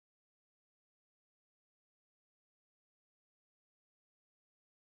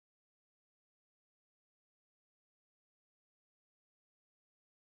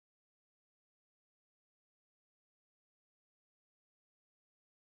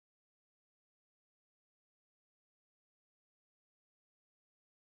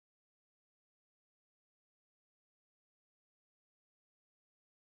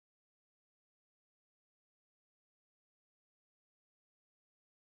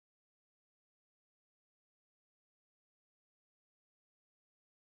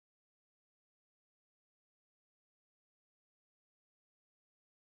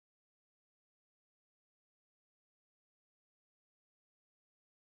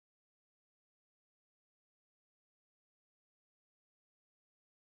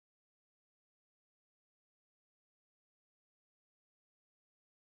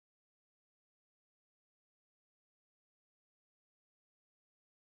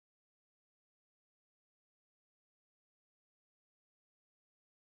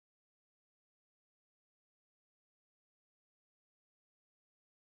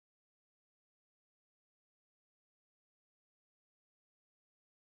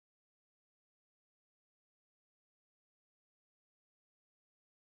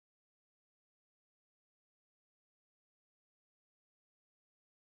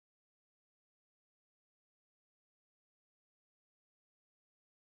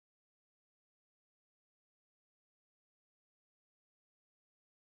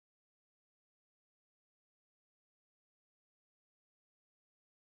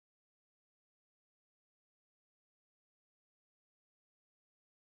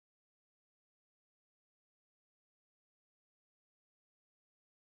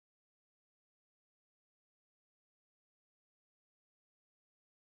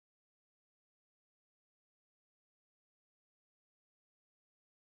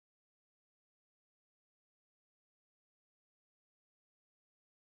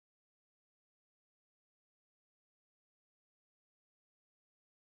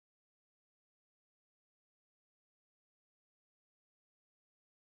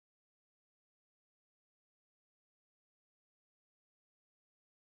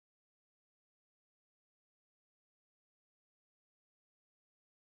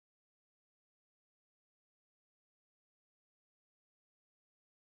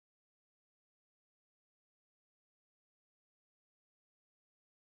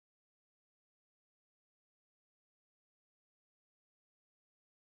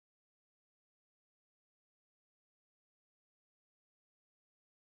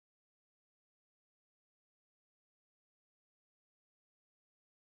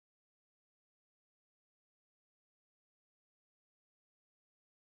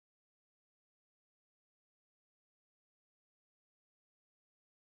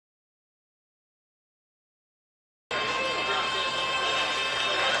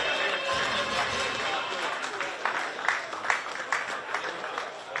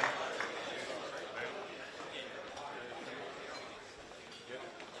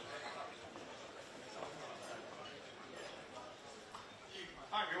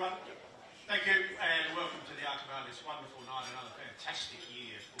this wonderful night, another fantastic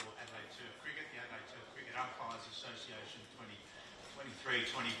year for Adelaide Turf Cricket, the Adelaide Turf Cricket Umpires Association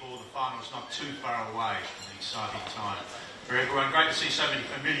 2023-24. The final's not too far away, an exciting time for everyone. Great to see so many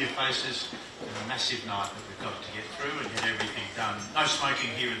familiar faces and a massive night that we've got to get through and get everything done. No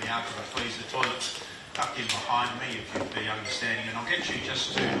smoking here in the Arkaba, please. The toilet's tucked in behind me, if you'd be understanding. And I'll get you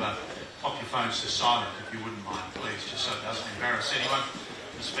just to pop your phones to silent, if you wouldn't mind, please, just so it doesn't embarrass anyone.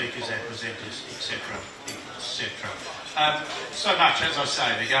 The speakers and presenters, etc., etc. So much, as I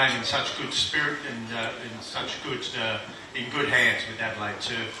say, the game in such good spirit and in good hands with Adelaide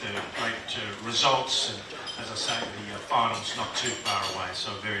Turf. The great results, and as I say, the finals not too far away.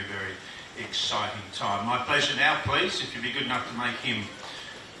 So a very, very exciting time. My pleasure now, please, if you'd be good enough to make him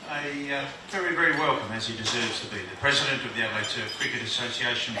a very, very welcome, as he deserves to be, the President of the Adelaide Turf Cricket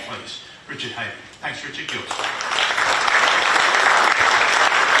Association, please, Richard Hayden. Thanks, Richard. Yours.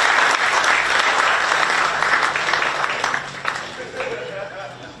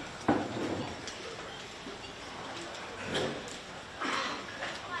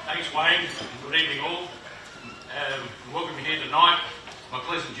 Thanks, Wayne. Good evening, all. Welcome you here tonight. It's my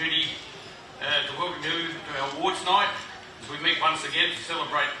pleasant duty to welcome you to our awards night as we meet once again to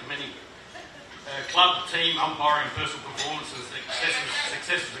celebrate the many club, team, umpiring and personal performances,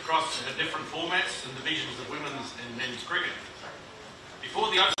 successes across different formats and divisions of women's and men's cricket.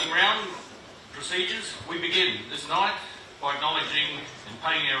 Before the opening round procedures, we begin this night by acknowledging and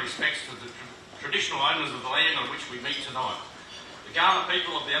paying our respects to the traditional owners of the land on which we meet tonight, the Kaurna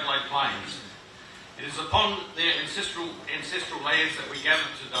people of the Adelaide Plains. It is upon their ancestral lands that we gather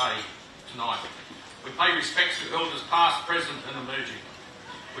tonight. We pay respects to elders past, present and emerging.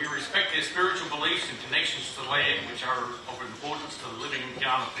 We respect their spiritual beliefs and connections to the land, which are of importance to the living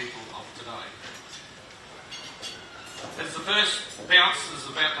Kaurna people of today. As the first bounce is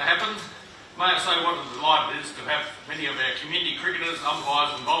about to happen, may I say what a delight it is to have many of our community cricketers,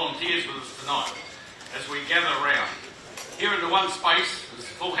 umpires and volunteers with us tonight as we gather around. Here in the one space, as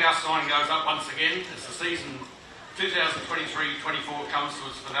the full house sign goes up once again, as the season 2023-24 comes to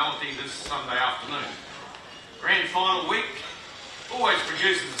its finality this Sunday afternoon. Grand final week always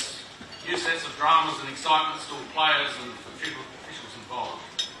produces new sets of dramas and excitements to all players and officials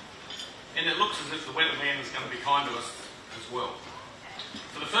involved. And it looks as if the weatherman is going to be kind to us as well.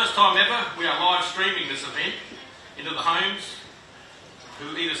 For the first time ever, we are live streaming this event into the homes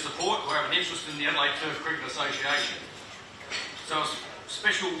who either support or have an interest in the Adelaide Turf Cricket Association. So a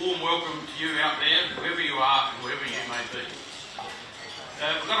special warm welcome to you out there, whoever you are and wherever you may be.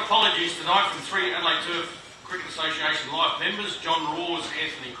 We've got apologies tonight from three Adelaide Turf Cricket Association life members, John Rawes,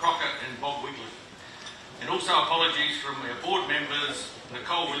 Anthony Crockett and Bob Wigley. And also apologies from our board members,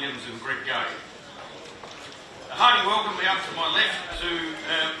 Nicole Williams and Greg Gay. A hearty welcome out to my left to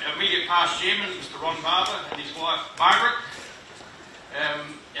our immediate past chairman, Mr. Ron Barber, and his wife, Margaret.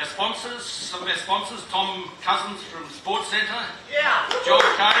 Our sponsors, some of our sponsors, Tom Cousins from Sports Centre, Joel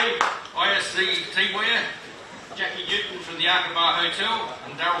Kay, ISC Teaware, Jackie Newton from the Arkaba Hotel,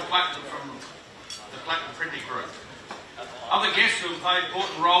 and Darryl Platten from the Platten Printing Group. Other guests who have played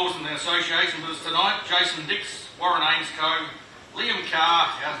important roles in the association with us tonight, Jason Dix, Warren Ainscoe, Liam Carr,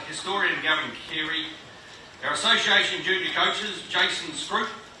 our historian Gavin Carey, our association junior coaches, Jason Scroop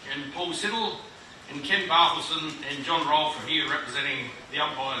and Paul Siddle, and Ken Barthelson and John Roll from here representing the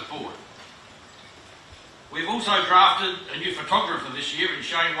umpires board. We've also drafted a new photographer this year in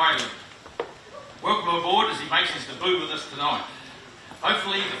Shane Whalen. Welcome aboard as he makes his debut with us tonight.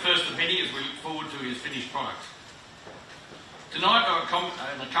 Hopefully the first of many as we look forward to his finished product. Tonight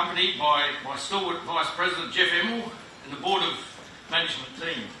I'm accompanied by my stalwart Vice President Jeff Emmel and the Board of Management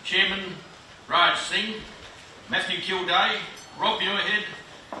team, Chairman Raj Singh, Matthew Kilday, Rob Muirhead,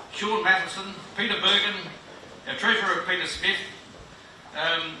 Sean Matheson, Peter Bergen, our Treasurer Peter Smith,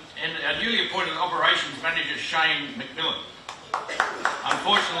 and our newly appointed Operations Manager Shane McMillan.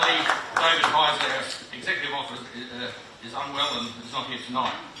 Unfortunately, David Heiser, our Executive Officer, is unwell and is not here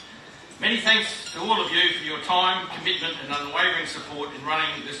tonight. Many thanks to all of you for your time, commitment and unwavering support in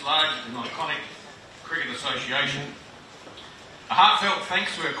running this large and iconic cricket association. A heartfelt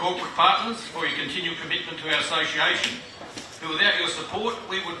thanks to our corporate partners for your continued commitment to our association, who without your support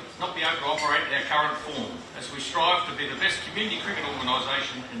we would not be able to operate in our current form as we strive to be the best community cricket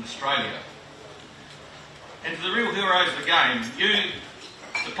organisation in Australia. And to the real heroes of the game, you,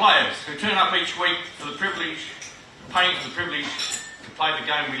 the players, who turn up each week for the privilege, paying for the privilege to play the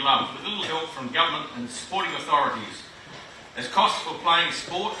game we love, with little help from government and sporting authorities, as costs for playing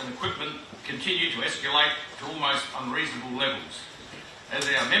sport and equipment continue to escalate to almost unreasonable levels, as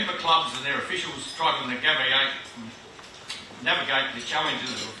our member clubs and their officials try to navigate the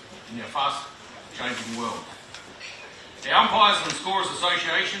challenges in our fast-changing world. Our Umpires and Scorers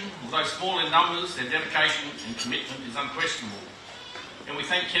Association, although small in numbers, their dedication and commitment is unquestionable. And we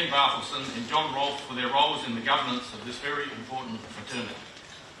thank Ken Barthelson and John Rolfe for their roles in the governance of this very important fraternity.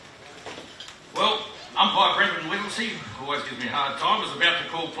 Well, umpire Brendan Whittlesey, who always gives me a hard time, is about to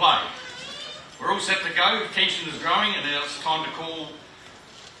call play. We're all set to go, tension is growing, and now it's time to call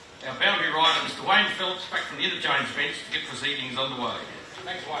our boundary rider, Mr. Wayne Phillips, back from the interchange bench to get proceedings underway.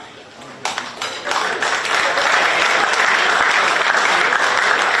 Thanks, Wayne.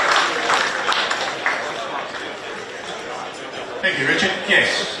 Thank you, Richard.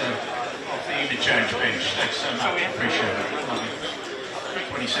 Yes, off the interchange bench. Thanks so much. Appreciate it.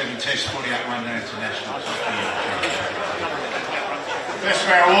 27 Test, 48 one-day internationals. First of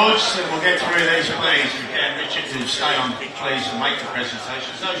our awards, and we'll get through these, please. If you can, Richard, to stay on, please, and make the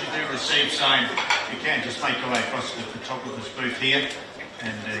presentations. Those who do receive same, you can just make your way across to the photographer's booth here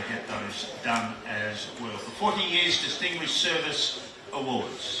and get those done as well. The 40 Years Distinguished Service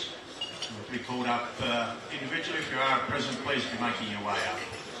Awards. Be called up individually. If you are present, please be making your way up.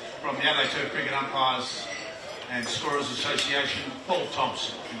 From the Adelaide Turf Cricket Umpires and Scorers Association, Paul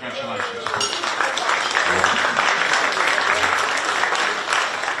Thompson. Congratulations.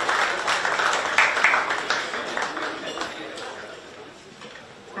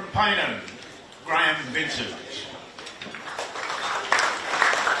 From Paynham, Graham Vincent.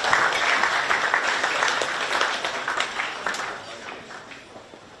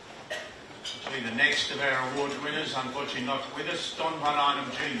 The next of our award winners, unfortunately not with us, Don Van Einem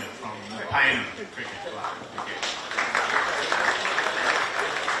Jr. from the Paynham Cricket Club.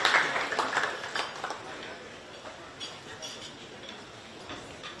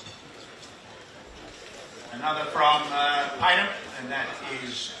 Another from Paynham, and that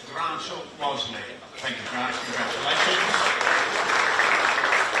is Grant Wosley. Thank you, Grant. Congratulations.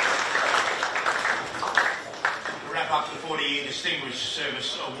 To wrap up the 40-year Distinguished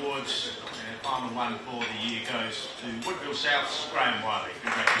Service Awards, the final one for the year goes to Woodville South's Graham Wiley.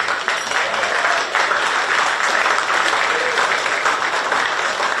 Congratulations.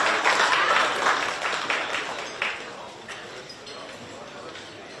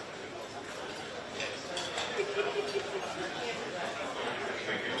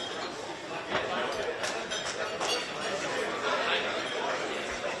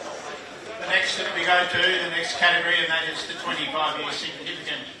 The next category, and that is the 25-year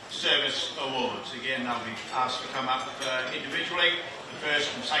Significant Service Awards. Again, they'll be asked to come up individually. The first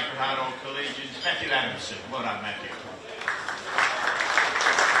from Sacred Heart Old Collegians, Matthew Adamson. Well done, Matthew.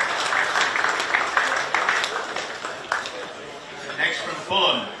 Next from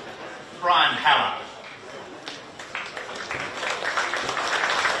Fulham, Brian Haller.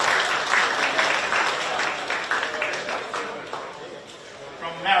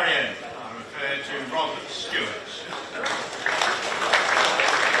 From Marion, to Robert Stewart.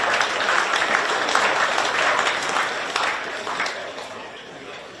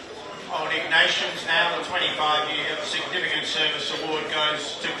 Old Ignatians now, the 25-year Significant Service Award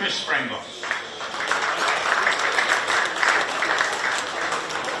goes to Chris Sprangos.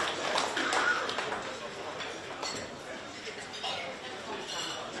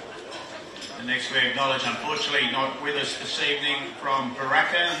 The next we acknowledge, unfortunately not with us this evening, from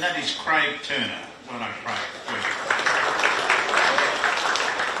Baraka, and that is Craig Turner. Well done, Craig.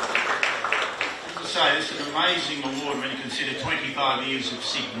 As I say, this is an amazing award when you consider 25 years of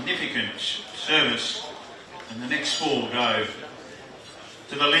significant service, and the next four go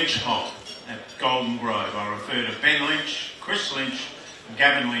to the Lynch Mob at Golden Grove. I refer to Ben Lynch, Chris Lynch,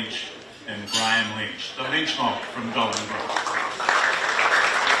 Gavin Lynch and Graham Lynch. The Lynch Mob from Golden Grove.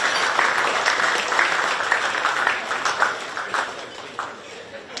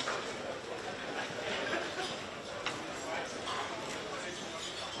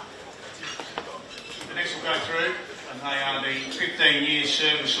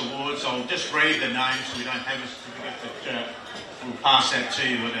 Service Awards. I'll just read the names so we don't have a certificate, but we'll pass that to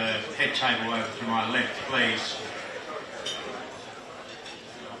you at a head table over to my left, please.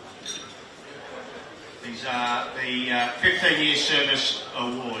 These are the 15-year Service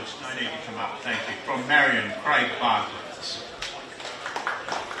Awards. No need to come up, thank you. From Marion, Craig Bartlett.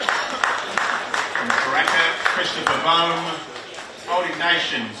 From Baraka, Christopher Bone. Old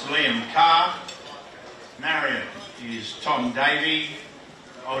Ignatians, Liam Carr. Marion is Tom Davey.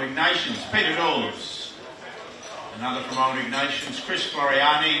 Old Ignatians, Peter Dawes. Another from Old Ignatians, Chris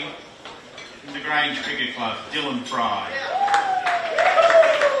Floriani. From the Grange Cricket Club, Dylan Fry.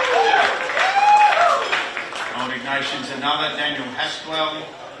 Old Ignatians, another, Daniel Haswell.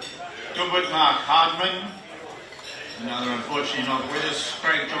 Goodwood, Mark Hardman. Another, unfortunately not with us,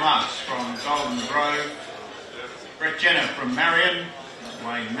 Craig Tomas from Golden Grove. Brett Jenner from Marion,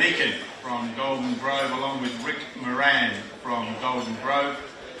 Wayne Meakin from Golden Grove, along with Rick Moran from Golden Grove,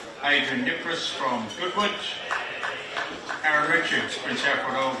 Adrian Nipris from Goodwood, Aaron Richards, Prince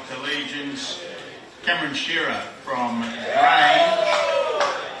Alfred Old Collegians, Cameron Shearer from Grange,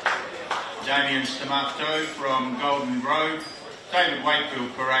 Damien Stamato from Golden Grove, David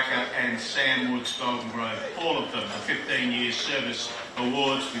Wakefield, Karaka, and Sam Woods, Golden Grove. All of them are 15-year service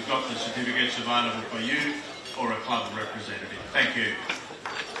awards. We've got the certificates available for you or a club representative. Thank you.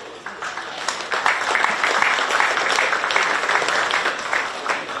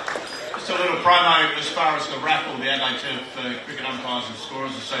 Just a little promo as far as the raffle. The Adelaide Turf Cricket Umpires and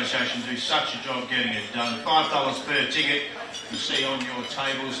Scorers Association do such a job getting it done. $5 per ticket. You see on your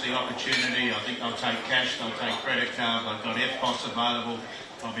tables the opportunity. I think they'll take cash, they'll take credit card, they've got FPOS available.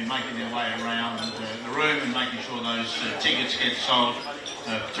 They'll be making their way around the room and making sure those tickets get sold.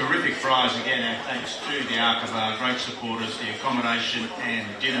 Terrific prize again, and thanks to the Arkaba, great supporters, the accommodation and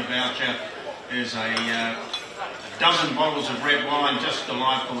dinner voucher. There's a dozen bottles of red wine, just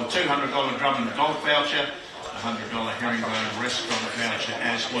delightful. A $200 Drummond golf voucher, a $100 Herringbone restaurant voucher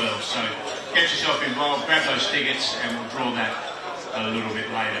as well. So get yourself involved, grab those tickets, and we'll draw that a little bit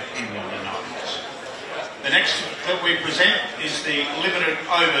later in the night. The next that we present is the Limited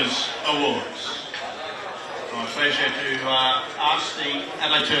Overs Awards. My pleasure to ask the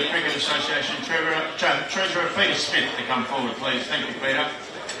Adelaide Turf Cricket Association Treasurer Peter Smith to come forward, please. Thank you, Peter,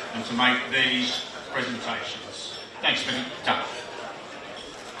 and to make these presentations. Thanks, Peter. Done.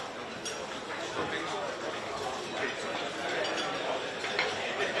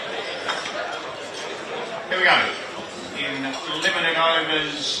 Here we go. In Limited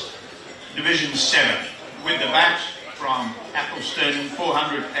Overs Division 7, with the bat from Appleston,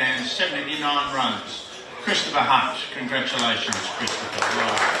 479 runs. Christopher Hunt. Congratulations, Christopher.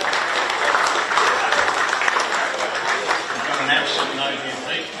 Right. We've got an absent note here,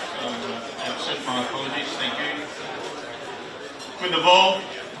 Pete. Absent, my apologies, thank you. With the ball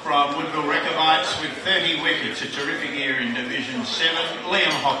from Woodville Recabites with 30 wickets, a terrific year in Division 7. Liam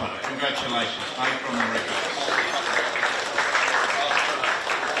Hopper. Congratulations, mate, from the Recabites.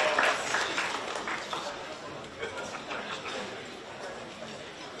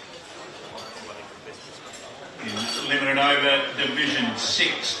 Limited over Division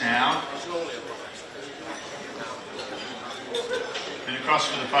 6 now. And across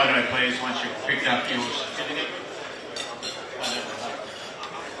for the photo, please, once you've picked up your certificate.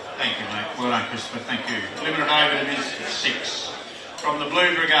 Thank you, mate. Well done, Christopher. Thank you. Limited over Division 6. From the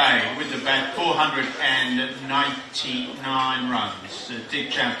Blue Brigade, with the bat, 499 runs. Deep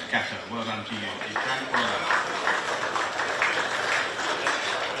Champ Takata. Well done to you, Deep Champ. Well done.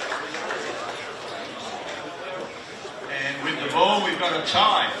 With the ball, we've got a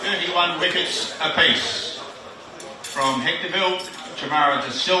tie, 31 wickets apiece. From Hectorville, Tamara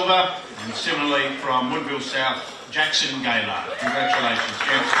De Silva, and similarly from Woodville South, Jackson Gaylard. Congratulations,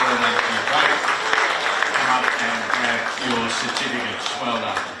 gents. Well done for your vote. Come up and grab your certificates. Well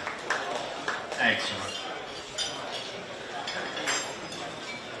done. Excellent.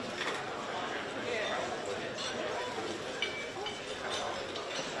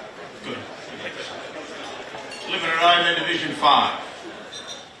 Good. Limited over Division 5.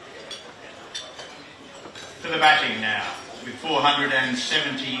 To the batting now, with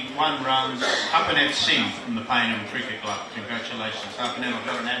 471 runs, Hapanet Singh from the Paynham Cricket Club. Congratulations, Hapanet. I've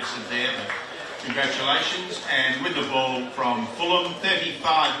got an absent there, but congratulations. And with the ball from Fulham,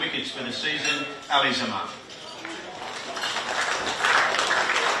 35 wickets for the season, Ali Zaman.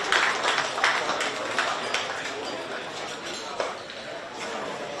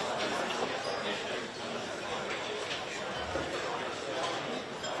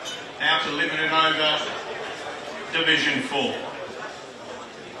 Now to limited over Division 4.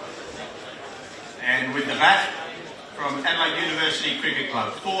 And with the bat from Adelaide University Cricket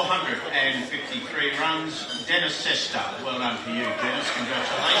Club, 453 runs, Dennis Sesta. Well done for you, Dennis.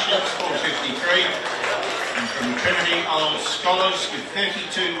 Congratulations, 453. And from Trinity Old Scholars with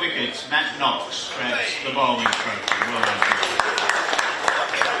 32 wickets, Matt Knox grabs the bowling trophy. Well done for you.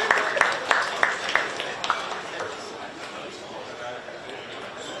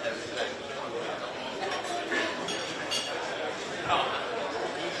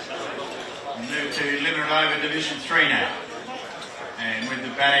 Over Division 3 now, and with the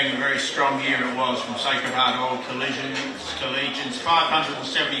batting, a very strong year it was from Sacred Heart Old Collegians,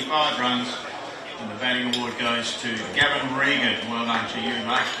 575 runs, and the batting award goes to Gavin Regan. Well done to you,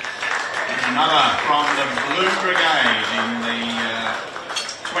 mate. And another from the Blue Brigade in the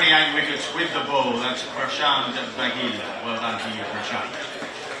 28 wickets with the ball, that's Prashant Bagila. Well done to you, Prashant.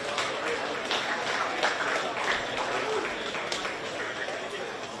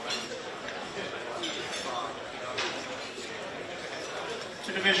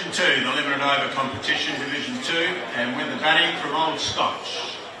 To Division 2, the limited over competition, Division 2, and with the batting from Old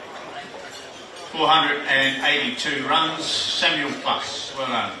Scotch. 482 runs, Samuel Fuss. Well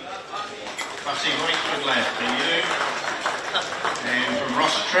done. Fussy boy, good lad for you. And from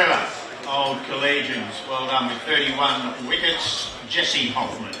Ross Trevor, Old Collegians. Well done with 31 wickets, Jesse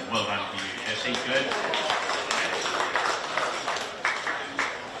Hoffman. Well done for you, Jesse. Good.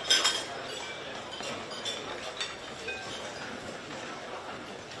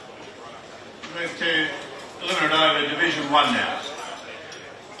 Move to limited over Division 1 now.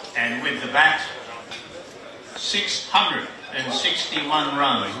 And with the bat, 661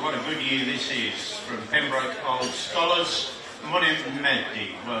 runs. What a good year this is. From Pembroke Old Scholars, Munim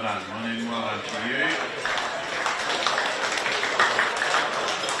Mehdi. Well done, Munim. Well done to you.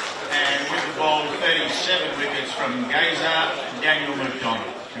 And with the ball, 37 wickets from Gazer, Daniel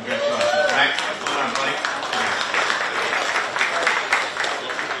McDonald. Congratulations, Mac. Well done, buddy.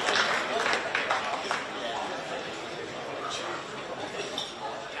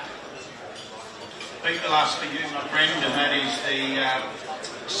 The last for you, my friend, and that is the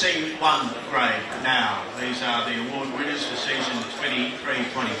C1 grade now. These are the award winners for season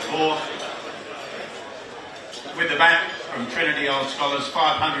 23-24. With the bat from Trinity Old Scholars,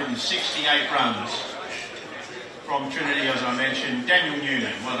 568 runs. From Trinity, as I mentioned, Daniel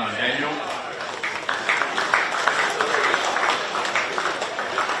Newman. Well done, Daniel.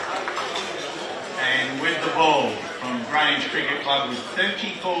 And with the ball from Grange Cricket Club with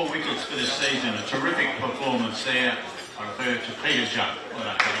 34 wickets for the season. A terrific performance there. I refer to Peter Judd. Well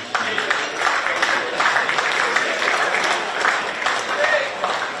done, Peter.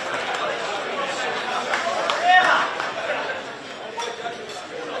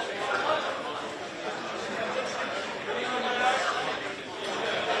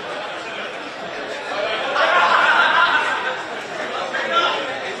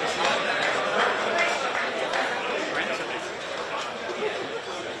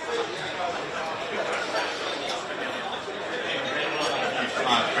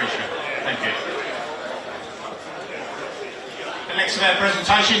 Our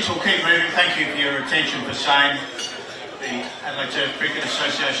presentations will keep moving. Thank you for your attention for saying. The Adelaide Turf Cricket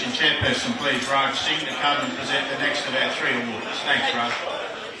Association Chairperson, please, Raj Singh, to come and present the next of our 3 awards. Thanks, Raj.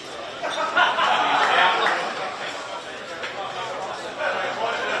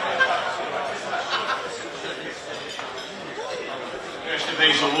 First of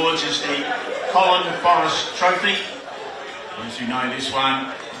these awards is the Colin Forrest Trophy. As you know, this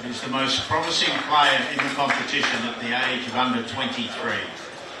one is the most promising player in the competition at the age of under 23.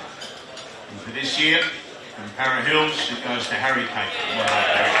 And for this year, from Para Hills, it goes to Harry Caper. Well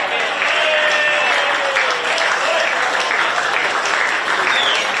done, Harry.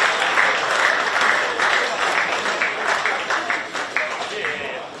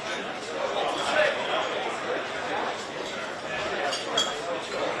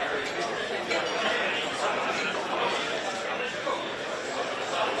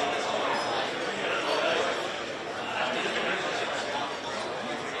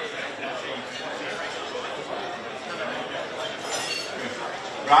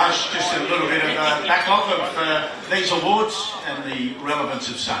 Raj, just a little bit of a backlog of these awards and the relevance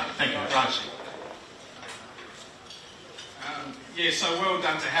of same. Thank you, Raj. So well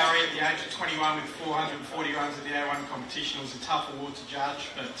done to Harry at the age of 21 with 440 runs at the A1 competition. It was a tough award to judge,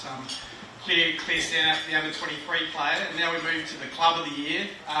 but clear standout for the under 23 player. And now we move to the Club of the Year.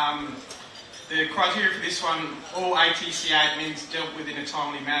 The criteria for this one, all ATCA admins dealt with in a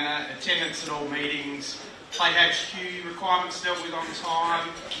timely manner, attendance at all meetings, Play HQ requirements dealt with on time,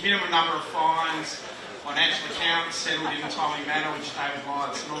 minimum number of fines, financial accounts settled in a timely manner, which David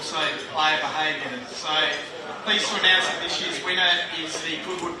likes, and also player behaviour. So pleased to announce that this year's winner is the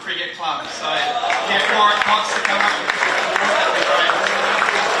Goodwood Cricket Club. So get Warwick Cox to come up with the award, that'd be great.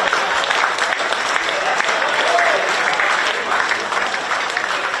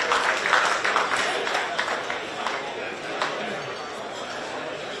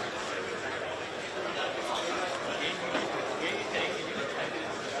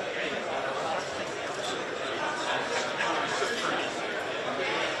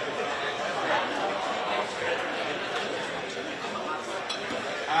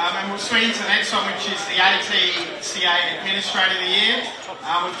 And we'll swing into the next one, which is the ATCA Administrator of the Year.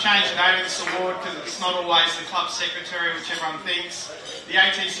 We've changed the name of this award because it's not always the club secretary, which everyone thinks. The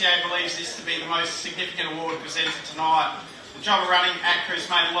ATCA believes this to be the most significant award presented tonight. The job of running ACCA is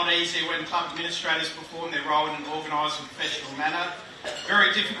made a lot easier when club administrators perform their role in an organised and professional manner.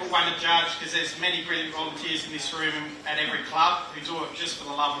 Very difficult one to judge because there's many brilliant volunteers in this room at every club who do it just for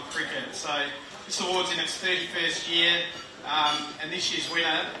the love of cricket. So this award's in its 31st year. and this year's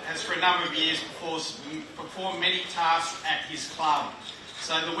winner has for a number of years performed many tasks at his club.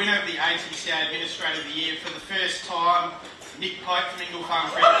 So the winner of the ATCA Administrator of the Year for the first time, Nick Pike from Ingle Farm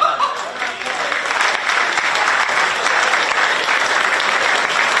Credit Club.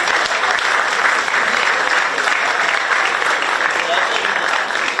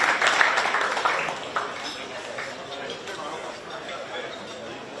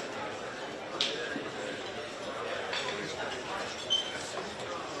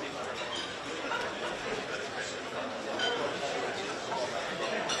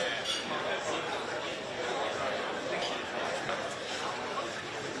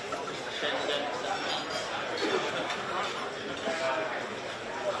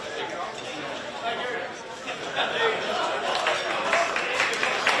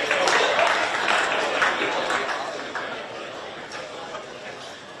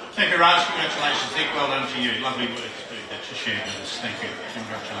 Thank you, Raj. Congratulations, Nick. Well done to you. Lovely words too that you shared with us. Thank you.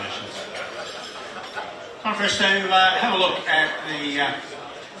 Congratulations. Time for us to have a look at the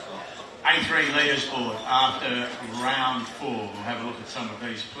A3 Leaders Board after round 4. We'll have a look at some of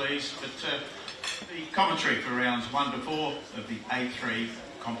these, please. But the commentary for rounds 1 to 4 of the A3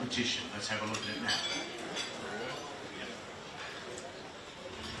 competition. Let's have a look at it now.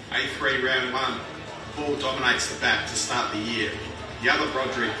 A3 round 1. Ball dominates the bat to start the year. The other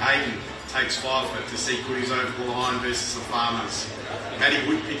Broderick, Hayden, takes 5 for it to see goodies over the line versus the Farmers. Matty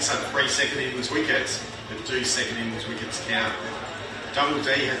Wood picks up 3 second innings wickets, but 2 second innings wickets count. Double D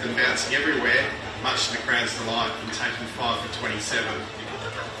had them bouncing everywhere, much to the crowd's delight, in taking 5 for 27.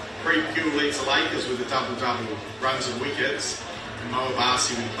 Creed Gill leads the Lakers with a double-double, runs and wickets, and Moa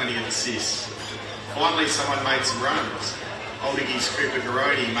Barsi with plenty of assists. Finally, someone made some runs. Old Iggy's Cooper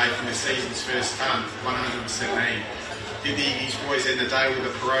Garoni making the season's first ton, 117. Did the Iggy's boys end the day with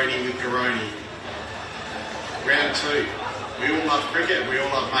a Peroni with Garoni. Round 2. We all love cricket, we all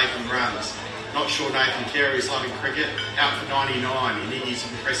love making runs. Not sure Nathan Carey is loving cricket, out for 99 in Iggy's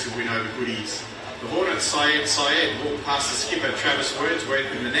impressive win over Goodies. The Hornets Syed walked past the skipper Travis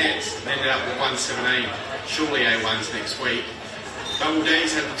Wordsworth in the nets and ended up with 117. Surely A1's next week. Double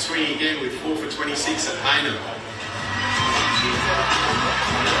D's had the swing again with 4 for 26 at Paynham.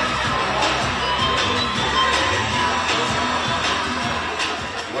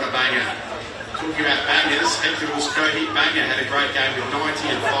 What a banger. Talking about bangers, Hector Will's co-hit banger had a great game with 90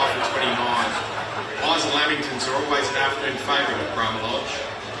 and 5 for 29. Pies and Lamingtons are always an afternoon favourite at Brahma Lodge.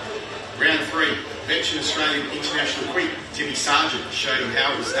 Round 3, veteran Australian international quick Timmy Sargent showed him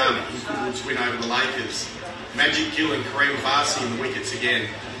how it was done in Goodwood's win over the Lakers. Magic Gill and Kareem Varsi in the wickets again.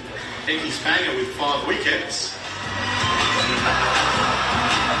 Henry's banger with 5 wickets.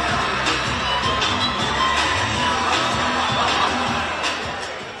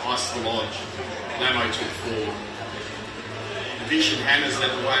 Ice the Lodge. Lamo took 4. The Vision Hannahs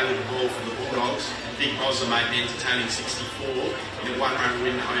led the way with the ball for the Bulldogs. Big Bozza made an entertaining 64 in a 1-run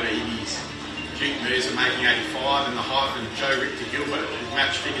win over Iggy's. Duke Mercer making 85 and the Hyphen Joe Richter Gilbert with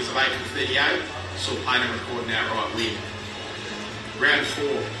match figures of 8 for 38 saw Paynham record an outright win. Round 4.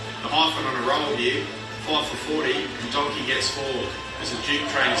 The Hyphen on a roll here. 5 for 40 and Donkey gets 4 as the Duke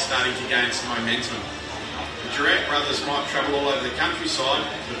train is starting to gain some momentum. The Durant brothers might travel all over the countryside,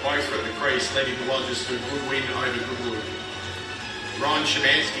 but both are at the crease, leading the Lodgers to a good win over Goodwood. Ryan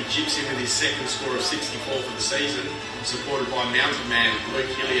Szymanski chips in with his second score of 64 for the season, supported by mountain man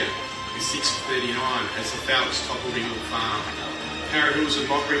Luke Hilliard with 6 for 39 as the Falcons toppled Ingle Farm. Parahills and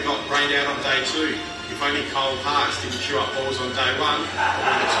Mockery got rained out on day 2. If only Cole Parks didn't chew up balls on day 1, the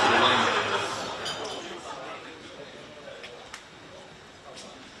Hornets would have won.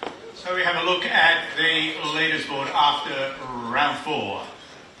 So we have a look at the leaders board after round 4.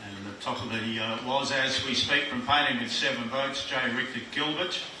 And the top of the was, as we speak, from Paynham with 7 votes, J. Richter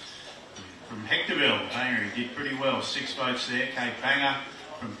Gilbert. From Hectorville, Banger, he did pretty well, 6 votes there. Kate Banger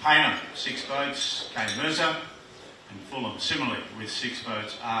from Paynham, 6 votes. Kate Mercer. And Fulham, similarly, with 6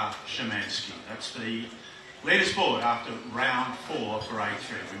 votes, R. Szymanski. That's the leaders board after round 4 for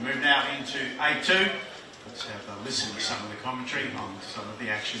A3. We move now into A2. Let's have a listen to some of the commentary on some of the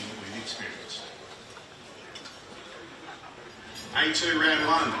action that we've experienced. A2 round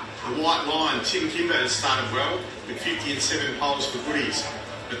 1. The White Lion, Tim Kimber, has started well with 50 and 7 poles for goodies,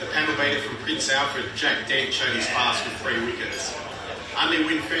 but the panel beater from Prince Alfred, Jack Dent, showed his class with 3 wickets. Only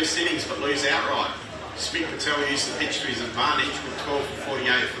win first innings but lose outright. Smith Patel used the pitch to his advantage with 12 for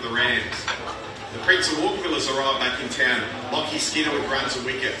 48 for the Rams. The Prince of Walkervillas arrived back in town, Lockie Skinner with runs and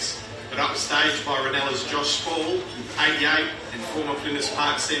wickets, but upstaged by Ranella's Josh Spall with 88 and former Flinders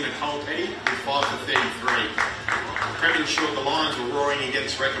Park seamer Cole Petty with 5 for 33. Prem ensured the Lions were roaring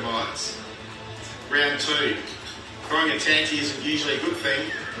against Rechabites. Round 2. Growing a Tanti isn't usually a good thing,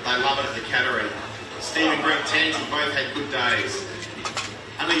 but they love it at the Cattery. Steve and Greg Tanti both had good days.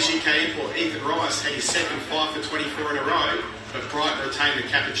 Unleash UK import Ethan Rice had his second 5 for 24 in a row, but Brighton retained the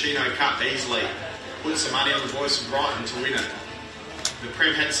Cappuccino Cup easily. Put some money on the boys from Brighton to win it. The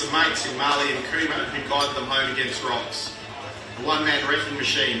Prem had some mates in Marley and Kuma who guided them home against Rocks. The one-man wrecking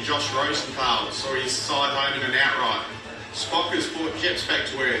machine, Josh Rosenthal, saw his side home in an outright. Spockers brought Jeps back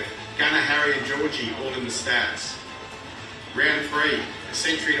to earth. Gunner, Harry and Georgie all in the stats. Round 3, a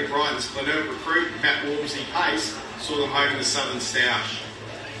century to Brighton's Glenelg recruit, Matt Walmsley Pace, saw them home in the Southern Stoush.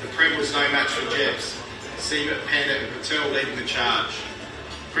 The Prem was no match for Jeps. Seamet, Panda and Patel leading the charge.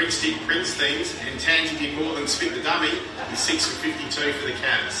 Prince did Prince things, and Tanti did more than spit the dummy with 6 for 52 for the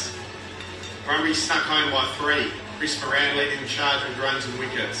Cats. Brumby snuck home by 3, Chris Moran leading the charge with runs and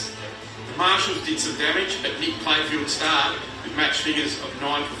wickets. The Marshalls did some damage, but Nick Playfield starred with match figures of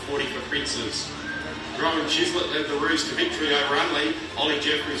 9 for 40 for Princes. Rowan Chislett led the Roos to victory over Unley. Ollie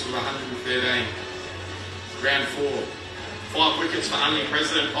Jeffries with 113. Round 4. 5 wickets for Unley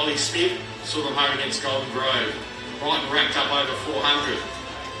president Ollie Smith saw them home against Golden Grove. Brighton racked up over 400.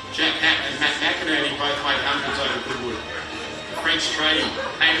 Jack Hatt and Matt McInerney both made hundreds over Goodwood. The French tradie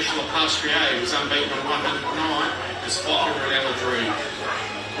Hamish Lepastrier was unbeaten on 109 as Spock and Ranella drew.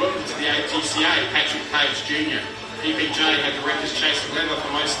 Welcome to the ATCA, Patrick Page Jr. PPJ had the Wreckers chasing leather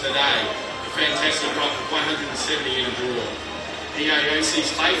for most of the day. A fantastic drop of 170 in a draw.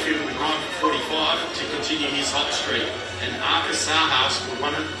 EAOC's Clayfield with 9 for 45 to continue his hot streak. And Arca Sahas with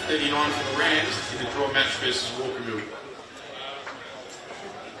 139 for the Rams in the draw match versus Walkerville.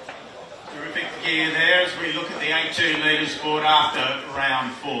 Terrific gear there as we look at the A2 leaderboard after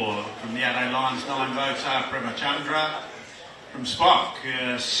round 4. From the Adelaide Lions, 9 votes are Premachandra. From Spock,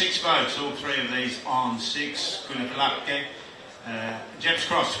 6 votes, all 3 of these on 6. Kulapalapke. Jeps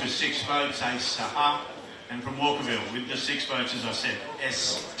Cross with 6 votes, Ace Saha. And from Walkerville with the 6 votes, as I said,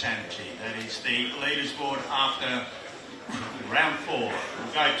 S. Tanti. That is the leaderboard after round 4.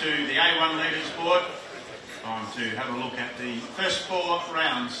 We'll go to the A1 leaderboard. Time to have a look at the first 4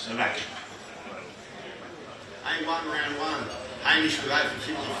 rounds of action. A1 round 1. Hamish with 8 for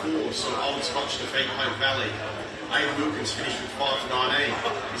 54 saw Old Scotch defeat Hope Valley. Aidan Wilkins finished with 5 for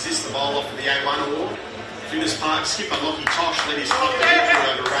 19. Is this the bowl off for the A1 award? Fitters Park skipper Lockie Tosh led his club to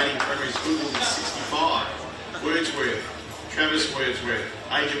victory over reigning Premiers Goodwood with 65. Wordsworth, Travis Wordsworth,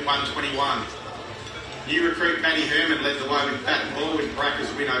 agent 121. New recruit Matty Herman led the way with bat and ball with Baraka's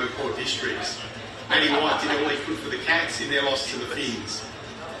win over Port Districts. Matty White did all he could for the Cats in their loss to the Finns.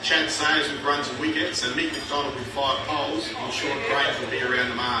 Chad Sayers with runs and wickets and Mick McDonald with 5 poles ensured Grange will be around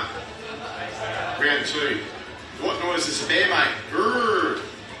the mark. Round 2. What noise is a bear, mate? Grrr.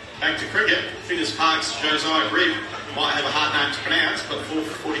 Back to cricket. Fitters Park's Josiah Gribb might have a hard name to pronounce, but 4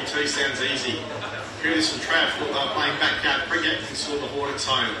 for 42 sounds easy. Curtis and Trav thought they were playing backyard cricket and saw the Hornets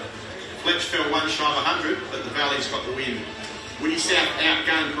home. Fletch fell 1 shy of 100, but the Valley's got the win. Woody South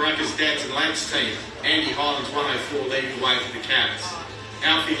outgunned Baraka's dads and lads team. Andy Highlands 104 leading the way for the Cats.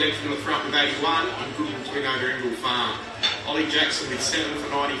 Alfie led from the front with 81 in Goodwood's win over Ingle Farm. Ollie Jackson with 7 for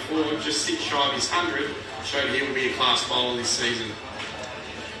 94, just 6 shy of his 100, showed he will be a class bowler this season.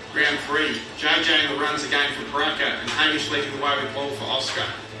 Round 3, JJ and the runs again for Baraka and Hamish leading the way with ball for Oscar.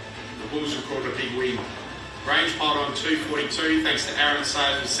 The Bulls recorded a big win. Grange piled on 242 thanks to Aaron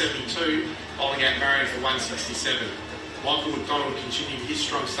Sayers with 72, bowling out Marion for 167. Michael McDonald continued his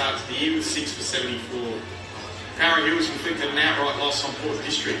strong start to the year with 6 for 74. Para Hills inflicted an outright loss on Port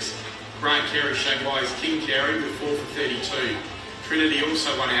Districts. Grant Carey shaken by his King Carey with 4 for 32. Trinity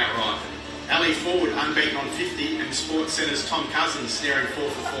also won outright. Ali Ford unbeaten on 50 and Sports Centre's Tom Cousins snaring 4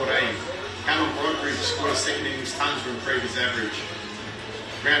 for 14. Callum Broadbridge scored a second innings tons to improve his average.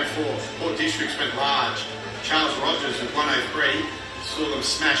 Round 4, Port Districts went large. Charles Rogers with 103 saw them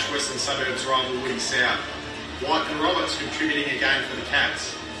smash Western Suburbs rival Woody South. White and Roberts contributing again for the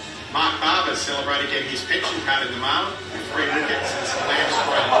Cats. Mark Barber celebrated getting his pension card in the mail with 3 wickets and some lambs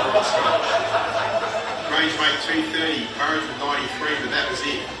square and Broad Scotch. Grange made 230, Burrows with 93, but that was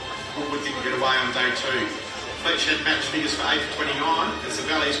it. Goodwood didn't get away on day 2. Fletch had match figures for 8 for 29 as the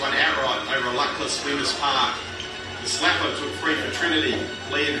Valleys won outright over a luckless Winners Park. The Slapper took 3 for Trinity.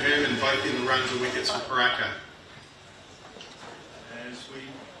 Lee and Herman both in the runs and wickets for Paraka.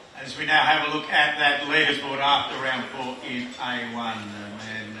 As we now have a look at that leaderboard after round 4 in A1,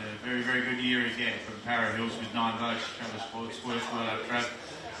 and a very, very good year again from Para Hills with 9 votes, Travis Wordsworth, Trav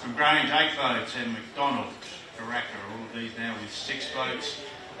from Grange 8 votes, and McDonald, Paraka, all of these now with 6 votes,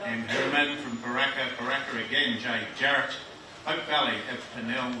 and Herman from Paraka again, Jay Jarrett, Hope Valley at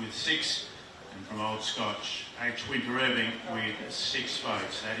Pennell with 6, and from Old Scotch, H. Winter Irving with 6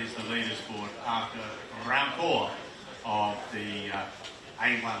 votes. That is the leaderboard after round 4 of the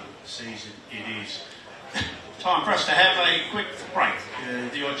A1 season it is. Time for us to have a quick break.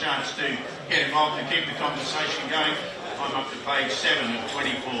 Your chance to get involved and keep the conversation going. I'm up to page 7 of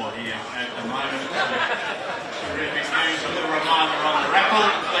 24 here at the moment. Terrific news. A little reminder on the raffle.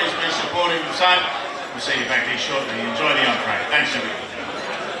 Please be supportive of same. We'll see you back here shortly. Enjoy the entree. Thanks, everyone.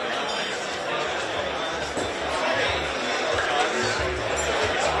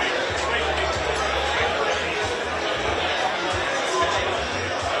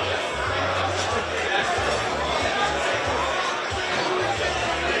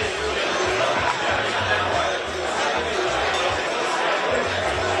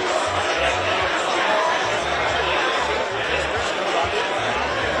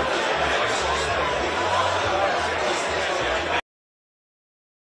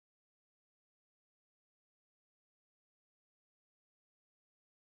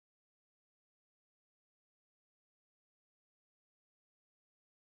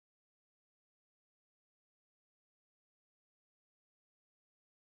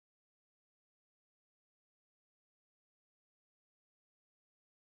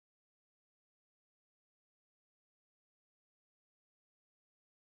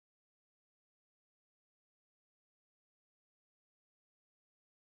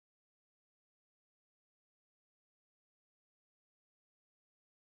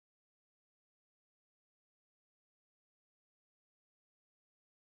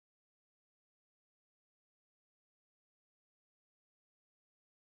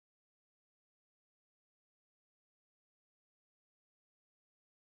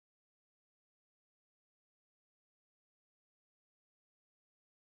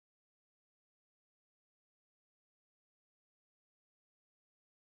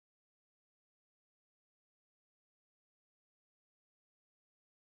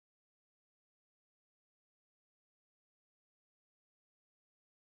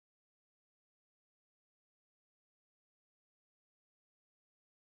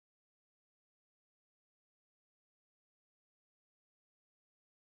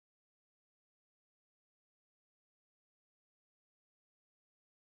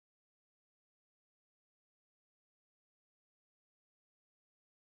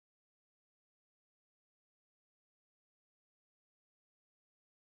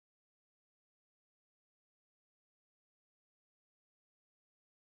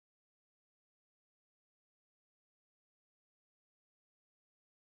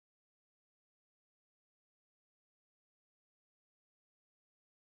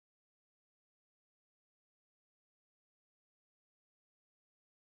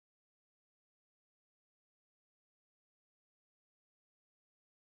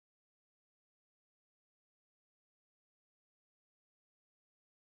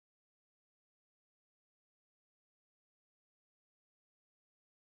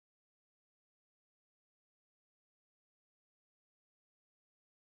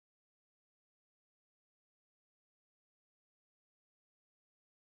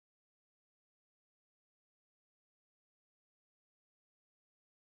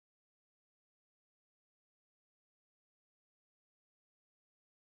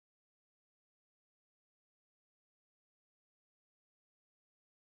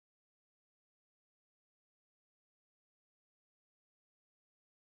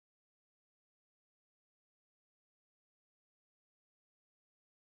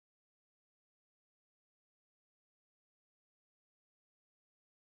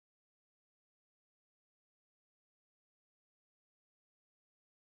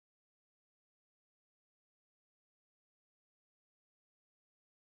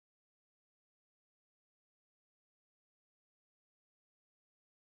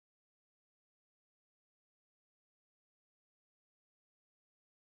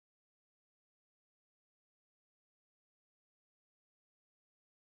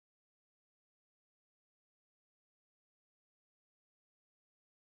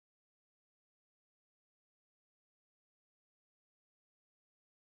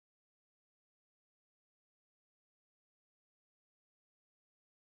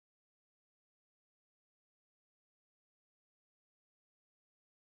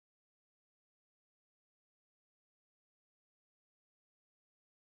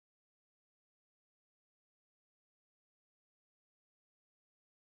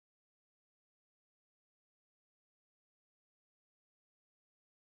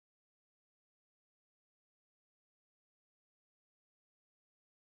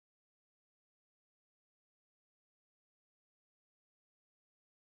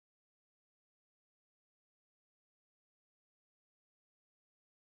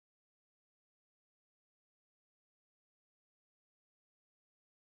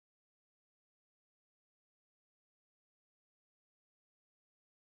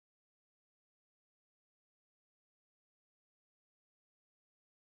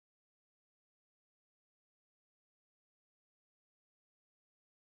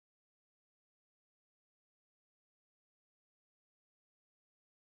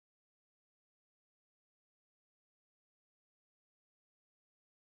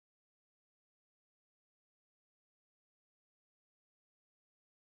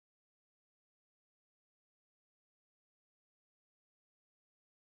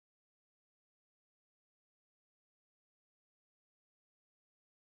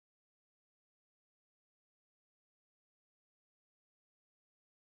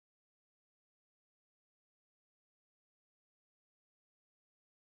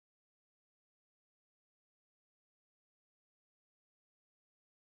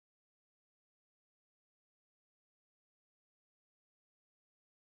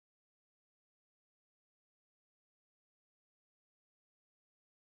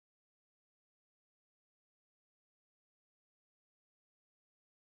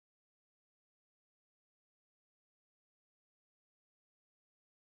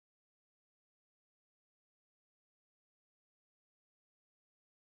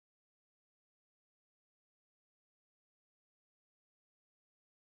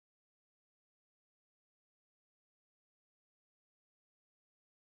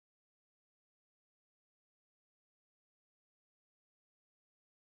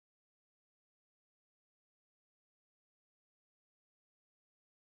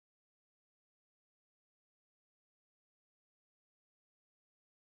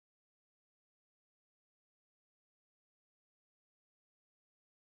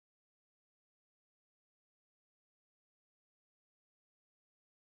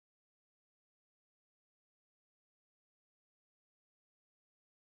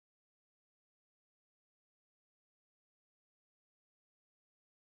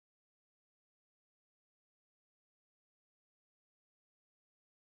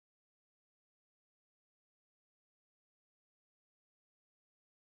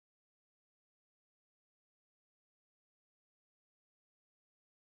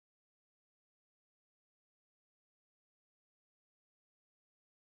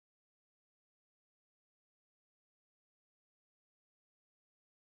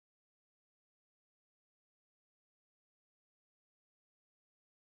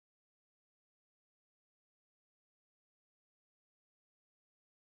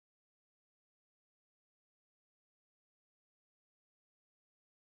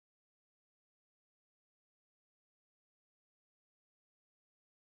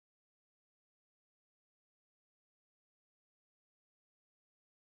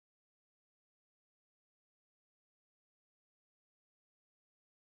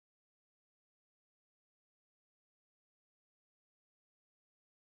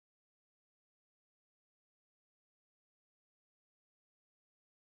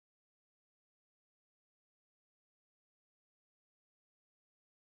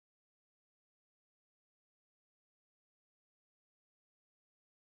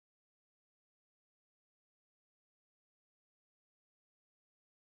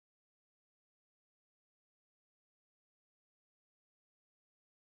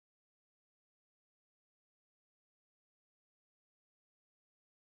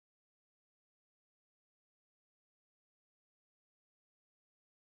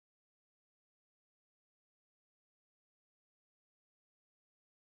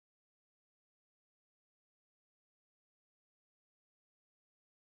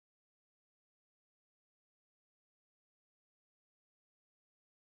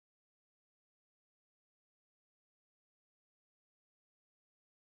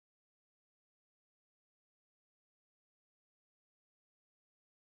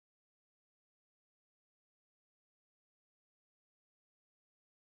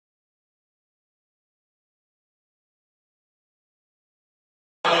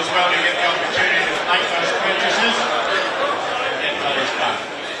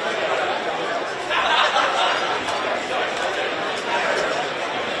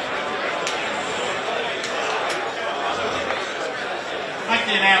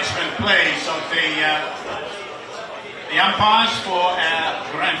 announcement, please, of the umpires for our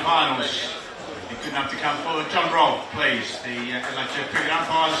grand finals. Be good enough to come forward. John Robb, please, the Adelaide Cricket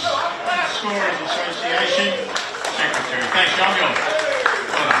Umpires Scorers Association Secretary. Thanks, John.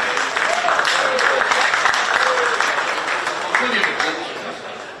 Well done.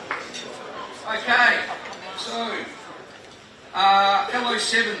 Okay, so LO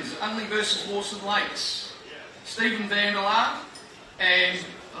Sevens, Unley versus Lawson Lakes. Stephen Vandelar and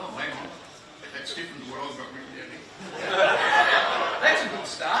hang on, that's different to what I've got written down here. That's a good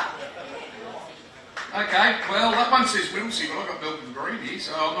start. Okay, well that one says Whittlesea, but I've got Melbourne Green here,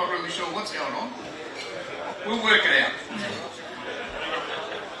 so I'm not really sure what's going on. We'll work it out.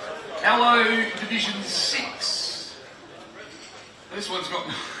 LO Division 6. This one's got...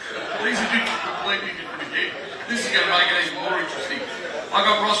 These are completely different again. This is going to make it even more interesting. I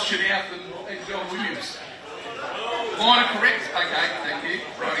got Ross Chenouth and John Williams. Mine are correct? Okay, thank you.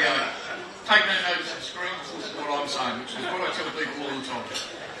 Rightio. Take no notice of the screens, listen to what I'm saying, which is what I tell people all the time.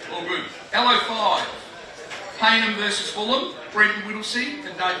 All good. LO5. Paynham versus Fulham, Brenton Whittlesea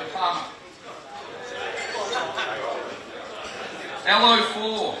and David Palmer.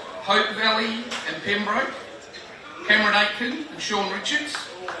 LO4. Hope Valley and Pembroke, Cameron Aitken and Sean Richards.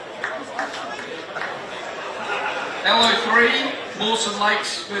 LO3, Mawson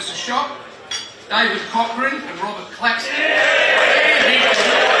Lakes versus Shop, David Cochran and Robert Claxton.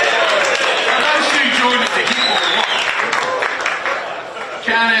 Those two joined at the hip or what?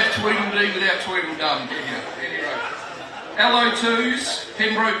 Can't have Tweedledee without Tweedledum, can you? Anyway. LO2s,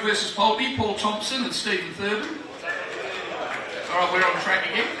 Pembroke versus Poultney, Paul Thompson and Stephen Thurbin. Alright, we're on track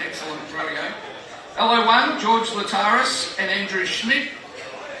again. Excellent, radio. LO1, George Lataris and Andrew Schmidt.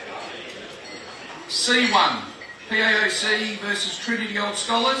 C1, PAOC versus Trinity Old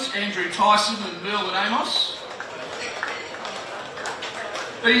Scholars, Andrew Tyson and Merlin Amos.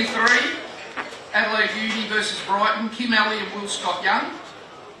 B3, Adelaide Uni versus Brighton, Kim Alley and Will Scott Young.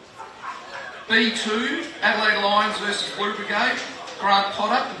 B2, Adelaide Lions versus Blue Brigade, Grant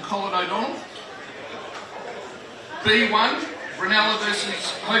Potter and Colin O'Donnell. B1, Brunella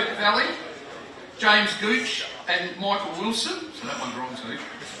versus Hope Valley, James Gooch and Michael Wilson. So that one's wrong too.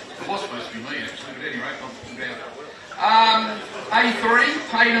 It was supposed to be me actually, but anyway, I'll pull it out. A3,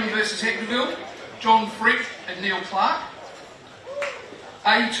 Paynham versus Hectorville, John Frick and Neil Clark.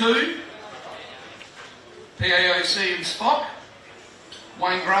 A2, PAOC and Spock,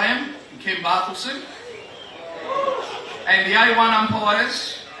 Wayne Graham and Ken Barthelson. And the A1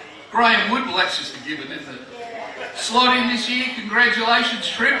 umpires, Graham Wood, well that's just a given, isn't it? Slot in this year, congratulations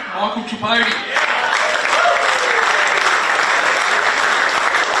Trip, Michael Tripodi.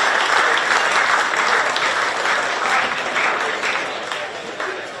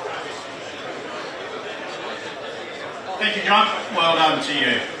 Thank you, John. Well done to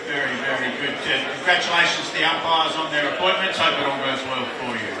you. Very, very good. Congratulations to the umpires on their appointments. Hope it all goes well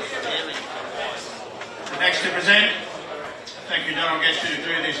for you. Next to present, thank you, Don. I'll get you to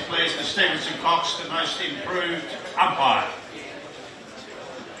do this, please. The Stevenson Cox, the most improved umpire.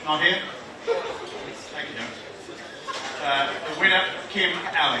 Not here? Thank you, Don. The winner, Kim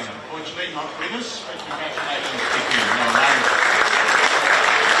Alley. Unfortunately, not with us, but congratulations to Kim. Well done.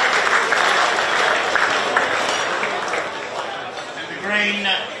 Green,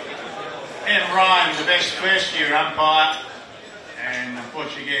 Ed Ryan, the best first-year umpire, and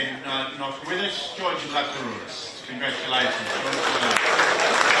unfortunately again not with us, George Latarouris. Congratulations, George.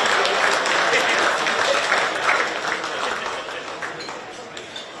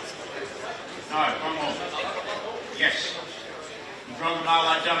 No, one more. Yes.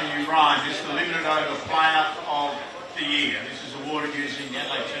 Drogomala W. Ryan, this is the limited over player of the year. This is awarded using the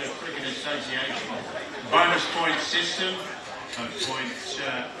Adelaide Cricket Association bonus point system. So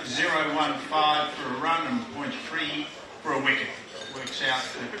 0.015 for a run and 0.3 for a wicket. Works out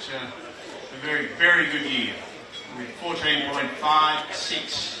that a very, very good year. With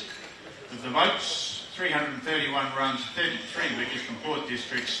 14.56 of the votes, 331 runs, 33 wickets from Port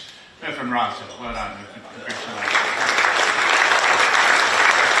District's Irfan Raza. Well done, Irfan. Congratulations.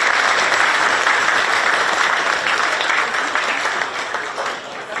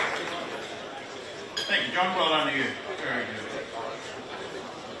 Thank you, John. Well done to you. Very good.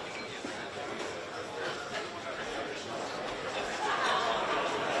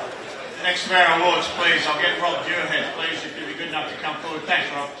 Next of our awards, please. I'll get Rob Durehead, please, if you'd be good enough to come forward. Thanks,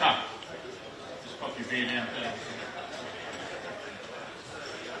 Rob. Tough. Just pop your beer down there.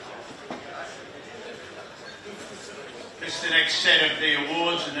 This is the next set of the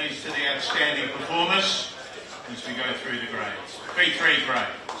awards, and these to the outstanding performers as we go through the grades. B3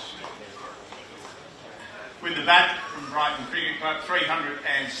 grades. With the bat from Brighton Cricket Club,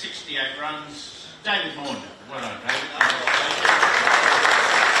 368 runs. David Morn. Well done, David.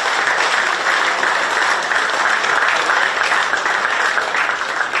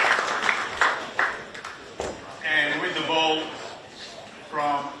 And with the ball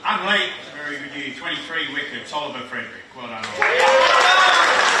from Adelaide, very good year, 23 wickets, Oliver Frederick. Well done, Oliver.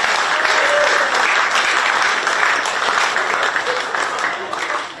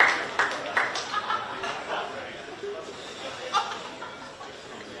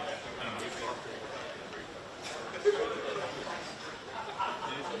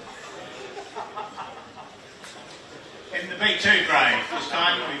 In the B2 grade, this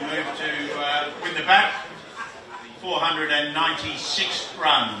time we move to, with the bat, 496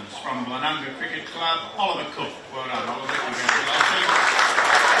 runs from Blenunga Cricket Club, Oliver Cook. Well done, Oliver. Congratulations.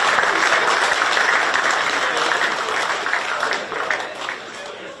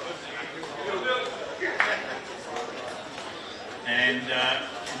 And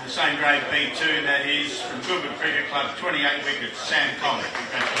in the same grade B2, that is from Goodwood Cricket Club, 28 wickets, Sam Collins.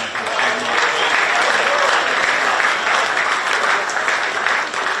 Congratulations, Sam.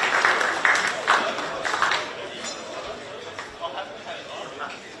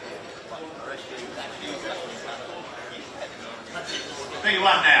 B1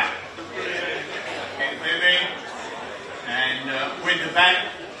 now. Keep moving. And with the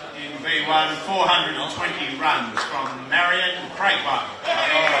bat in B1, 420 runs from Marion Craig Button.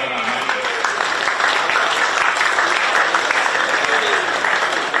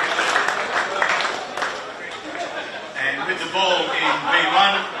 And with the ball in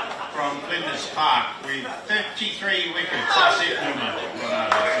B1 from Flinders Park with 33 wickets, Asif Newman.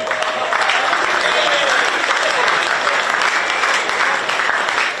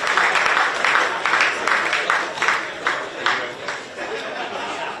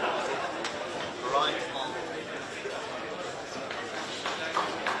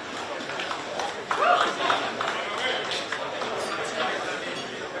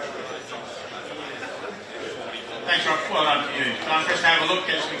 Thanks, Rob. Well done to you. Time for us to have a look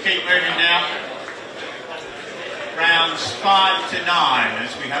as we keep moving now. Rounds 5 to 9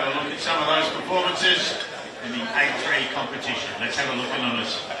 as we have a look at some of those performances in the A3 competition. Let's have a look in on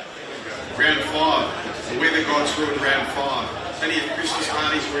this. Round 5. The weather gods ruled round 5. Plenty of Christmas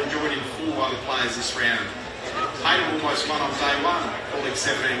parties were enjoyed in full by the players this round. Hayden almost won on day 1, falling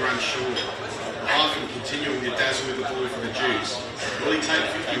 17 runs short. Hyphen continuing to dazzle with the ball for the Jews. Will he take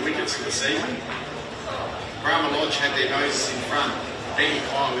 50 wickets for the season? Brahma Lodge had their noses in front, beating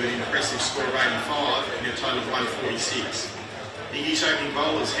Kyle with an impressive score of 85 in a total of 146. Iggy's opening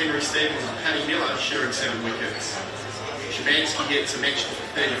bowlers Henry Stevens and Paddy Miller sharing 7 wickets. Shabansky gets some extra for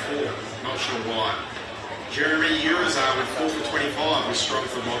 34, not sure why. Jeremy Urizar with 4 for 25 was strong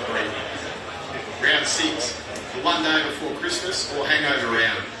for Mockery. Round 6, the one day before Christmas or hangover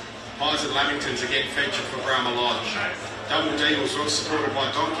round. Pies and Lamingtons again featured for Brahma Lodge. Double D was well supported by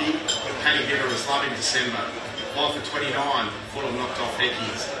Donkey, and Paddy Hitter was loving December. 5 for 29, Fulham knocked off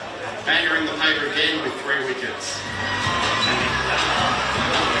Heckies. Banger in the paper again with 3 wickets.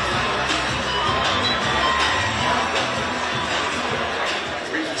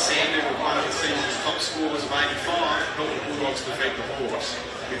 Ricky Sander with one of the season's top scorers of 85 helped the Bulldogs defeat the Hawks.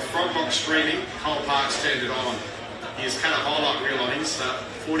 With Frogbox streaming, Cole Parks turned it on. He has cut a highlight reel on Insta,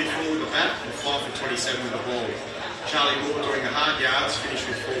 44 with the bat and 5 for 27 with the ball. Charlie Moore doing the hard yards, finished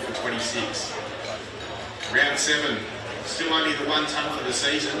with 4 for 26. Round 7, still only the 1 ton for the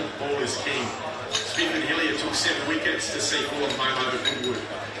season, ball is king. Spifford Hillier took 7 wickets to see Fulham home over Goodwood.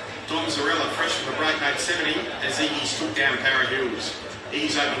 Dom Zarella fresh from the break made 70 as Iggy's took down Para Hills.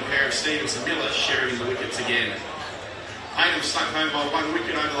 Iggy's opening pair of Stevens and Miller sharing the wickets again. Hayden stuck home by 1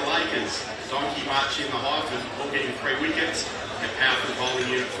 wicket over the Lakers. Donkey marching in the hyphen, all getting 3 wickets, and a powerful bowling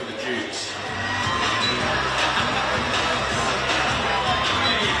unit for the Dukes.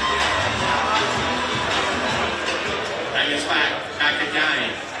 Agger's back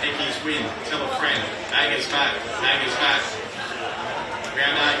again. Heckies win, tell a friend. Agger's back.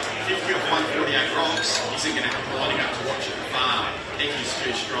 Round 8, 50 off 148 rocks. Isn't going to have lining up to watch at the farm. Heckies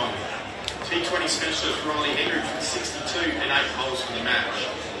too strong. T20 specialist Riley Hendricks with 62 and 8 holes for the match.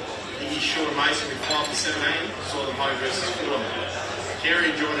 Iggy short of Mason with 5 for 17, saw them home versus Fulham.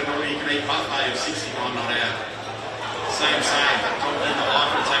 Kerry enjoyed an all-you-can-eat buffet of 69 not out. Same. Donkey in the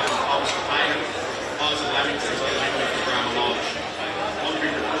life and taking the poles for Payne. Pies and Lamingtons on the win for Brahma Lodge.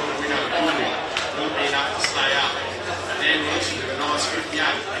 Lottery recorded a win over Goodwood. Won't be enough to stay up. Dan Wilson with a nice 58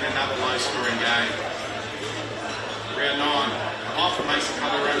 in another low-scoring game. Round 9. Hyphen makes a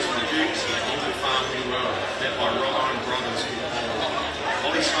couple of runs for the Dukes, and England farm win well, led by Ryan Brothers with the ball.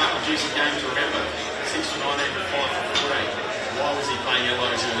 Ollie Smart produced a game to remember. 6 for 19 to 5 for 3. Why was he playing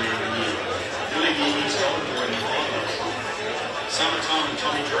yellows earlier in the year? Billy Giggy's golden boy in the finals. Summertime and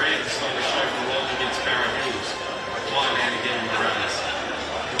Tommy Durant started to show for long against Barrow Hills. Fly man again in the runners.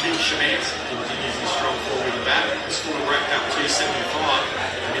 The big Shemansky continues his strong form with the bat. The score racked up 275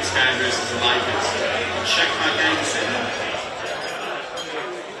 in its game versus the Lakers. Shaq made game 7.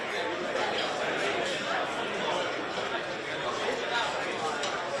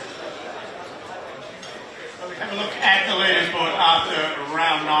 Have a look at the leaderboard after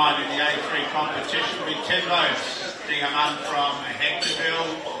round 9 in the A3 competition with 10 votes. Dingaman from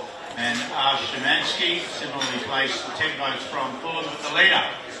Hectorville and Shemansky similarly placed 10 votes from Fulham with the leader.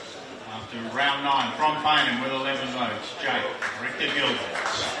 After round 9 from Paynham with 11 votes, Jake Richter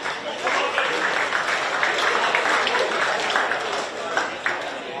Gilberts.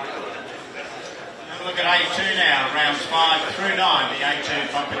 Have a look at A2 now, rounds 5 through 9, the A2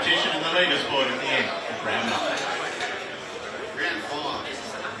 competition and the leaderboard at the end of round 9. Round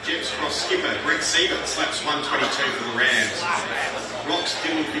 5. Jets cross skipper Greg Siebert slaps 122 for the Rams. Rocks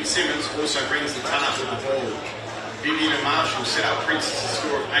Dylan Fitzsimmons also brings the ton up with the ball. Vivian and Marshall set up Princess'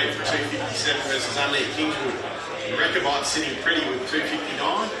 score of 8 for 257 versus Unleigh Kingswood. The Recordite sitting pretty with 259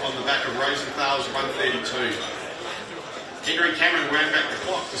 on the back of Rosenthal's 132. Henry Cameron wound back the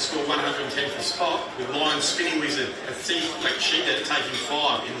clock to score 110 for spot, with Lions spinning wizard Athith Lekshita taking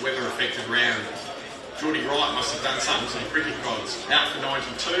 5 in the weather-affected round. Geordie Wright must have done something to the cricket gods. Out for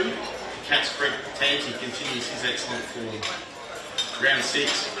 92, Cats Greg Tanti continues his excellent form. Round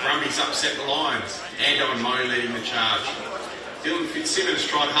 6, Brumbies upset the Lions. Ando and Mo leading the charge. Dylan Fitzsimmons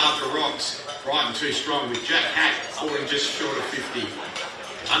tried hard for Rocks. Brighton too strong with Jack Hack falling just short of 50.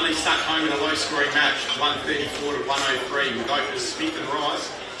 Unley stuck home in a low-scoring match, 134 to 103, with openers Smith and Rice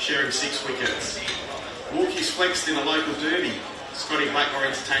sharing 6 wickets. Walkies flexed in a local derby. Scotty Blackmore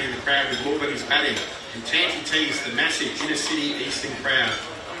entertaining the crowd with Albany's batting, and Tanti teased the massive inner-city eastern crowd.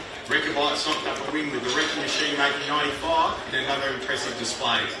 Recabites knocked up a win with the Wrecking Machine making 95 in another impressive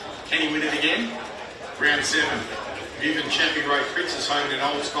display. Can he win it again? Round 7. Viv and Chappie rode Princess home in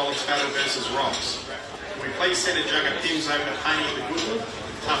an old scholars battle versus Rocks. Can we please send a jug of Pims over to Painting at the Goodwood?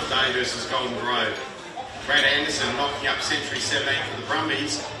 Tough day versus Golden Grove. Brad Anderson knocking up Century 17 for the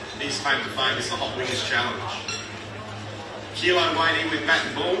Brumbies, and his claim to fame is the Hot Wingers Challenge. Kilo weighed in with bat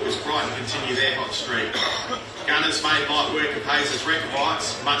and ball as Brighton continue their hot streak. Gunners made light work of Hayes'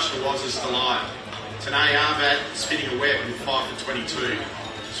 Recabites, much to Waz's delight. Tanay Arvad spinning a web with 5 for 22.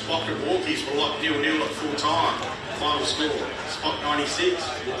 Spock and Walkies were locked 0-0 at full time. Final score, Spock 96,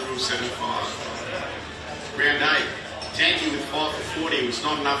 Walkies 75. Round 8. Tanti with 5 for 40 was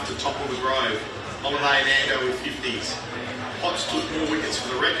not enough to topple the Grove. Holiday and Ando with 50s. Potts took more wickets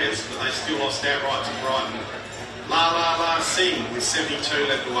for the Wreckers, but they still lost outright to Brighton. La La La Singh with 72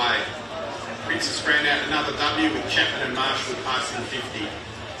 left away. Princess ground out another W with Chapman and Marshall passing 50.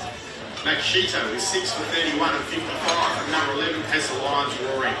 Makshita with 6 for 31 and 55 from number 11 has the Lions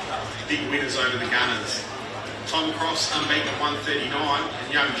roaring. Big winners over the Gunners. Tom Cross unbeaten at 139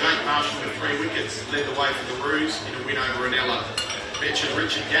 and young Jake Marshall with 3 wickets led the way for the Roos in a win over Ranella. Veteran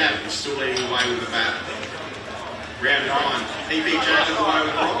Richard Gabb is still leading the way with the bat. Round 9, PBJ led the way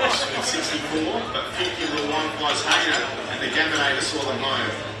with Rocks with 64, but 50 of the One Pies Hayner and the Gavinator saw them home.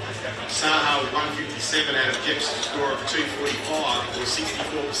 Saha with 157 out of Jepson's score of 245, or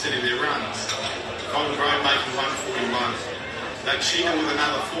 64% of their runs. Golden Grove making 141. Lakshita with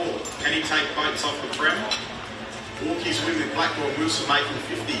another 4. Can he take boats off the Prem? Walkies win with Blackmore Wilson making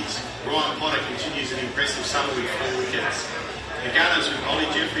 50s. Ryan Potter continues an impressive summer with 4 wickets. The Gunners with Ollie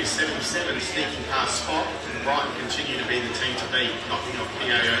Jeffries 77 sneaking past Spot, and Brighton continue to be the team to beat, knocking off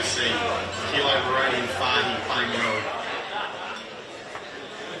PAOC. Kilo Baroni and Farney playing well.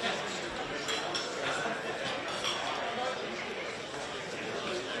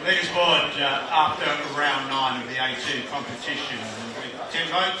 Leaderboard after round 9 of the A2 competition with 10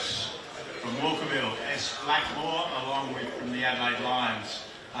 votes from Walkerville, S. Blackmore, along with from the Adelaide Lions,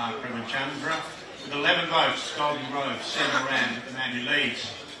 Premachandra. With 11 votes, Golden Grove, Sam Moran, the man who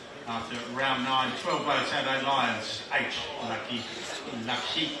leads. After round 9, 12 votes, Adelaide Lions, H.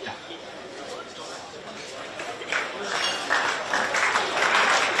 Lakshita.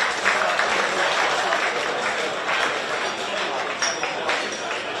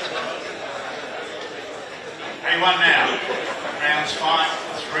 A1 now, rounds 5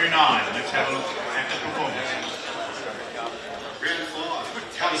 through 9. Let's have a look at the performance. Round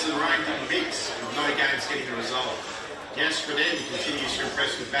 5, Colours and Rain didn't mix, with no games getting a result. Jas Fredden continues to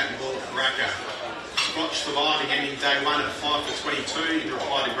impress with bat and ball at Baraka. Scotch surviving, ending day 1 at 5 for 22 in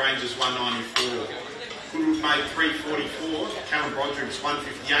reply to Granger's 194. Goodwood made 344, Cameron Broderick's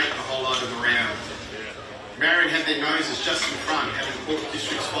 158 the whole over the round. Marion had their noses just in front, having caught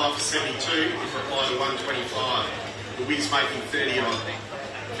Districts 5 for 72 in reply to 125. The Wigs making 30 odd.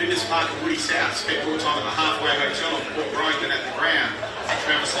 Flinders Park and Woody South spent more time at the Halfway Hotel on Port Road than at the ground.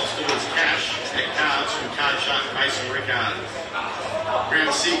 Travis lost all his cash at cards from card shark Mason Rickard.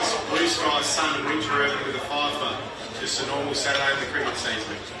 Round 6, blue skies, sun and winter urban with a fifer. Just a normal Saturday in the cricket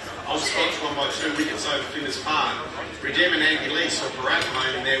season. Old Scotch won by 2 wickets over Flinders Park. Redem and Andy Lee saw Paraka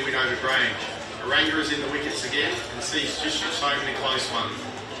home in their win over Grange. Aranga is in the wickets again and sees Districts home in a close one.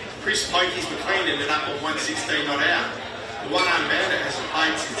 Chris Pokies McLean ended up on 116 not out. The one-armed bandit hasn't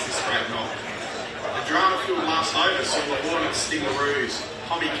played since this great knock. The drama-filled last over saw the Hornets sting the Roos.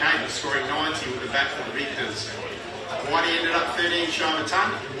 Tommy Caton scoring 90 with the bat for the Victors. Whitey ended up 13 shy of a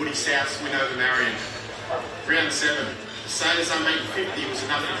ton and Woody South's win over Marion. Round 7. The Sailors unbeaten 50 was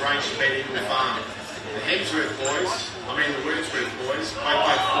enough for Grange to beat Eagle Farm. The Wordsworth boys played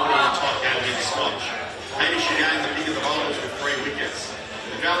both 40 in a tight game against Scotch. Hamish again the big of the bowlers with 3 wickets.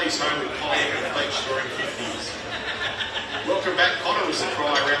 The Valley's home with Polly and Fletch scoring 50s. Welcome back Cotter was the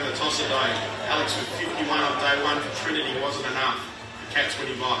cry around the Tosser Dome. Alex with 51 on day 1 for Trinity wasn't enough. The Cats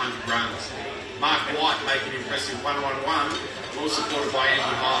winning by 100 runs. Mark White making an impressive 1-1-1, well supported by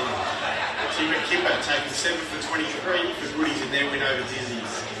Andy Highland. Tim McKipper taking 7 for 23 for Goodies in their win over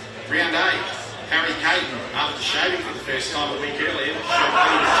Dizzies. Round 8, Harry Caton, after shaving for the first time a week earlier, showed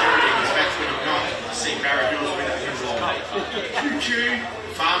plenty of maturity in his back-footing knock to see Barra Hills win at Henslow. Choo-choo!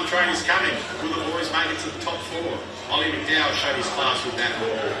 Farm train is coming. Will the boys make it to the top 4? Ollie McDowell showed his class with that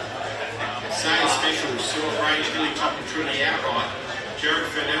ball. Sale special saw Grange nearly top of Trinity outright. Jared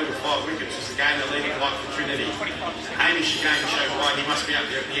Furnell with 5 wickets was again the leading light for Trinity. Hamish again showed why he must be up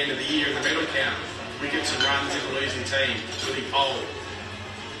there at the end of the year in the medal count. Wickets and runs in the losing team. Willie Cole.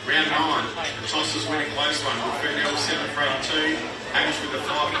 Round 9, the Tossers win a close one with Furnell 7 for 82, Hamish with a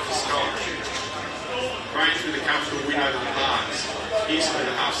 5 for Scotch. Grange with a comfortable win over the Parks. Pearson with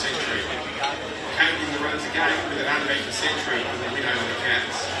a half century. Kate in the runs again with an unbeaten century in the win over the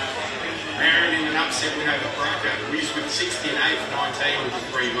Cats. Marion in an upset win over Paraka. Wiz with 60 and 8 for 19 with the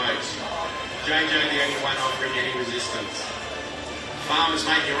 3 votes. JJ the only one offering any resistance. Farmers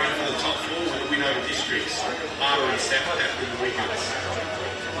making a run for the top 4 with a win over Districts. Barber and Stafford with the wickets.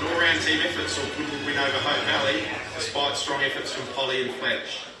 An all-round team effort saw Goodwood win over Hope Valley despite strong efforts from Polly and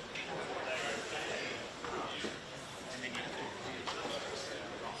Fletch.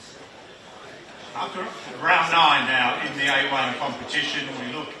 After round 9 now in the A1 competition,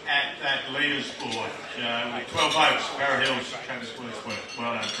 we look at that leaders board with 12 votes. Barra Hills, Travis Wordsworth.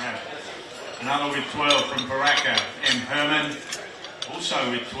 Well done, Travis. Another with 12 from Baraka, M. Herman. Also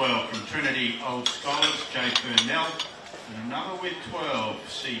with 12 from Trinity Old Scholars, J. Burnell. And another with 12,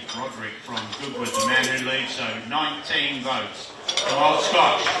 C. Broderick from Goodwood, the man who leads, so 19 votes from Old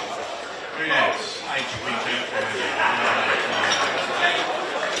Scotch. Who else? H.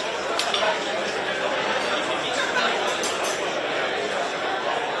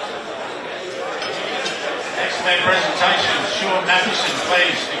 Excellent presentation. Sean Matheson,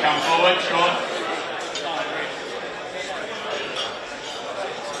 please, to come forward. Sean.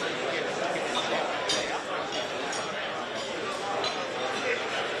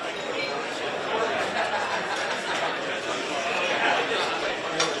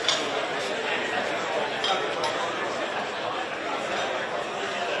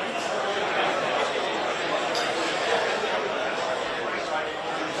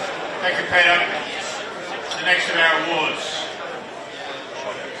 Thank you, Peter. The next of our awards.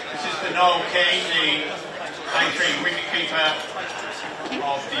 This is the Noel King, the A3 wicketkeeper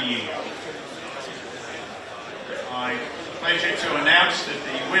of the year. I pleasure to announce that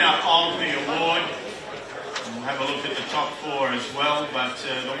the winner of the award, and we'll have a look at the top 4 as well, but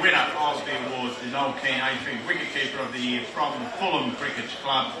the winner of the award, the Noel King A3 wicketkeeper of the year from Fulham Cricket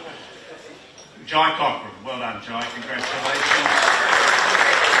Club, Jai Cochran. Well done, Jai. Congratulations.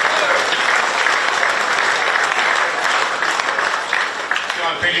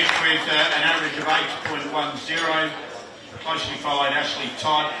 I finished with an average of 8.10, closely followed Ashley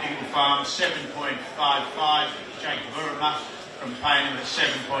Todd, Eagle Farm 7.55, Jake Burma from Paynham at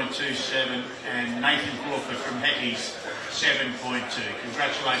 7.27 and Nathan Crawford from Heckey's 7.2.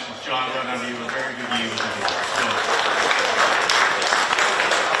 Congratulations, Jai, well done, you were a very good year with the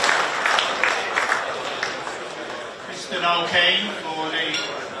Mr. Noel Keane for the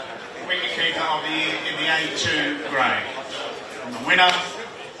wicketkeeper of the year in the A2 grade. And the winner,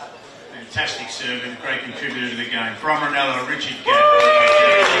 fantastic servant, great contributor to the game. From Ranella, Richard Gadd.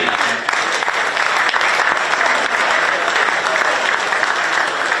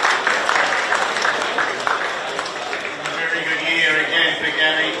 A very good year again for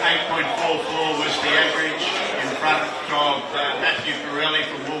Gabby. 8.44 was the average.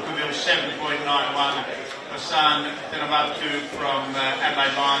 Walkerville 7.91. Hassan Denamabtu from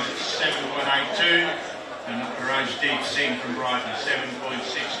Adelaide Lions at 7.82. And Rajdeep Singh from Brighton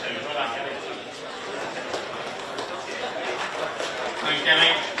 7.62. Well done, Kelly. Thanks,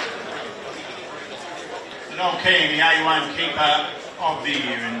 Kelly. Noel Keane, the A1 keeper of the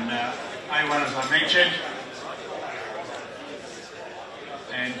year in A1, as I mentioned.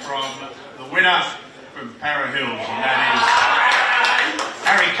 And from the winner from Para Hills, and that is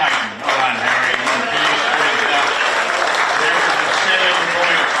Harry Caton. Well done, Harry. He finished with there was a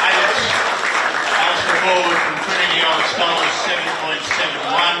 7.8. Alistair Forward from Trinity Old Scholars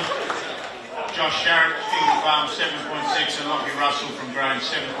 7.71. Josh Sharrett, Eagle Farm 7.6, and Lockie Russell from Graham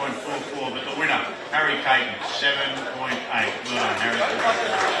 7.44. But the winner, Harry Caton, 7.8. Well done, Harry.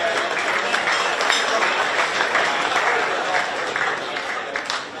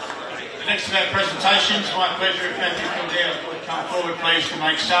 The next of our presentations, my pleasure if Matthew Kildare would come forward please to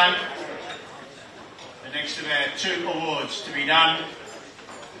make same. The next of our 2 awards to be done,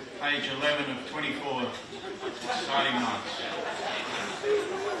 page 11 of 24 exciting nights.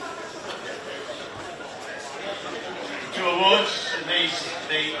 2 awards, and these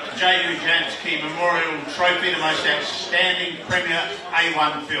the J.U. Jansky Memorial Trophy, the most outstanding Premier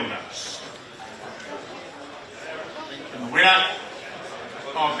A1 fielder. And the winner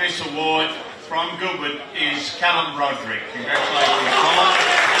of this award from Goodwood is Callum Roderick. Congratulations, Callum.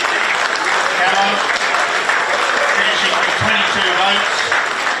 Callum finishing with 22 votes.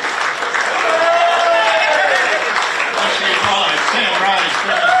 Closely followed, Sam Rose,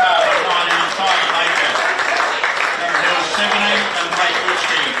 Brendan Farber, 19, Simon Baker, Darren Hill, 17, and Blake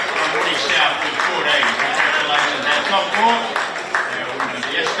Witchkey from Woody South with 14. Congratulations, our top 4.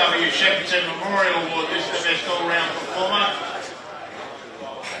 The SW Shepperton Memorial Award, this is the best all-round performer.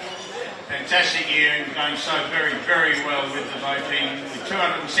 Fantastic year and going so very, very well with the voting. With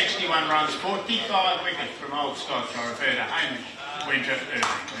 261 runs, 45 wickets from Old Scotch. I refer to Hamish Winter Irving.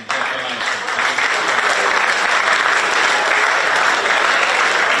 Congratulations.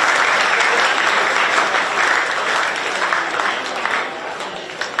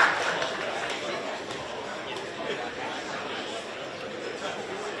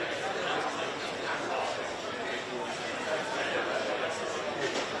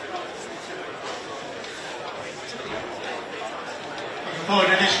 Forward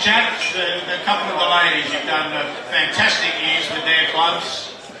to this chat, a couple of the ladies have done fantastic years with their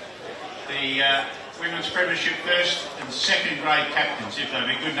clubs. The Women's Premiership first and second grade captains, if they'd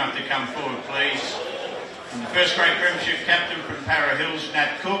be good enough to come forward, please. And the first grade Premiership captain from Para Hills,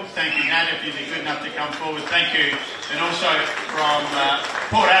 Nat Cook. Thank you, Nat, if you'd be good enough to come forward. Thank you. And also from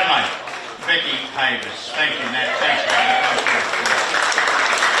Port Adelaide, Becky Havers. Thank you, Nat. Thanks for coming forward.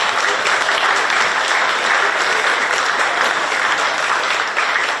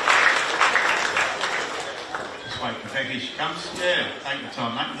 Wait for Becky, she comes. Yeah, take your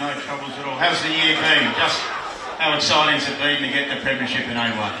time, mate. No troubles at all. How's the year been? Just how exciting has it been to get the Premiership in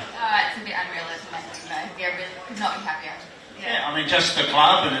A1? It's a bit unreal, isn't it? Yeah, really could not be happier. Yeah, I mean, just the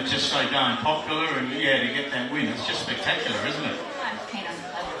club and it's just so darn popular, and yeah, to get that win, it's just spectacular, isn't it? I'm keen on the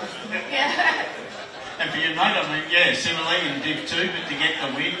club. Yeah. And for you, mate, I mean, yeah, similarly in Div 2, but to get the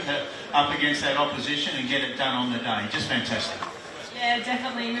win up against that opposition and get it done on the day, just fantastic. Yeah,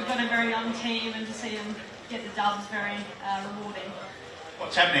 definitely. We've got a very young team, and to see them get the dubs very rewarding.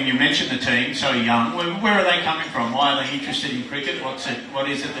 What's happening? You mentioned the team, so young. Where are they coming from? Why are they interested in cricket? What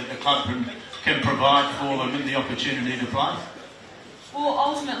is it that the club can provide for them and the opportunity to play? Well,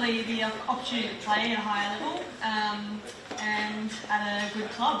 ultimately, the opportunity to play at a higher level and at a good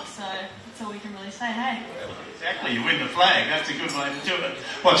club. So that's all we can really say, hey. Exactly, you win the flag. That's a good way to do it.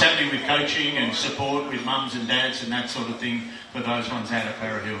 What's happening with coaching and support with mums and dads and that sort of thing for those ones out at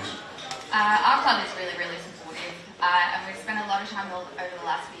Para Hills? Our club is really, really supportive, and we've spent a lot of time over the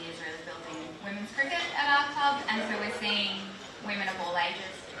last few years really building women's cricket at our club, and so we're seeing women of all ages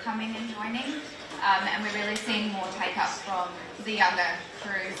coming and joining, and we're really seeing more take-up from the younger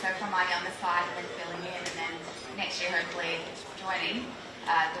crew, so from our younger side and then filling in, and then next year hopefully joining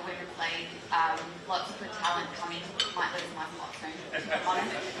the women's league. Lots of good talent coming, might lose my spot soon, to be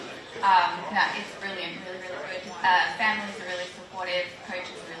honest. No, it's brilliant, really, really good. Families are really supportive,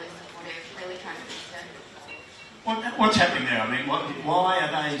 coaches are really supportive, really trying to boost it. What's happening there? I mean, why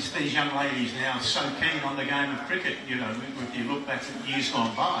are these young ladies now so keen on the game of cricket? You know, if you look back at years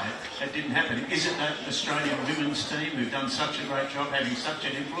gone by, that didn't happen. Is it the Australian women's team who've done such a great job having such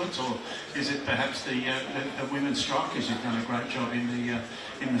an influence, or is it perhaps the women's strikers who've done a great job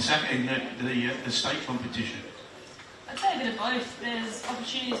in the state competition? I'd say a bit of both. There's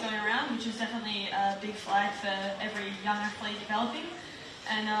opportunities going around, which is definitely a big flag for every young athlete developing.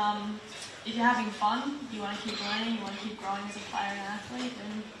 And if you're having fun, you want to keep learning, you want to keep growing as a player and athlete,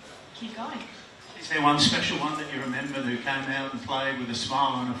 then keep going. Is there one special one that you remember who came out and played with a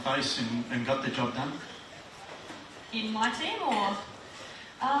smile on her face and got the job done? In my team, or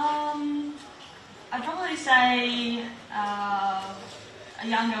I'd probably say a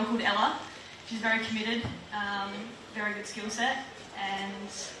young girl called Ella. She's very committed, very good skill set, and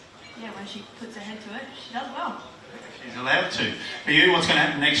yeah, when she puts her head to it, she does well. She's allowed to. For you, what's going to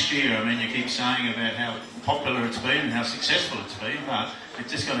happen next year? I mean, you keep saying about how popular it's been and how successful it's been, but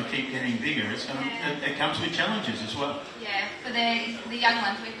it's just going to keep getting bigger. It's going to, it comes with challenges as well. Yeah, for the young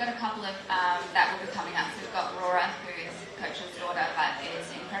ones, we've got a couple of that will be coming up. So we've got Rora, who is coach's daughter, but is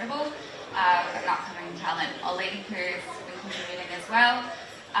incredible. We've got an upcoming talent, Ollie, who's been contributing as well.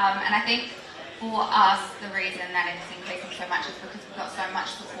 And I think for us, the reason that it's increasing so much is because we've got so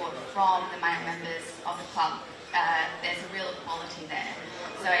much support from the male members of the club. There's a real equality there.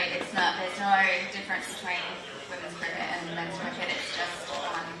 So there's no difference between women's cricket and men's cricket. It's just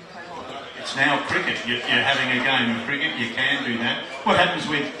one cohort. It's now cricket. You're having a game of cricket. You can do that. What happens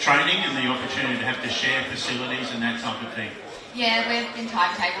with training and the opportunity to have to share facilities and that type of thing? Yeah, we've been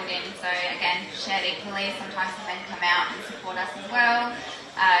timetabled in. So again, shared equally. Sometimes the men come out and support us as well.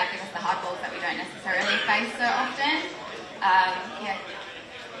 Give us the hard balls that we don't necessarily face so often. Yeah.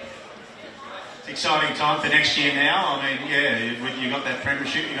 It's an exciting time for next year now. I mean, yeah, you got that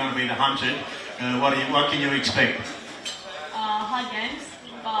premiership, you're going to be the hunted. What can you expect? Hard games,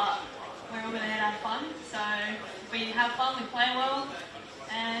 but we're all going to have fun. So we have fun, we play well,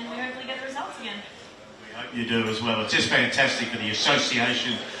 and we hopefully get the results again. We hope you do as well. It's just fantastic for the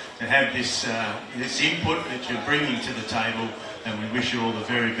association to have this input that you're bringing to the table, and we wish you all the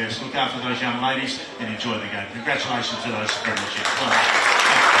very best. Look after those young ladies and enjoy the game. Congratulations to those premierships. Well,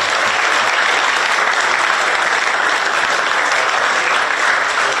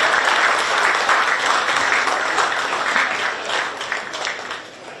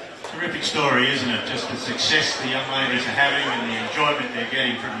 story, isn't it? Just the success the young ladies are having and the enjoyment they're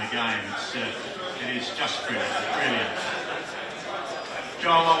getting from the game. It is just brilliant. Brilliant.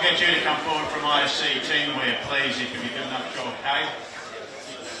 Joel, I'll get you to come forward from ISC teamwear, please, if you'll be good enough, Joel Kay.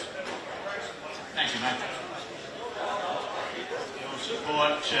 Thank you, mate. Your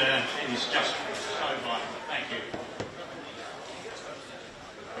support is just so vital. Thank you.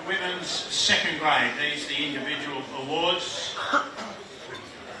 The women's second grade, these are the individual awards.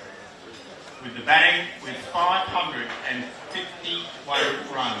 With the batting, with 551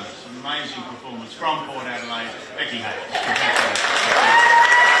 runs. Amazing performance from Port Adelaide. Becky Hayes.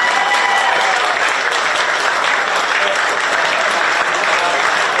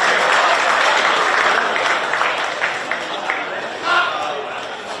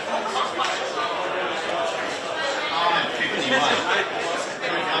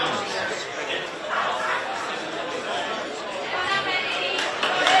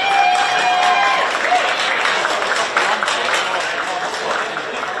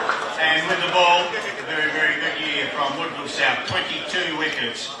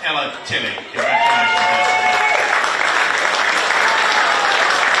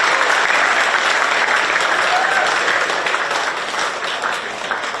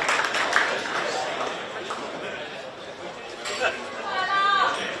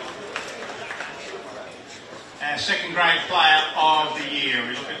 Second grade player of the year.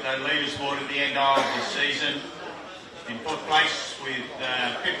 We look at the leaders board at the end of the season. In fourth place with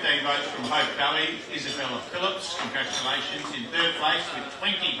 15 votes from Hope Valley, Isabella Phillips. Congratulations. In third place with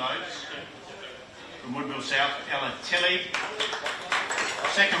 20 votes from Woodville South, Ella Tilley.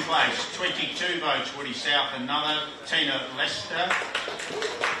 Second place, 22 votes, Woody South, another, Tina Lester.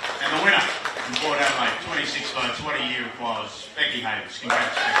 And the winner from Port Adelaide, 26 votes. What a year it was. Becky Hayes.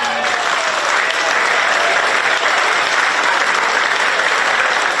 Congrats, Becky.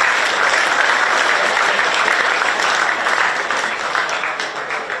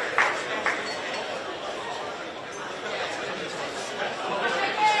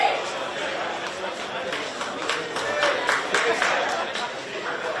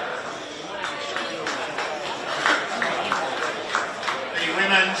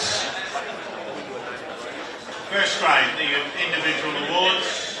 First grade, the individual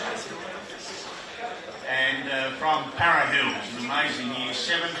awards, and from Para Hills, an amazing year,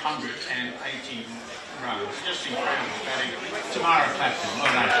 780 runs, just incredible batting. Tamara Clapton,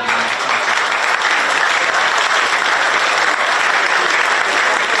 well done.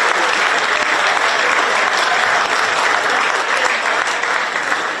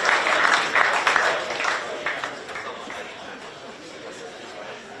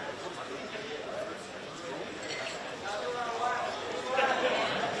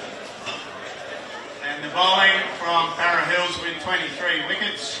 And bowling from Para Hills with 23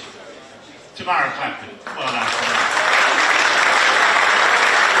 wickets, Tamara Clapton. Well done for that.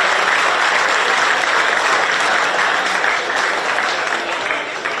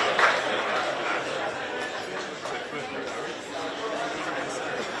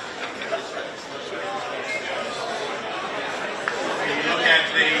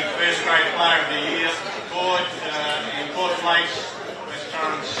 Player of the Year award in fourth place, West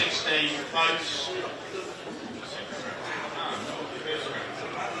Torrens, 16 votes.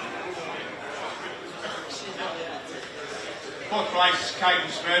 Fourth place,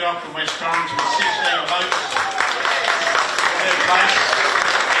 Caden Murdoch from West Torrens with 16 votes. Third place,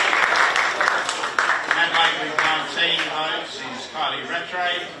 Adelaide with 19 votes is Kylie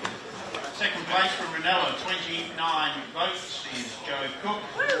Rattray. Second place from Ranella, 29 votes is Joe Cook.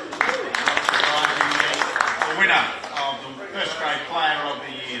 The winner of the first grade player of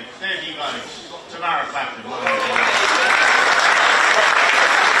the year, 30 votes, Tamara Clapton.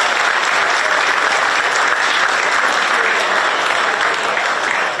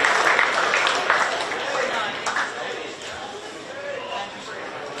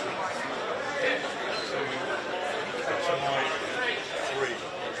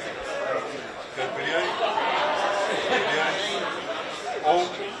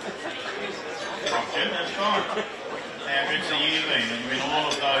 That's fine. How good's the year been? And you win all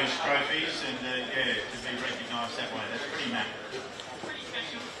of those trophies, and yeah, to be recognised that way, that's pretty mad. Pretty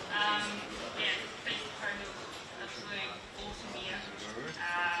special. Yeah, beat Pro-Hill, absolutely awesome year.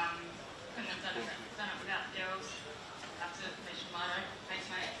 Couldn't have done it without the girls. Have to mention Milo, thanks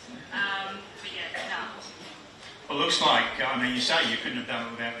mate. But yeah, no, awesome year. Well, looks like, I mean, you say you couldn't have done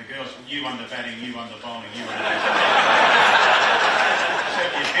it without the girls. You won the batting, you won the bowling, you won the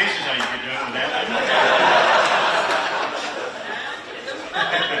certainly appears as though you could do it without them.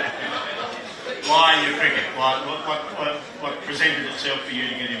 Why your cricket? What presented itself for you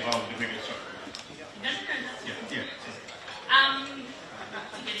to get involved in cricket? Yeah. To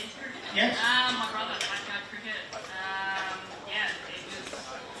get into cricket? Yes. My brother played cricket. Yeah, it was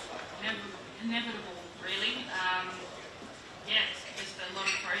inevitable, really. Yeah, just a lot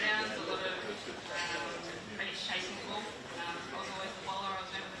of throwdowns, a lot of chasing the ball. I was always the bowler, I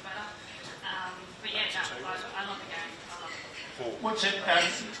was never the batter. But yeah, no, I love the game. I love it.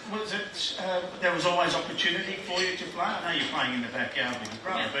 There was always opportunity for you to play? I know you're playing in the backyard with your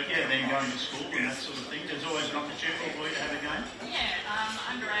brother, but yeah, then going to school and that sort of thing, there's always an opportunity for you to have a game? Yeah,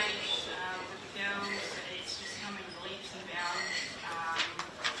 underage with the girls, it's just coming leaps and bounds.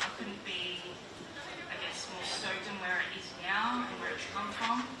 I couldn't be, I guess, more stoked on where it is now and where it's come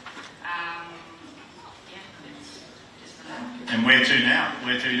from. Yeah, it's just And where to now?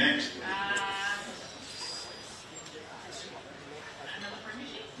 Where to next?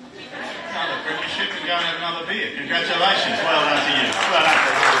 Another premiership and go and have another beer. Congratulations. Well done to you. Well done.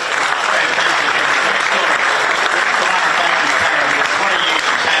 Fantastic. Great story. What a year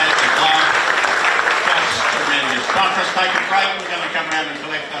she's had at the club. Just tremendous. Time for us to take a break. We're going to come around and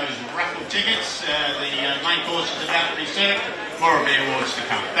collect those raffle tickets. The main course is about to be served. More of the awards to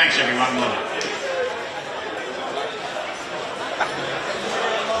come. Thanks everyone. Well done.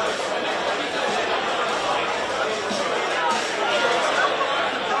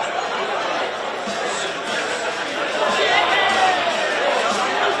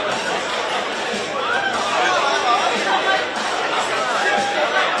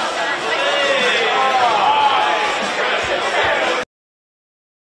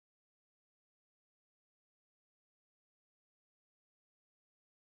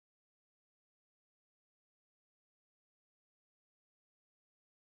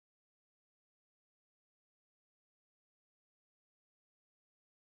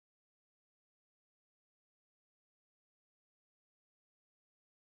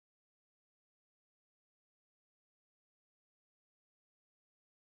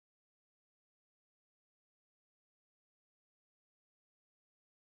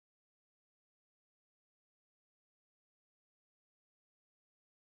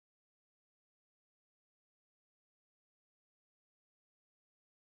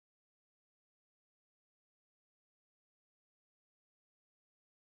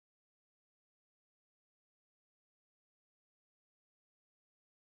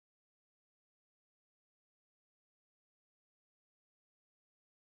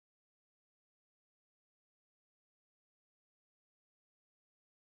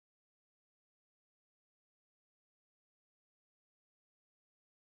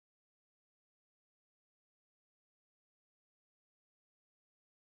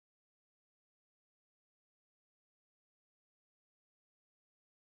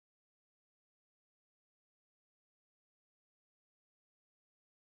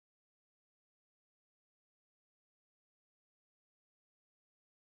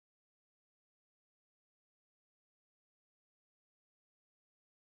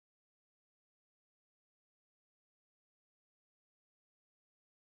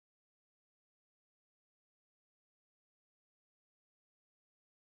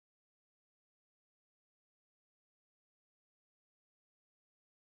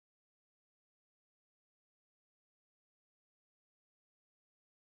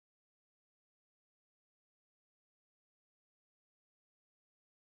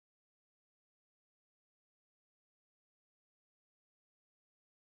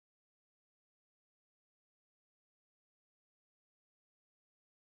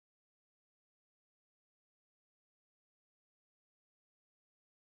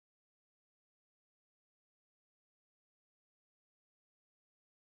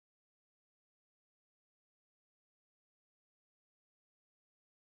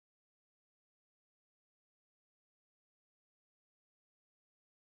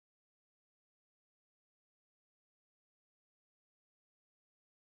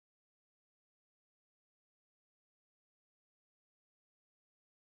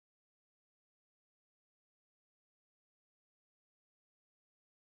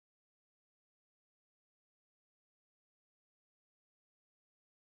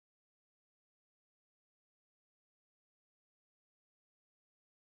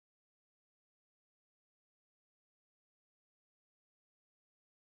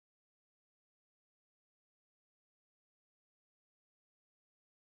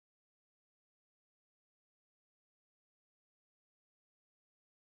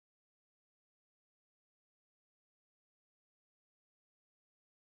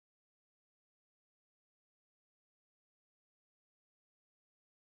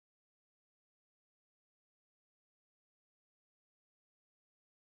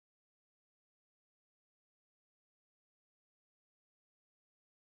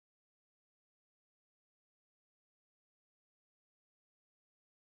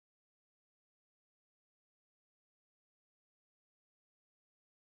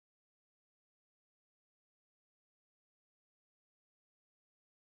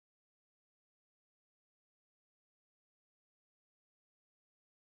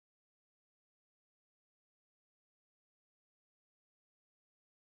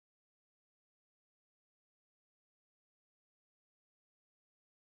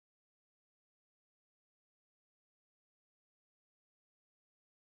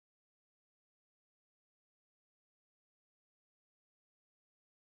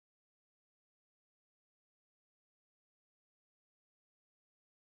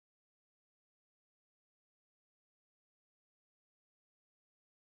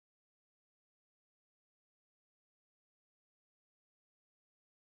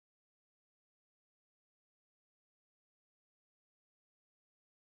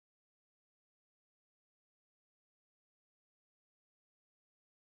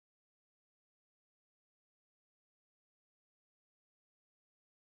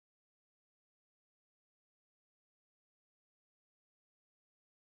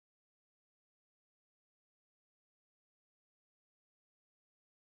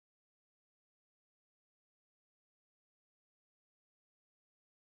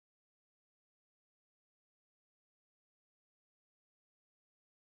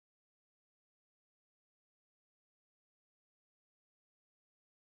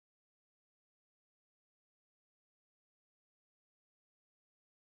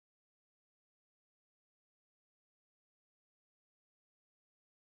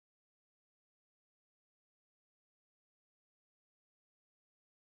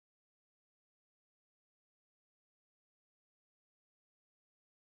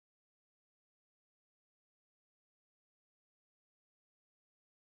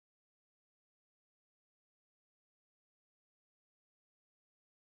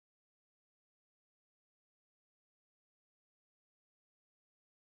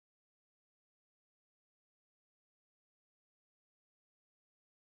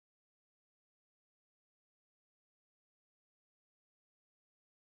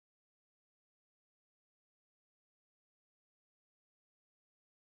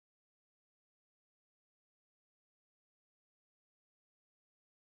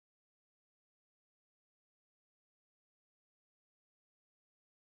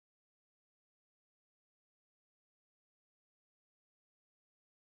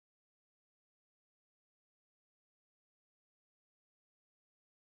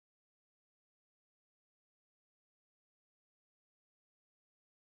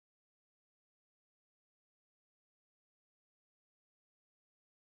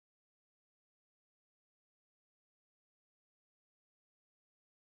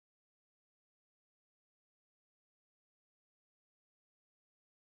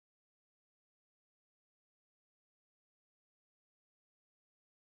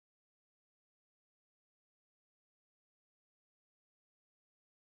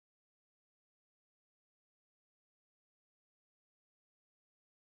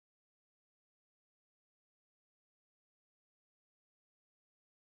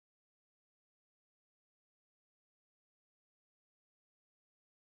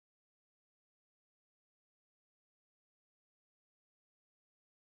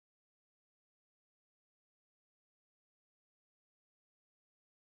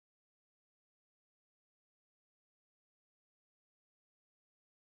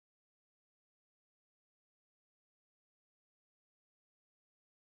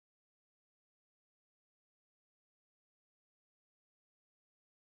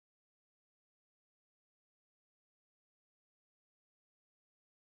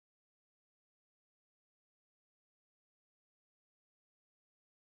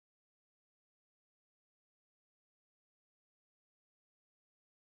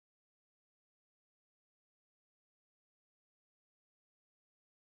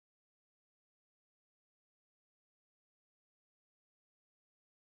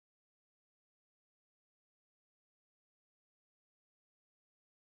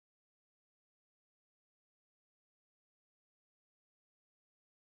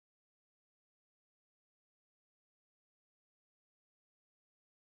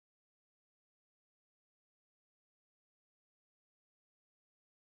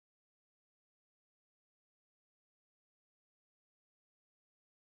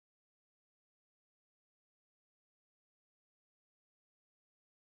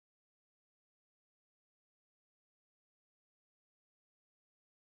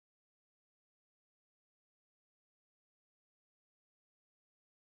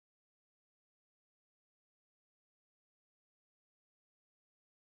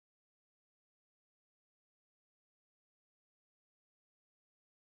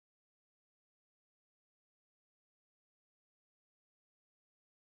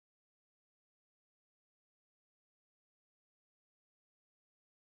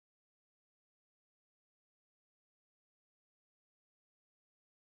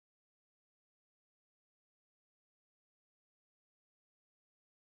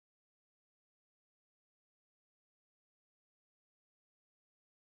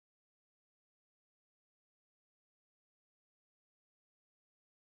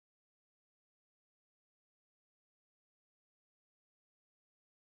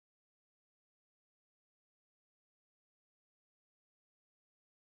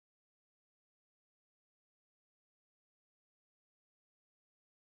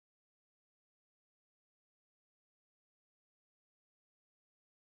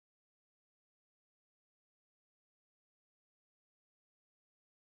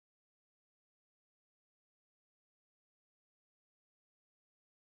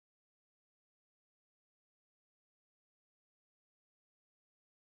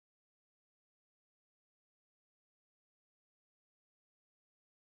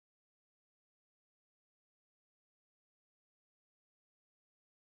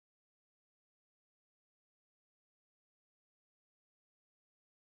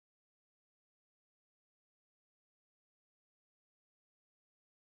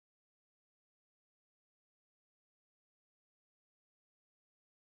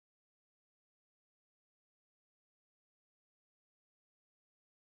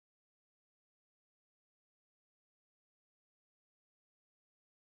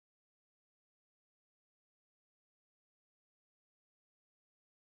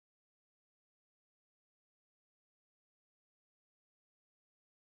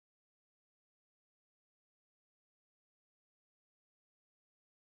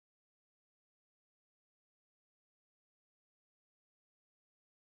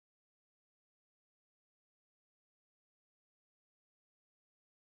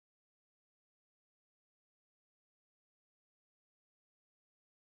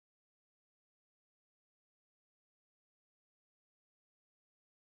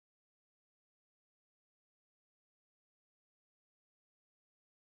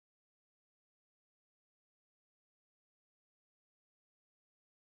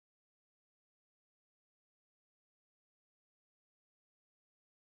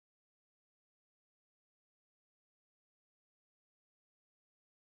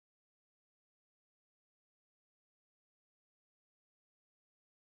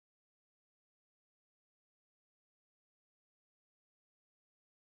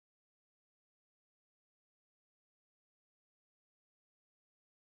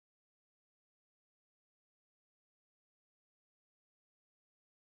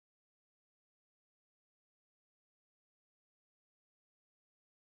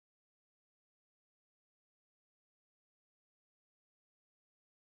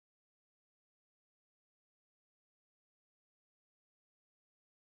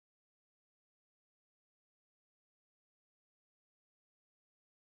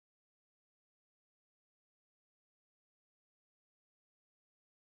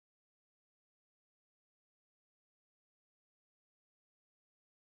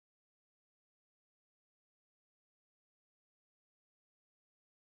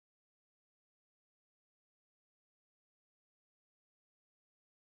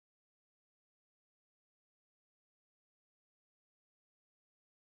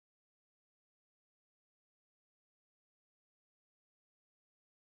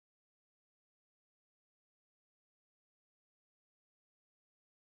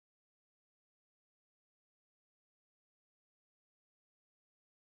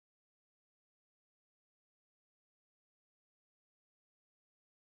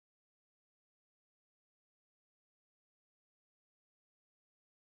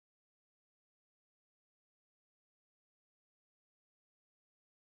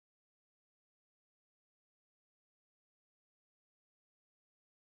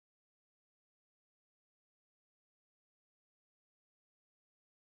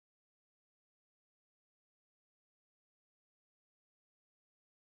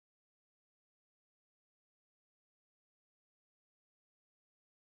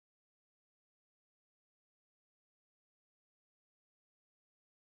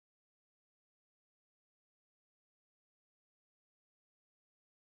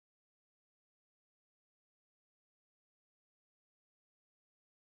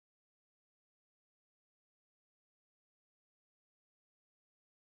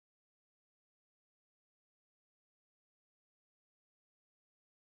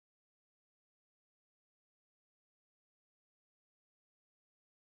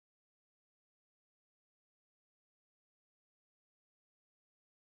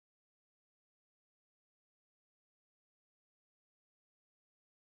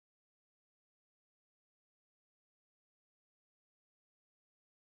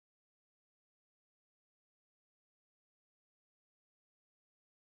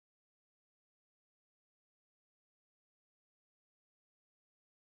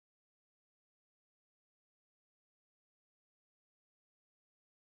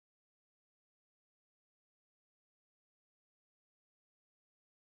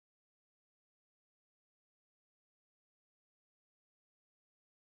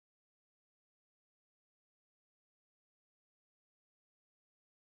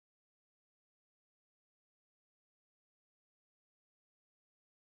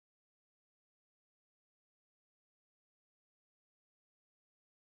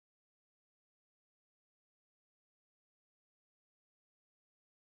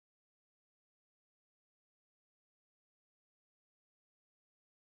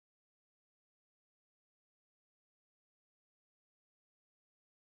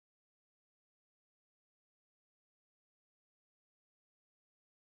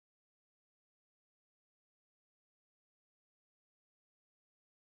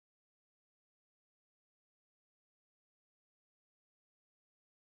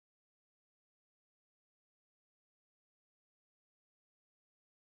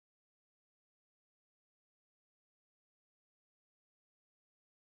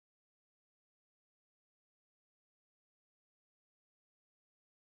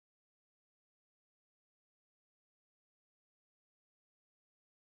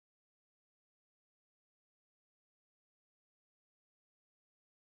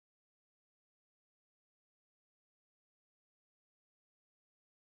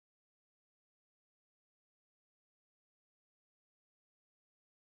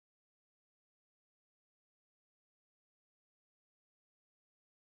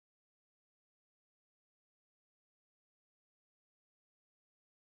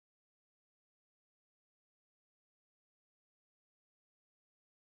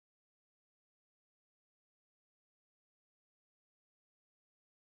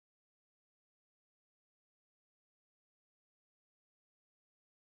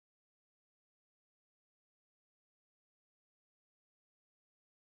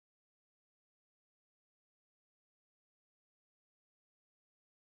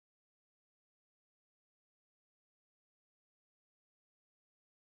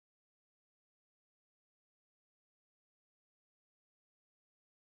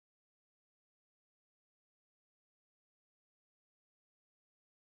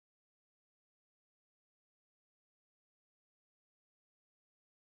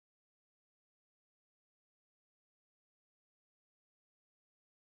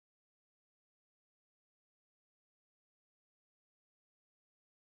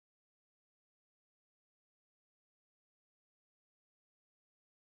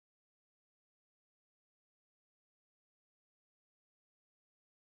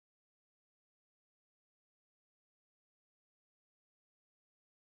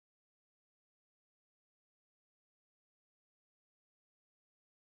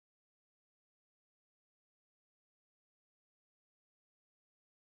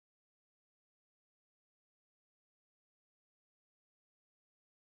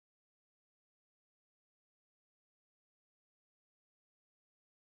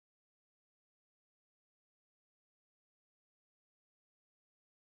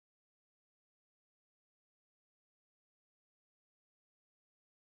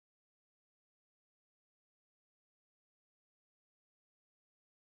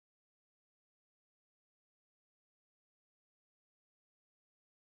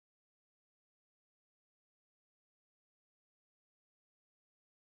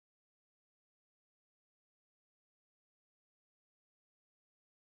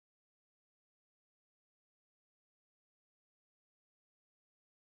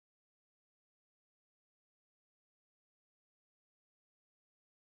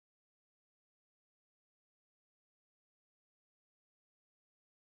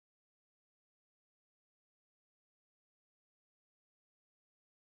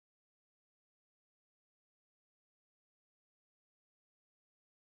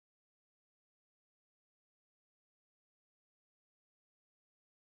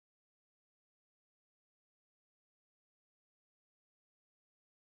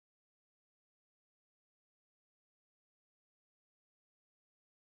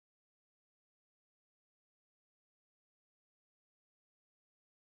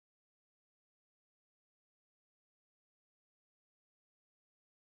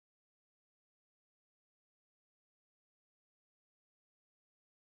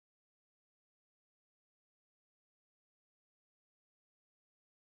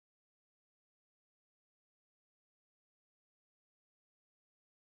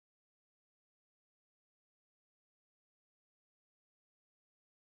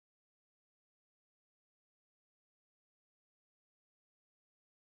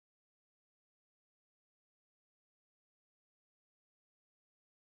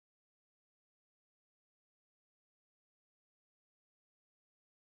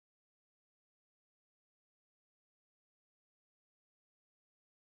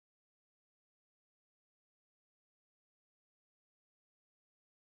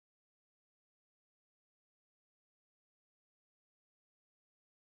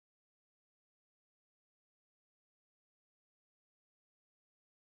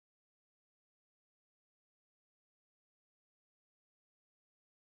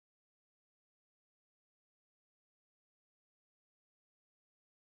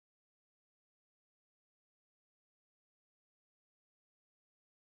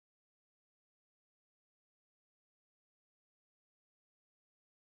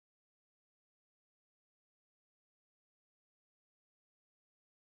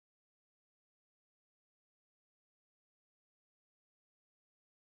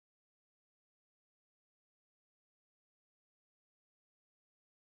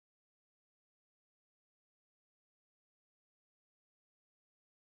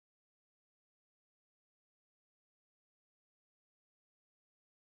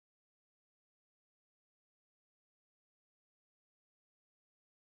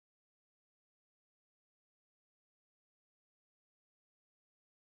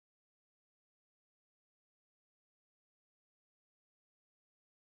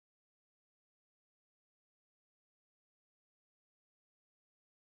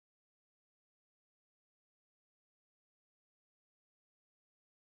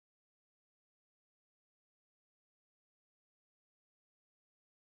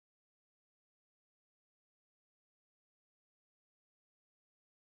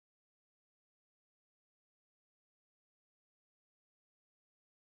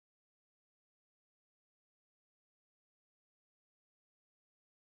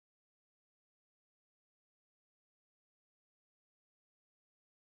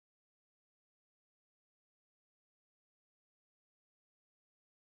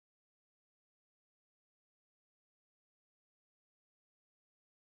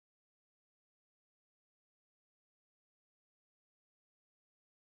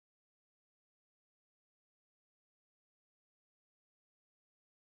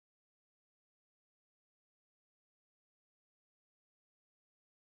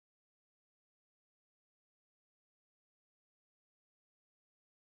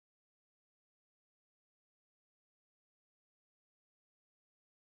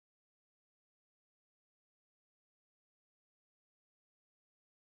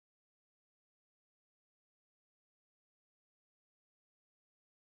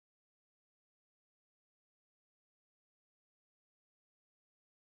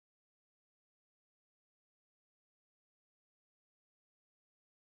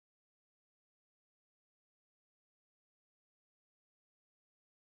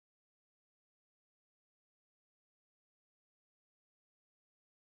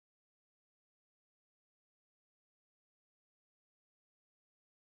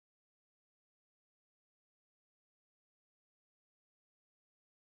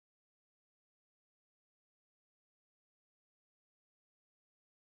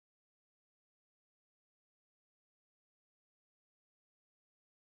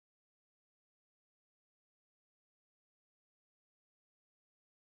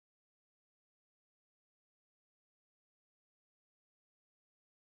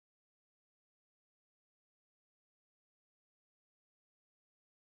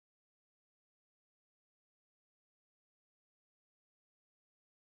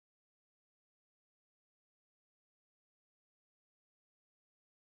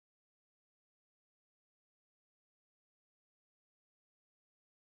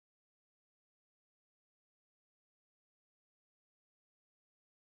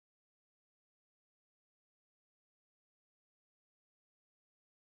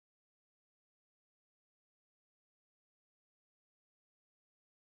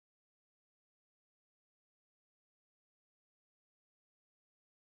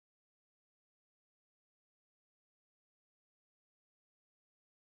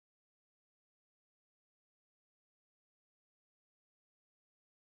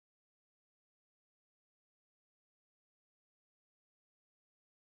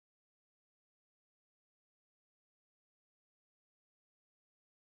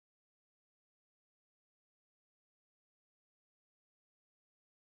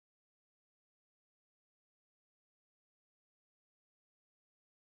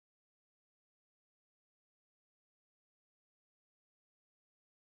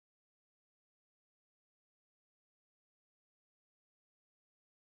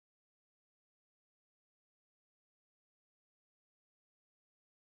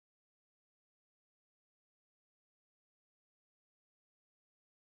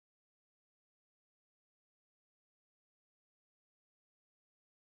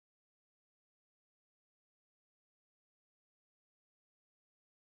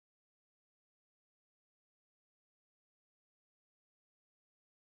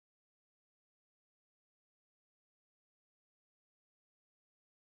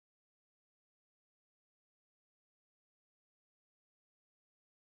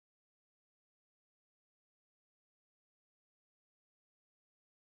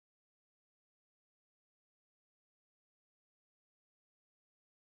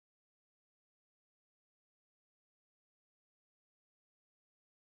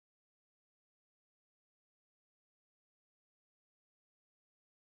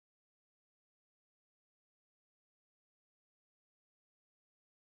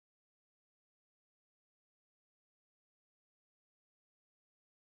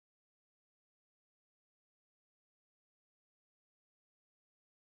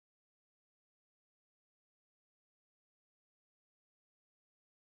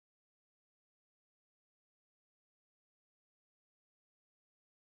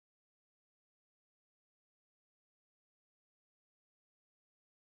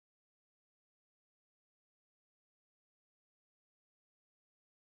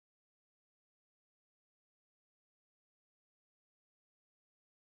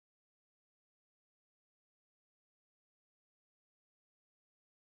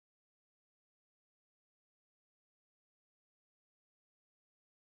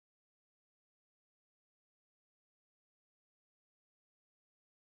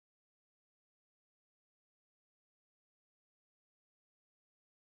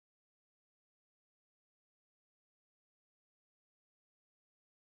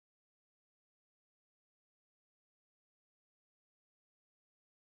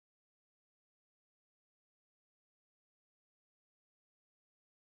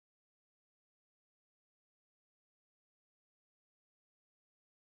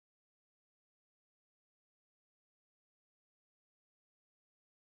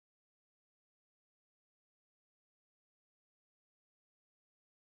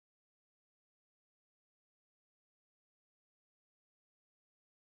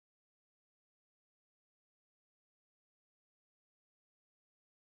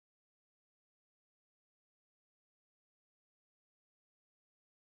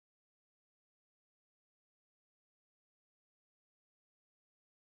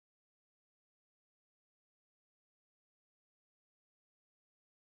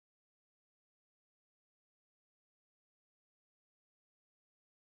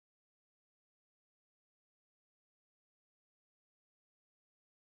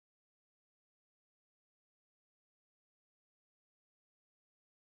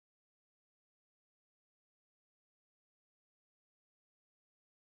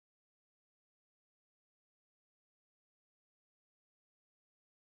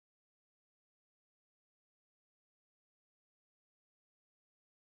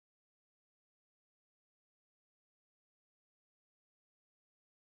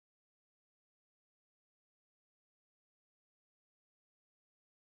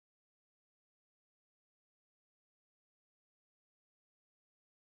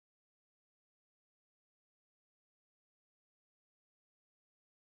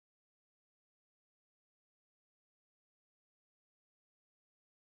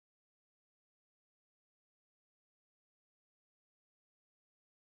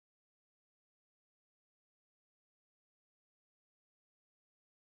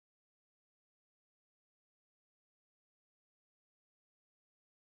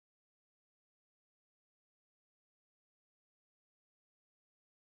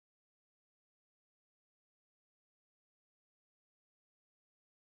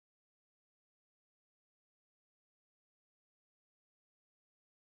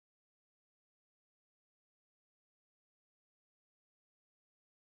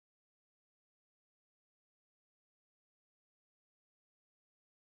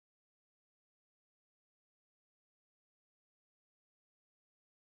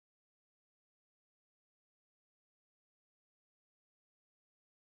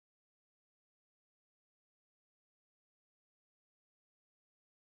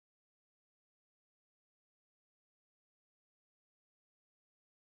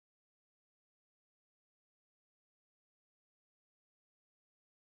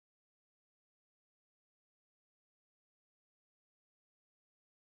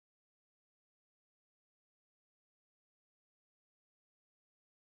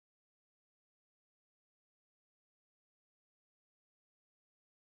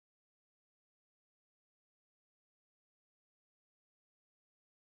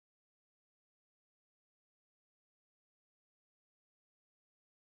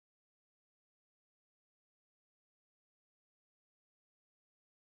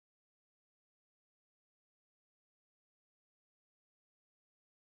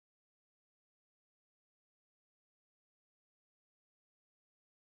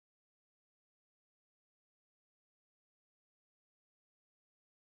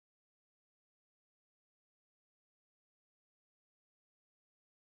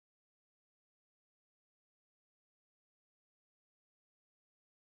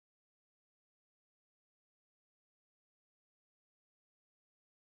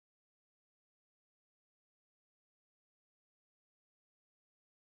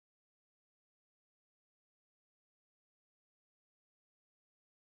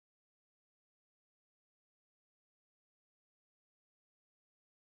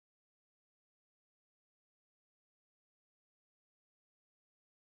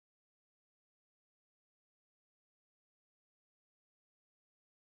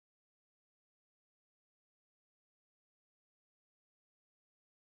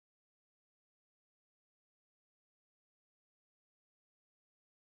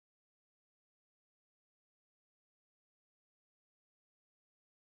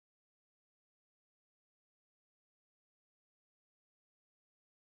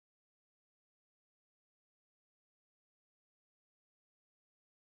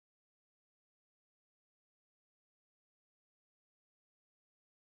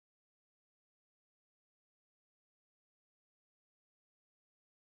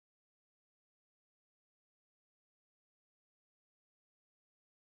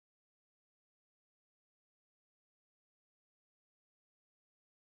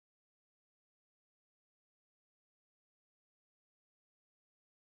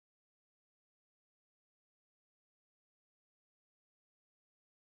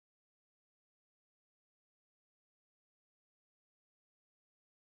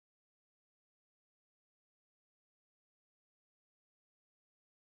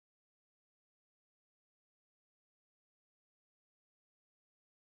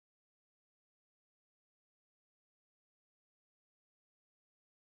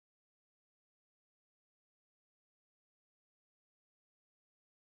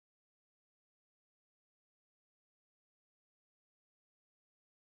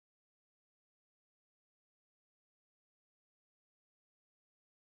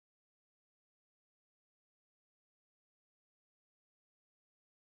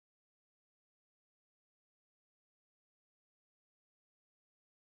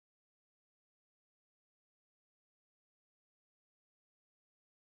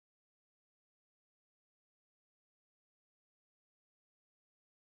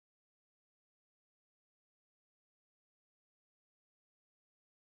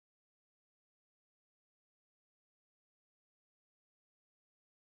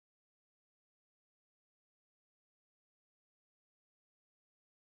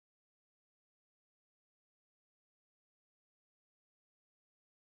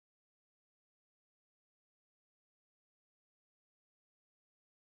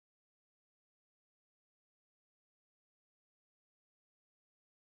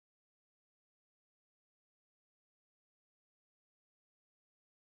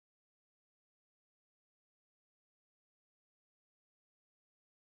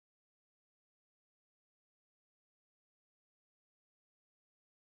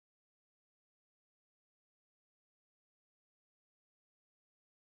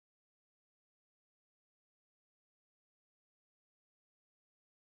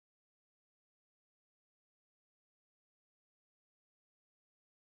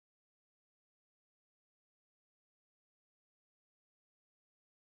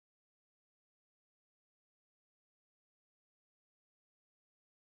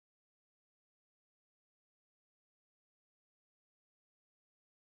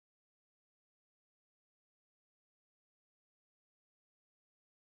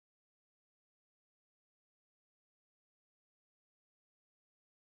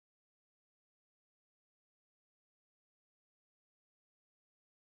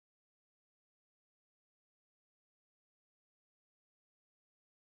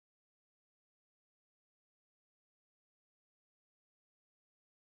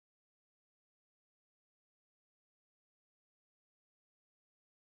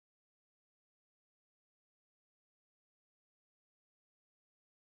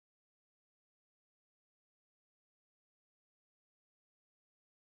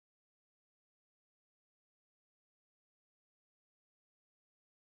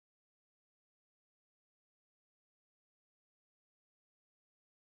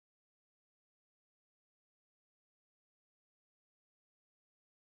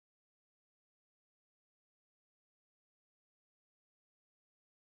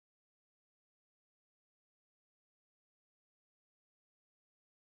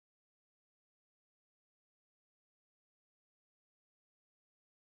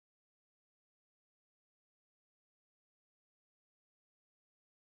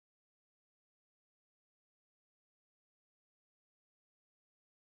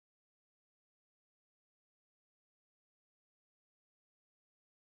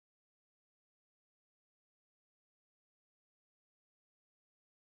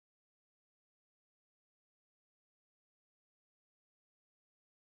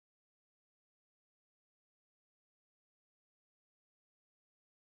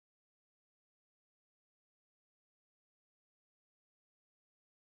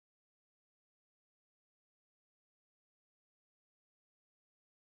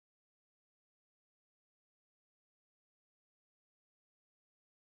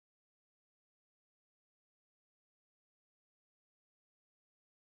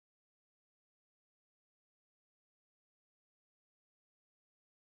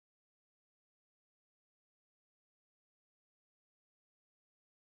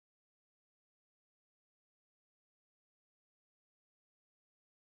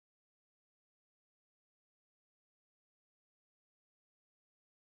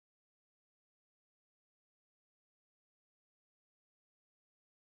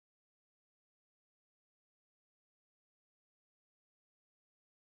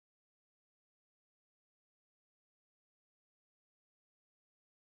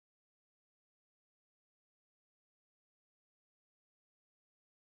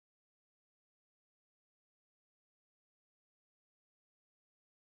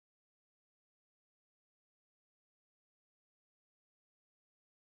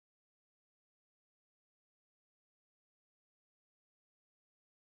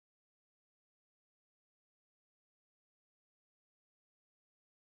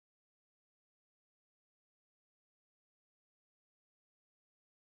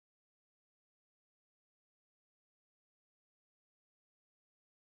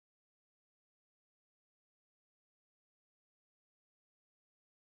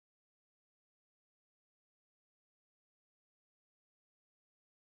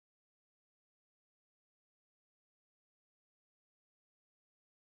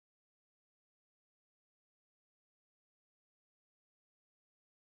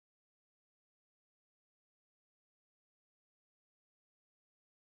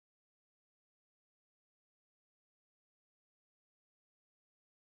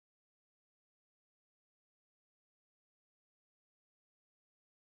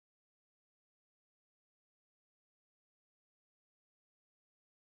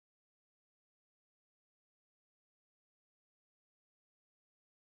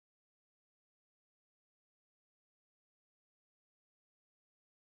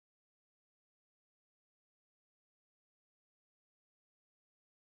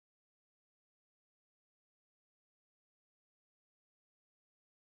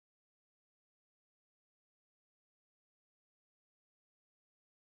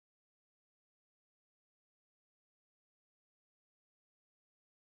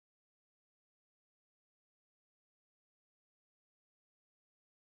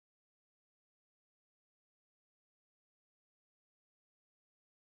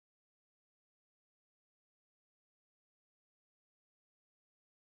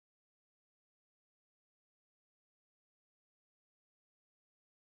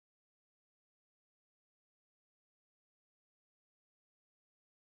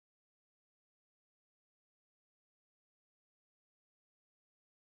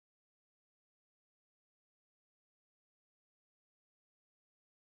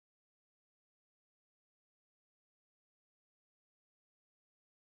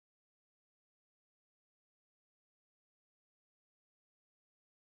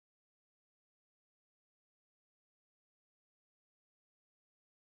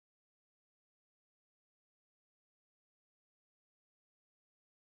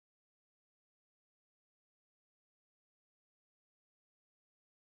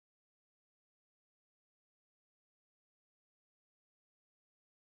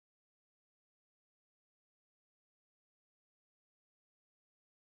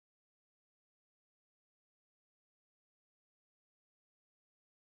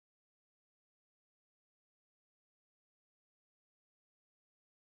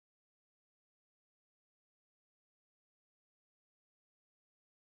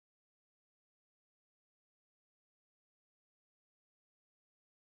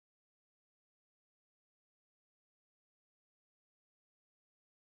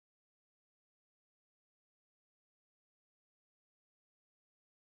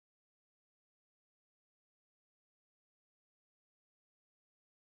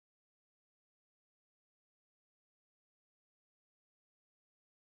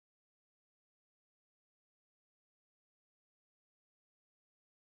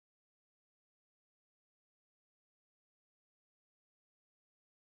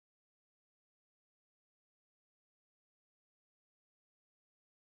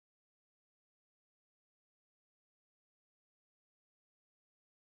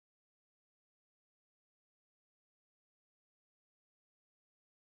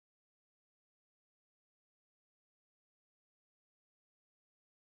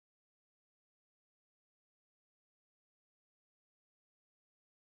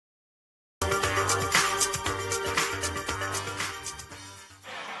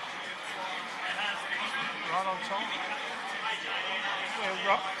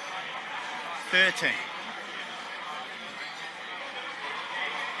 13.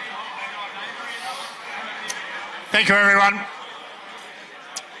 Thank you, everyone.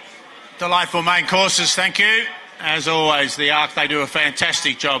 Delightful main courses, thank you. As always, the Ark, they do a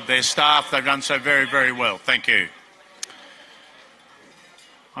fantastic job. Their staff, they've done so very, very well. Thank you.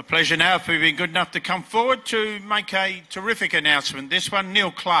 My pleasure now, if you'd be good enough to come forward to make a terrific announcement. This one,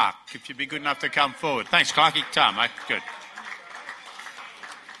 Neil Clark, if you'd be good enough to come forward. Thanks, Clarky. Tom, mate. Good.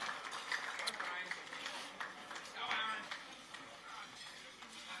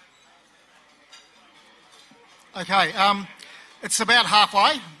 Okay, it's about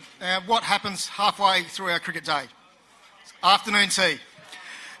halfway. What happens halfway through our cricket day? Afternoon tea.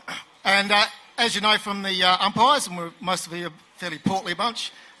 And as you know from the umpires, and most of you are a fairly portly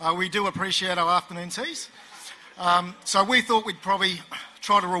bunch, we do appreciate our afternoon teas. So we thought we'd probably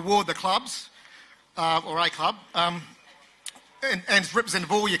try to reward the clubs, or a club, and representative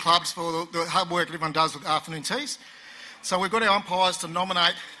of all your clubs for the hard work everyone does with afternoon teas. So we've got our umpires to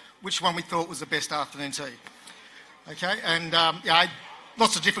nominate which one we thought was the best afternoon tea. Okay, and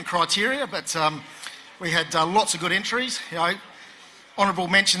lots of different criteria, but we had lots of good entries. Honourable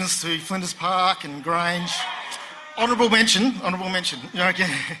mentions to Flinders Park and Grange. Honourable mention.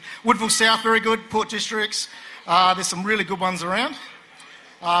 Woodville South, very good. Port Districts. There's some really good ones around.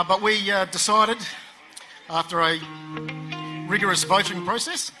 But we decided, after a rigorous voting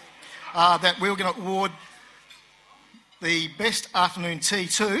process, that we were going to award the best afternoon tea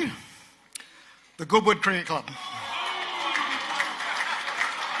to the Goodwood Cricket Club.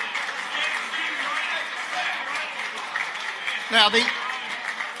 Now, the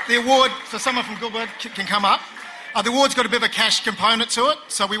award, for someone from Goodwood can come up. The award's got a bit of a cash component to it,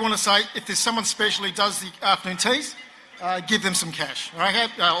 so we want to say if there's someone special who does the afternoon teas, give them some cash, okay?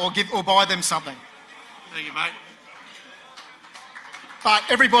 Or buy them something. Thank you, mate. But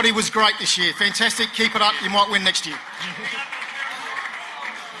everybody was great this year. Fantastic. Keep it up. You might win next year.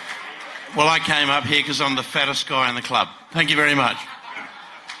 Well, I came up here because I'm the fattest guy in the club. Thank you very much.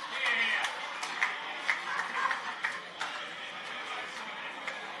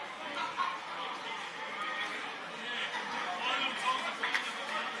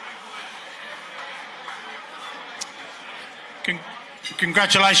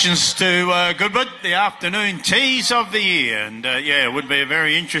 Congratulations to Goodwood, the afternoon teas of the year. And it would be a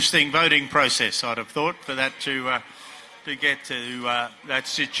very interesting voting process, I'd have thought, for that to get to that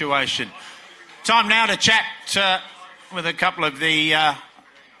situation. Time now to chat with a couple of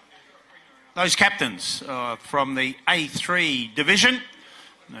those captains from the A3 division.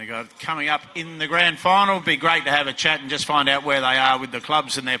 They got coming up in the grand final. It'd be great to have a chat and just find out where they are with the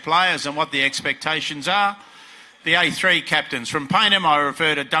clubs and their players and what the expectations are. The A3 captains. From Payneham, I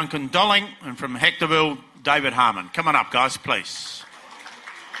refer to Duncan Dolling, and from Hectorville, David Harmon. Come on up, guys, please.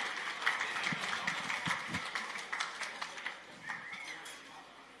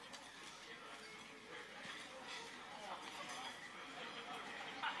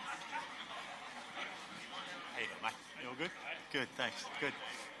 How you doing, mate? You all good? Good, thanks. Good.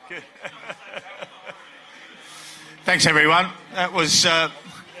 Thanks, everyone. That was...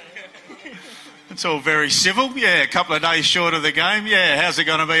 It's all very civil. Yeah, a couple of days short of the game. Yeah, how's it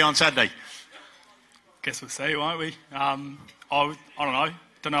going to be on Saturday? Guess we'll see, won't we? I don't know.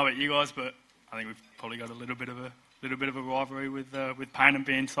 Don't know about you guys, but I think we've probably got a little bit of a rivalry with Payneham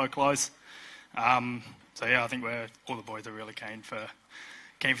being so close. So yeah, I think all the boys are really keen for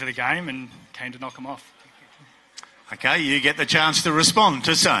the game and keen to knock them off. Okay, you get the chance to respond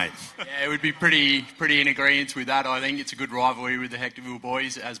to say. Yeah, it would be pretty in agreement with that. I think it's a good rivalry with the Hectorville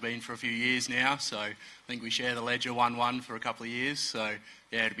boys. It has been for a few years now. So I think we share the ledger 1-1 for a couple of years. So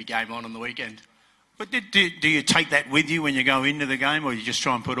yeah, it'd be game on the weekend. But do you take that with you when you go into the game, or you just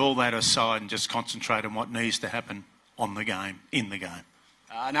try and put all that aside and just concentrate on what needs to happen on the game, in the game?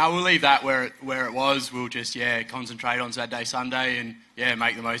 No, we'll leave that where it was. We'll just concentrate on Saturday, Sunday, and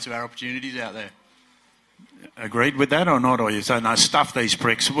make the most of our opportunities out there. Agreed with that or not? Or you say, no, stuff these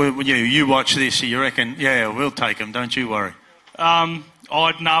pricks. You watch this, you reckon, yeah, we'll take them, don't you worry. Probably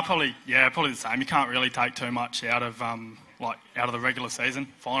the same. You can't really take too much out of the regular season.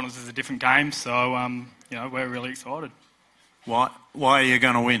 Finals is a different game, so we're really excited. Why are you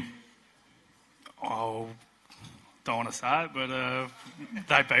going to win? Oh, don't want to say it, but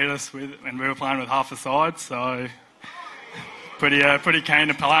they beat us and we were playing with half the side, so pretty keen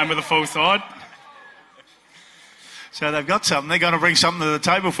to play them with a full side. So they've got something. They're going to bring something to the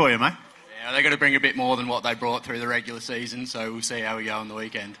table for you, mate. Yeah, they're going to bring a bit more than what they brought through the regular season, so we'll see how we go on the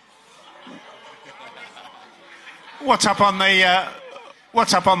weekend. What's up on the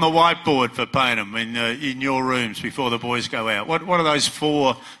What's up on the whiteboard for Paynham in your rooms before the boys go out? What are those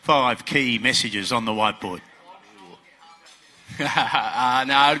 4, 5 key messages on the whiteboard?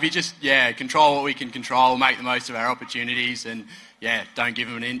 No, it'd be just, control what we can control, make the most of our opportunities, and, don't give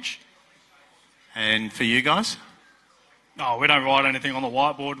them an inch. And for you guys? Oh, we don't write anything on the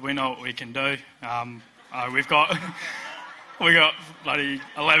whiteboard. We know what we can do. We've got bloody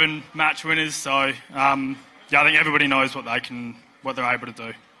 11 match winners, so I think everybody knows what they're able to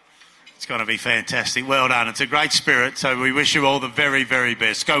do. It's going to be fantastic. Well done. It's a great spirit, so we wish you all the very, very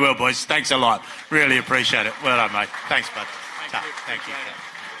best. Go well, boys. Thanks a lot. Really appreciate it. Well done, mate. Thanks, bud. Thank you.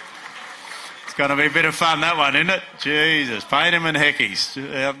 It's going to be a bit of fun, that one, isn't it? Jesus. Paynham and Heckies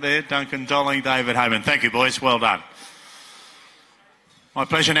out there. Duncan Dolling, David Hayman. Thank you, boys. Well done. My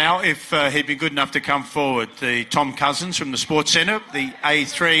pleasure now, if he'd be good enough to come forward, the Tom Cousins from the Sports Centre, the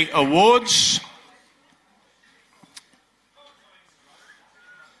A3 Awards.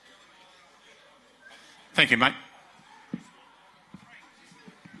 Thank you, mate.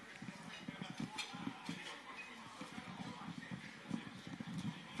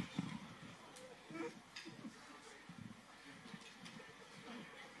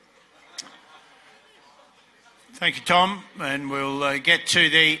 Thank you, Tom, and we'll get to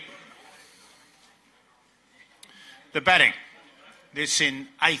the batting. This in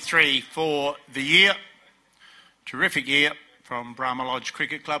A3 for the year. Terrific year from Brahma Lodge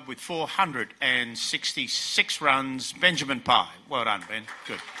Cricket Club with 466 runs. Benjamin Pye. Well done, Ben.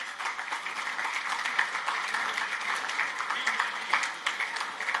 Good.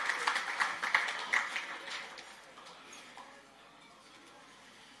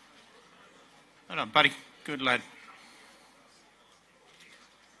 Well done, buddy. Good lad.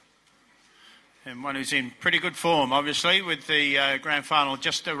 And one who's in pretty good form, obviously, with the grand final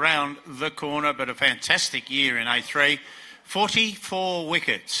just around the corner, but a fantastic year in A3. 44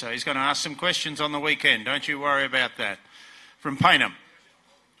 wickets. So he's going to ask some questions on the weekend. Don't you worry about that. From Paynham,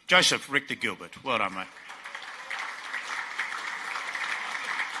 Joseph Richter Gilbert. Well done, mate.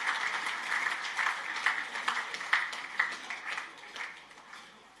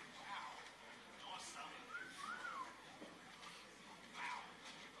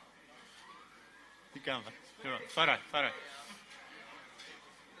 Keep going, mate. You're right. Photo.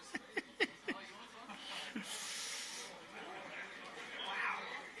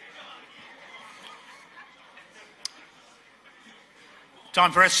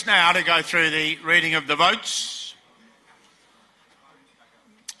 Time for us now to go through the reading of the votes.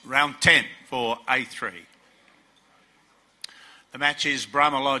 Round 10 for A3. The match is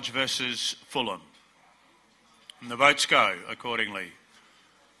Brahma Lodge versus Fulham. And the votes go accordingly.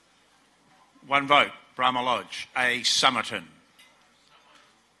 1 vote, Brahma Lodge, A. Somerton.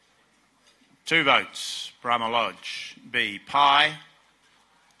 2 votes, Brahma Lodge, B. Pye.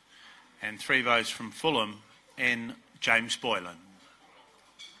 And 3 votes from Fulham, N. James Boylan.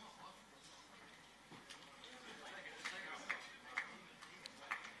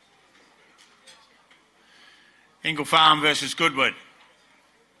 Ingle Farm versus Goodwood.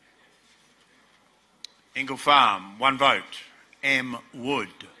 Ingle Farm, 1 vote, M. Wood.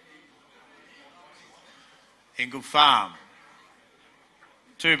 Ingle Farm,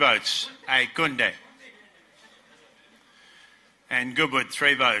 2 votes, A. Gunde. And Goodwood,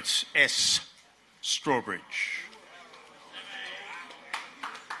 3 votes, S. Strawbridge.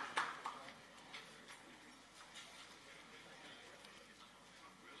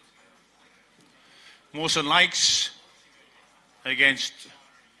 Mawson Lakes against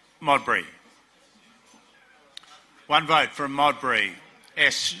Modbury. 1 vote from Modbury,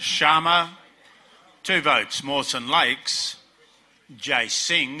 S. Sharma. 2 votes, Mawson Lakes, J.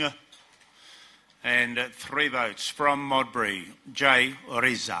 Singh. And 3 votes from Modbury, J.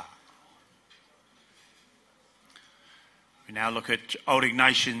 Riza. We now look at Old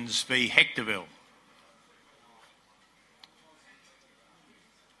Ignatians v Hectorville.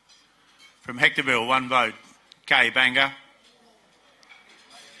 From Hectorville, 1 vote, K. Banga.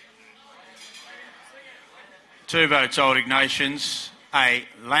 2 votes, Old Ignatians, A.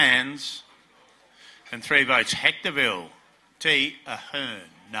 Lands. And 3 votes, Hectorville, T.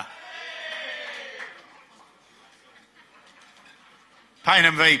 Ahern.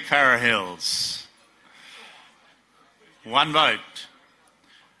 Paynham v Para Hills. 1 vote,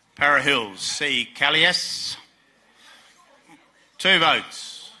 Para Hills, C. Callias. 2 votes.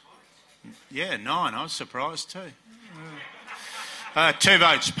 9, I was surprised too. 2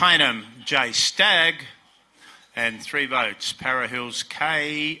 votes, Paynham, J. Stagg. And 3 votes, Para Hills,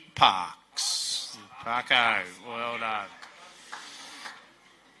 K. Parks. Parko, well done.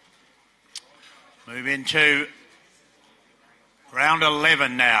 Move into Round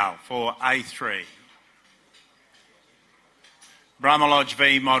 11 now for A3. Brahma Lodge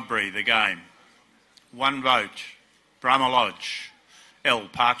v Modbury, the game. 1 vote, Brahma Lodge. L.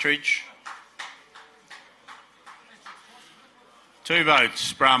 Partridge. 2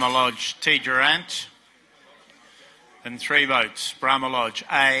 votes, Brahma Lodge T. Durant. And 3 votes, Brahma Lodge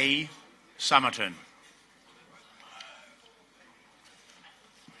A. Somerton.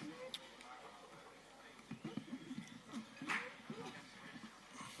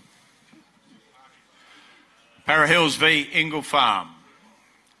 Para Hills v Ingle Farm.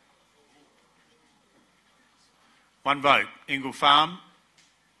 1 vote, Ingle Farm,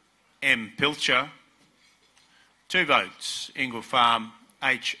 M. Pilcher. 2 votes, Ingle Farm,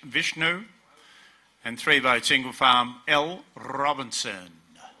 H. Vishnu. And 3 votes, Ingle Farm, L. Robinson.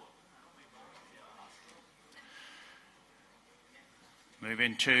 Move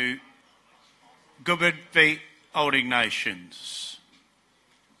into Goodwood v Old Ignatians.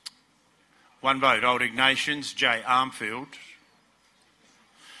 1 vote, Old Ignatians, J. Armfield.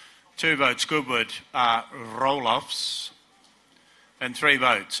 2 votes, Goodwood, R. Roloffs. And 3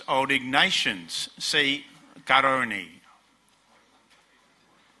 votes, Old Ignatians, C. Garoni.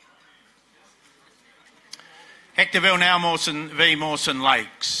 Hectorville now, Mawson v Mawson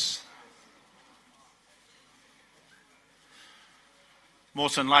Lakes.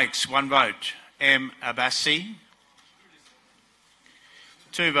 Mawson Lakes, 1 vote, M. Abassi.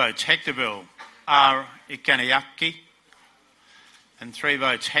 2 votes, Hectorville, R. Ikaniaki. And 3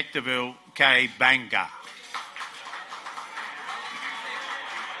 votes, Hectorville, K. Banga.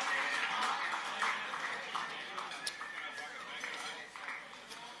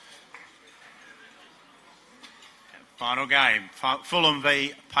 Final game, Fulham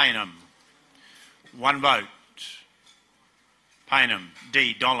v Paynham. 1 vote, Paynham,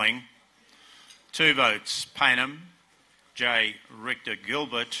 D. Dolling. 2 votes, Paynham, J. Richter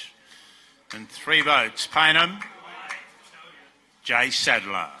Gilbert. And 3 votes, Paynham, J.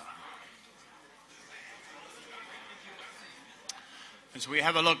 Sadler. As we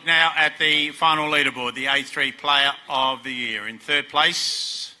have a look now at the final leaderboard, the A3 Player of the Year. In 3rd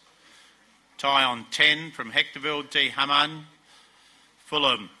place, tie on 10 from Hectorville, D. Haman.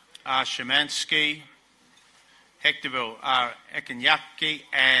 Fulham, R. Shemansky. Hectorville, R. Ekanyaki.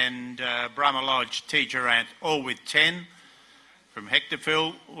 And Brahma Lodge, T. Durant, all with 10. From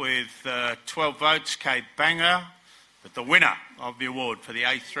Hectorville with 12 votes, K. Banger. But the winner of the award for the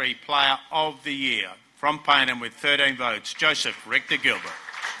A3 Player of the Year from Paynham with 13 votes, Joseph Richter Gilbert.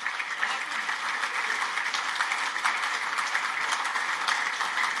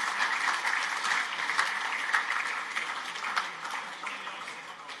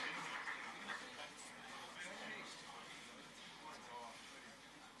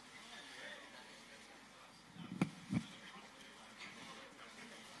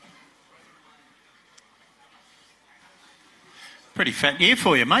 Pretty fat year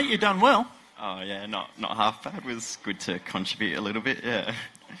for you, mate. You've done well. Oh, yeah, not half bad. It was good to contribute a little bit, yeah.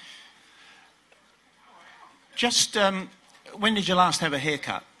 Just, when did you last have a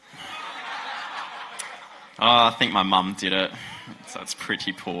haircut? Oh, I think my mum did it, so it's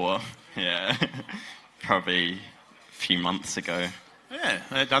pretty poor, yeah. Probably a few months ago. Yeah,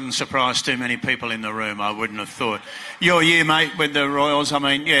 that doesn't surprise too many people in the room, I wouldn't have thought. Your year, mate, with the Royals, I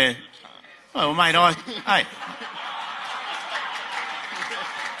mean, yeah. Well, mate, hey.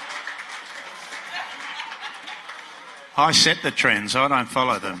 I set the trends, I don't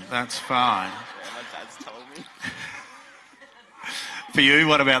follow them. That's fine. Yeah, my dad's told me. For you,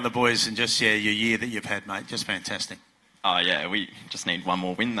 what about the boys and just, your year that you've had, mate? Just fantastic. Oh, yeah, we just need one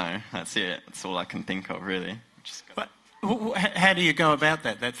more win, though. That's it. That's all I can think of, really. But how do you go about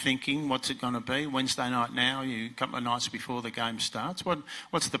that thinking? What's it going to be? Wednesday night now, a couple of nights before the game starts.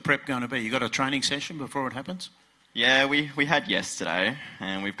 What's the prep going to be? You got a training session before it happens? Yeah, we had yesterday,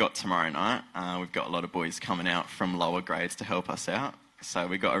 and we've got tomorrow night. We've got a lot of boys coming out from lower grades to help us out. So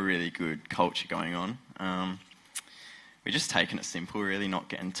we've got a really good culture going on. We're just taking it simple, really, not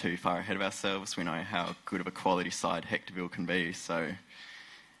getting too far ahead of ourselves. We know how good of a quality side Hectorville can be. So,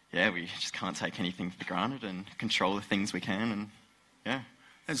 yeah, we just can't take anything for granted and control the things we can, and, yeah.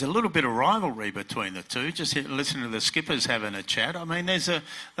 There's a little bit of rivalry between the two. Just listen to the skippers having a chat. I mean,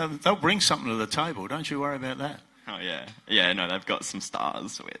 they'll bring something to the table. Don't you worry about that. Oh, yeah. Yeah, no, they've got some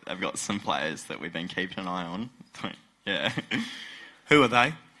stars. They've got some players that we've been keeping an eye on. Yeah. Who are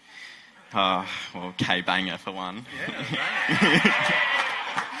they? Well, K Banger for one.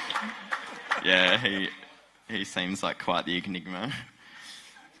 Yeah, he seems like quite the enigma.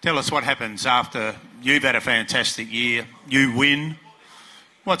 Tell us what happens after you've had a fantastic year, you win,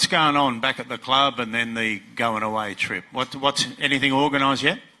 What's going on back at the club and then the going away trip? What's anything organised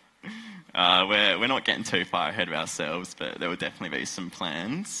yet? We're not getting too far ahead of ourselves, but there will definitely be some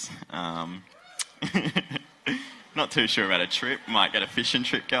plans. Not too sure about a trip. Might get a fishing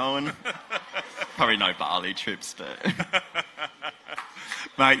trip going. Probably no Bali trips, but...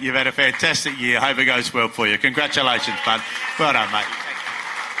 Mate, you've had a fantastic year. Hope it goes well for you. Congratulations, bud. Well done, mate.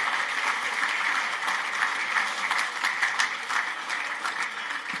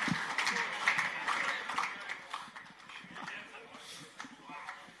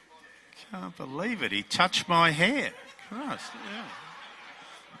 Can't believe it. He touched my hair. Christ, yeah.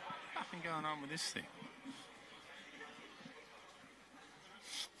 Nothing going on with this thing.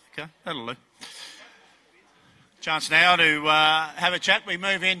 Okay, that'll do. Chance now to have a chat. We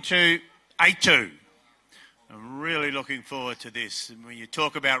move into A2. I'm really looking forward to this. And when you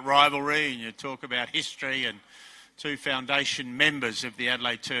talk about rivalry and you talk about history and two foundation members of the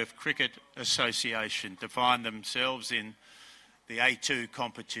Adelaide Turf Cricket Association to find themselves in the A2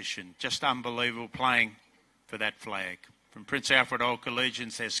 competition. Just unbelievable playing for that flag. From Prince Alfred Old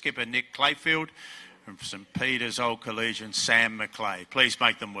Collegians, their skipper Nick Clayfield. And from St Peter's Old Collegian, Sam McLeay. Please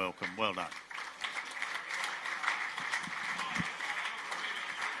make them welcome. Well done.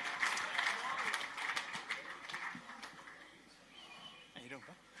 How you doing,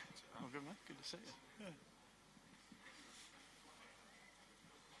 bud? Oh, good, mate. Good to see you. Yeah.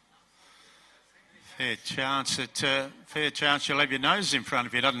 Fair chance you'll have your nose in front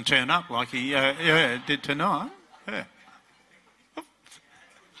of you. Doesn't turn up like he did tonight. Yeah.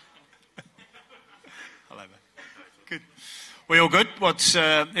 Hello, mate. Good. We all good? I've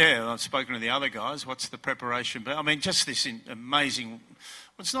spoken to the other guys. What's the preparation? But I mean, just this amazing.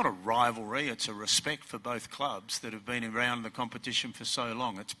 Well, it's not a rivalry. It's a respect for both clubs that have been around the competition for so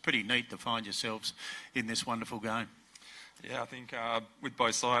long. It's pretty neat to find yourselves in this wonderful game. Yeah, I think with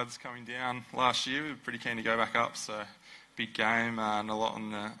both sides coming down last year, we were pretty keen to go back up. So big game and a lot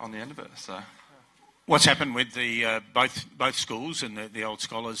on the end of it. So. What's happened with the both schools and the old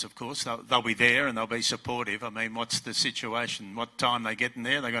scholars, of course? They'll be there and they'll be supportive. I mean, what's the situation? What time they get in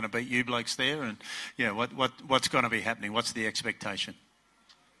there? They're going to beat you blokes there, and what's going to be happening? What's the expectation?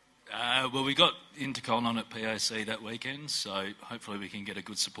 Well, we got Intercon on at PAC that weekend, so hopefully we can get a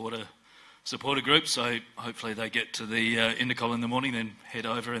good supporter group. So hopefully they get to the Intercon in the morning, then head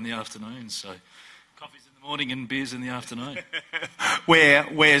over in the afternoon. So coffees in the morning and beers in the afternoon.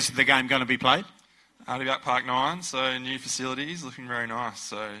 Where's the game going to be played? Artiback Park 9, so new facilities, looking very nice.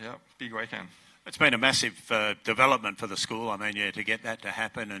 So, yeah, big weekend. It's been a massive development for the school. I mean, to get that to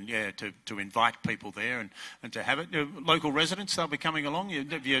happen and, to invite people there and to have it. Local residents, they'll be coming along.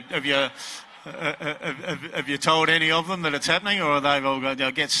 Have you told any of them that it's happening, or they've all got, they'll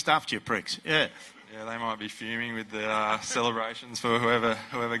get stuffed, you pricks? Yeah. Yeah, they might be fuming with the celebrations for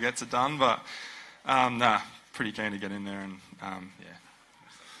whoever gets it done, but, pretty keen to get in there and, yeah.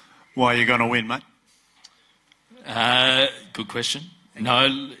 Why are you going to win, mate? Good question. No,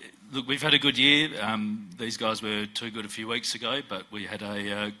 look, we've had a good year. These guys were too good a few weeks ago, but we had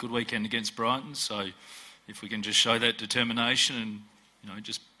a good weekend against Brighton. So if we can just show that determination and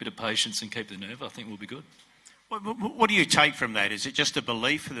just a bit of patience and keep the nerve, I think we'll be good. What do you take from that? Is it just a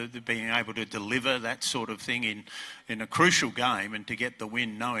belief that being able to deliver that sort of thing in a crucial game and to get the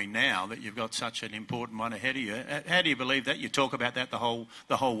win, knowing now that you've got such an important one ahead of you? How do you believe that? You talk about that the whole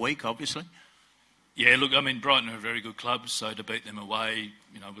week, obviously. Yeah, look, I mean, Brighton are a very good club, so to beat them away,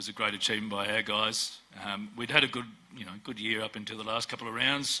 was a great achievement by our guys. We'd had a good year up until the last couple of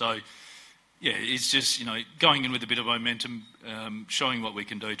rounds, so yeah, it's just going in with a bit of momentum, showing what we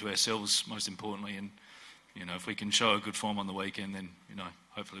can do to ourselves most importantly, and if we can show a good form on the weekend, then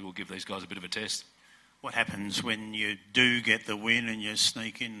hopefully we'll give these guys a bit of a test. What happens when you do get the win and you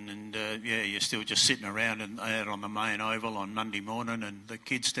sneak in and you're still just sitting around and out on the main oval on Monday morning and the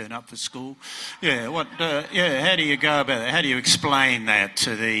kids turn up for school? Yeah, how do you go about that? How do you explain that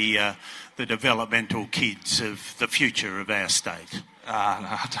to the developmental kids of the future of our state? No,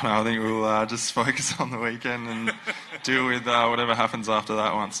 I don't know. I think we'll just focus on the weekend and deal with whatever happens after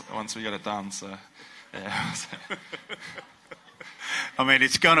that once we get it done. So, yeah. I mean,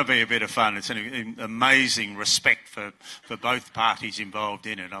 it's going to be a bit of fun. It's an amazing respect for both parties involved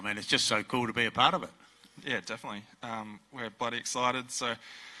in it. I mean, it's just so cool to be a part of it. Yeah, definitely. We're bloody excited. So,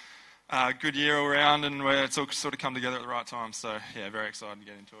 good year all round, and it's all sort of come together at the right time. So, yeah, very excited to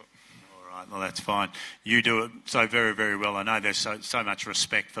get into it. All right, well, that's fine. You do it so very, very well. I know there's so much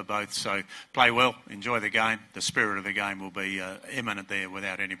respect for both. So, play well, enjoy the game. The spirit of the game will be imminent there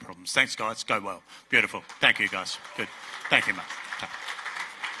without any problems. Thanks, guys. Go well. Beautiful. Thank you, guys. Good. Thank you, mate.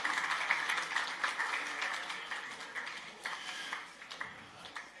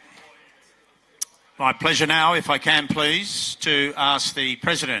 My pleasure now, if I can please, to ask the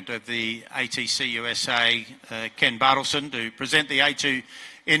President of the ATC USA, Ken Bartleson, to present the A2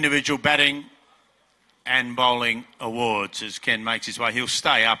 individual batting and bowling awards as Ken makes his way. He'll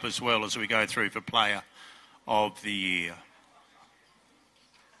stay up as well as we go through for Player of the Year.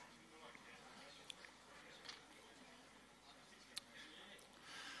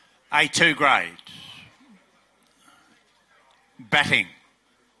 A2 grade. Batting.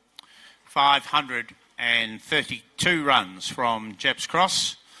 532 runs from Jeps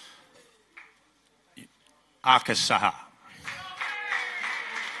Cross. Arkaba.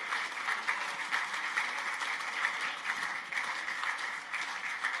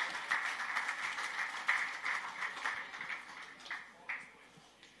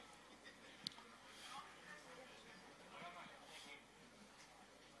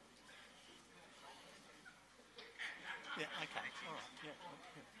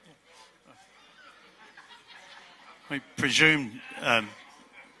 We presumed,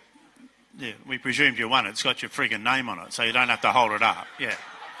 we presumed you won. It's got your friggin' name on it, so you don't have to hold it up. Yeah.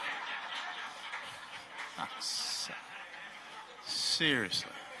 Seriously.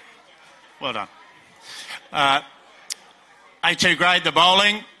 Well done. A2 grade, the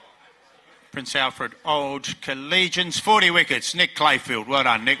bowling. Prince Alfred Old Collegians, 40 wickets. Nick Clayfield. Well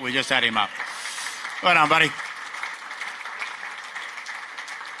done, Nick. We just had him up. Well done, buddy.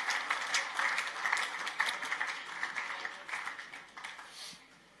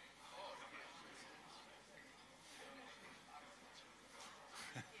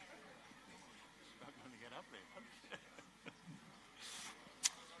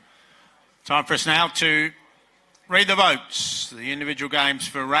 Time for us now to read the votes. The individual games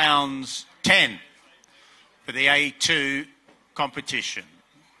for rounds 10 for the A2 competition.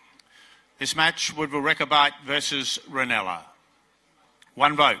 This match, Woodville Rechabite versus Ranella.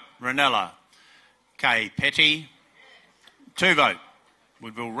 1 vote, Ranella, K. Petty. 2 vote,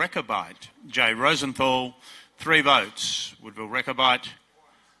 Woodville Rechabite, J. Rosenthal. 3 votes, Woodville Rechabite,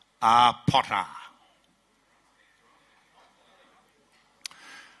 R. Potter.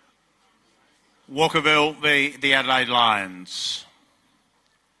 Walkerville v. the Adelaide Lions.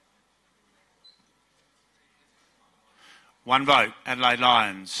 1 vote, Adelaide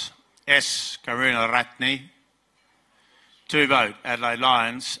Lions, S. Karuna Ratney. 2 vote, Adelaide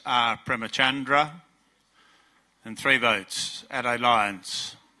Lions, R. Premachandra. And 3 votes, Adelaide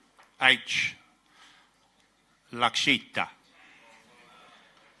Lions, H. Lakshita.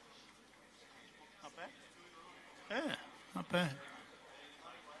 Not bad. Yeah, not bad.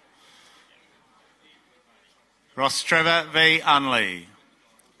 Ross Trevor v. Unley.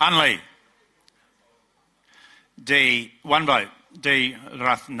 Unley. D. 1 vote. D.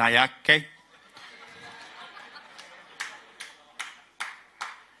 Rathnayake.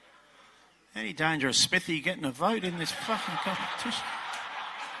 Any danger of Smithy getting a vote in this fucking competition?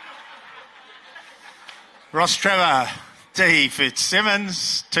 Ross Trevor. D.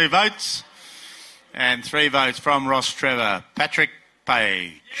 Fitzsimmons. 2 votes. And 3 votes from Ross Trevor. Patrick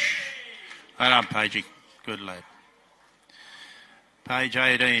Page. Well done, Pagey. Good lad. Page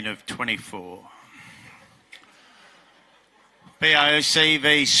 18 of 24. BOC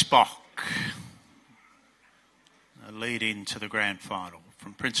v Spock. A lead into the grand final.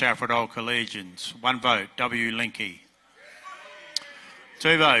 From Prince Alfred Old Collegians. 1 vote, W. Linky.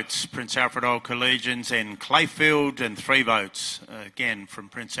 2 votes, Prince Alfred Old Collegians, N. Clayfield. And 3 votes, again from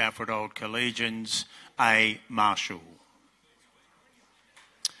Prince Alfred Old Collegians, A. Marshall.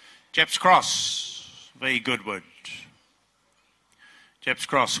 Jeps Cross v Goodwood. Jeps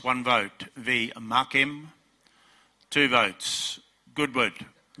Cross, 1 vote, V. Markham. 2 votes, Goodwood,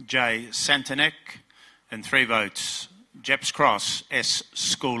 J. Santanek. And 3 votes, Jeps Cross, S.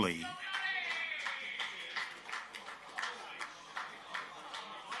 Schooley.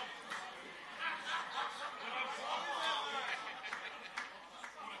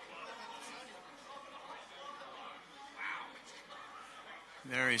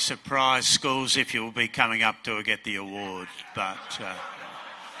 Very surprised, Schools, if you'll be coming up to get the award, but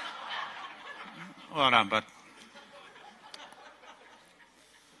well done, bud.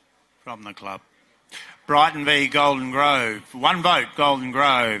 From the club. Brighton v Golden Grove. 1 vote, Golden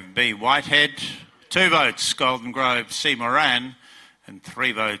Grove, B. Whitehead. 2 votes, Golden Grove, C. Moran. And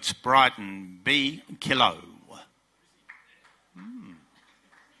 3 votes, Brighton, B. Kilo.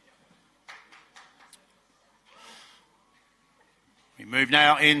 We move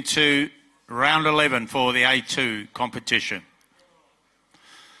now into round 11 for the A2 competition.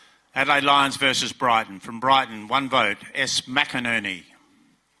 Adelaide Lions versus Brighton. From Brighton, 1 vote, S. McInerney.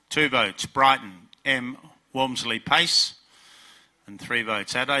 2 votes, Brighton, M. Walmsley Pace. and 3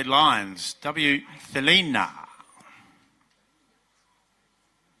 votes. Adelaide Lions, W. Thelina.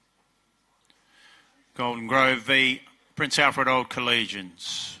 Golden Grove v Prince Alfred Old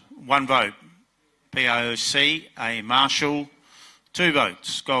Collegians. 1 vote. PIOC, A. Marshall. 2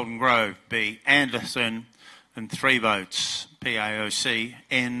 votes. Golden Grove, B. Anderson. And 3 votes. PIOC,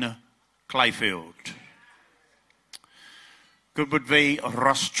 N. Clayfield. Goodwood v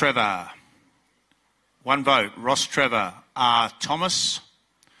Ross Trevor. 1 vote. Ross Trevor, R. Thomas.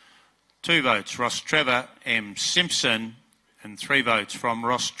 2 votes. Ross Trevor, M. Simpson. And 3 votes from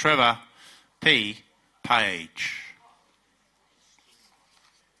Ross Trevor, P. Page.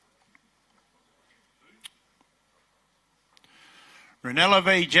 Ranella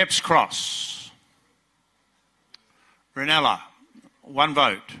v Jeps Cross. Ranella, 1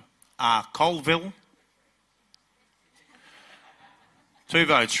 vote. R. Colville. 2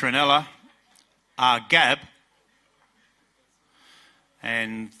 votes. Ranella, R. Gabb.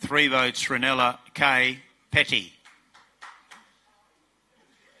 And 3 votes. Ranella, K. Petty.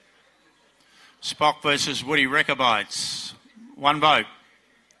 Spock versus Woody Rechabites. 1 vote.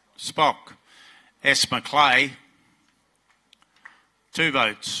 Spock. S. McClay. 2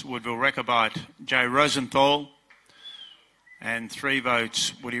 votes. Woodville Rechabite, J. Rosenthal. And 3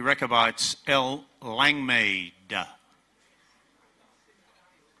 votes. Woody Rechabites, L. Langmead.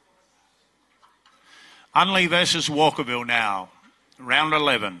 Unley versus Walkerville now. Round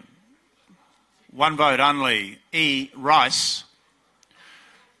 11. 1 vote. Unley, E. Rice.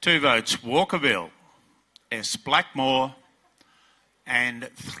 2 votes. Walkerville, S. Blackmore. And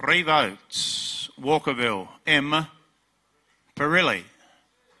 3 votes. Walkerville, M. Perilli.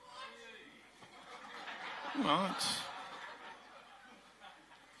 Right.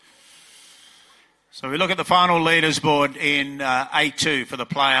 So we look at the final leaders board in A2 for the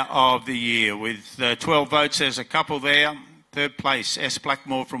Player of the Year. With 12 votes, there's a couple there. 3rd place, S.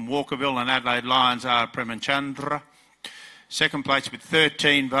 Blackmore from Walkerville and Adelaide Lions, R. Premachandra. 2nd place with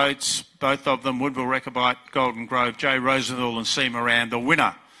 13 votes, both of them Woodville Rechabite, Golden Grove, J. Rosenthal and C. Moran. The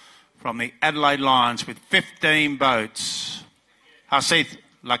winner from the Adelaide Lions with 15 votes, Hasith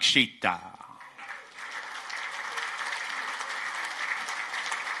Lakshita.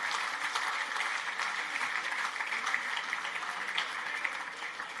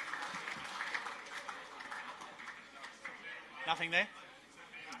 Nothing there?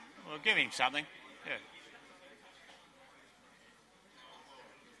 Well, give him something. Yeah.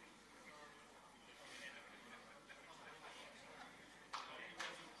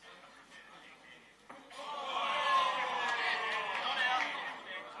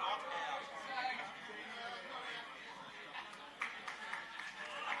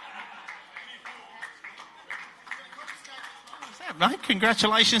 Mate,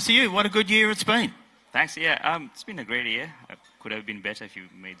 congratulations to you. What a good year it's been. Thanks. Yeah, it's been a great year. It could have been better if you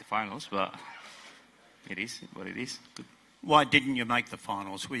made the finals, but it is what it is. Good. Why didn't you make the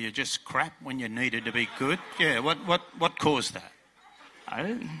finals? Were you just crap when you needed to be good? Yeah. What caused that?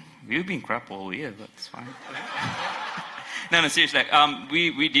 We've been crap all year, but it's fine. No, seriously.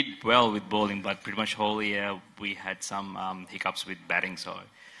 We did well with bowling, but pretty much whole year we had some hiccups with batting, so.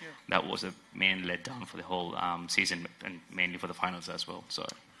 That was a main letdown for the whole season and mainly for the finals as well. So,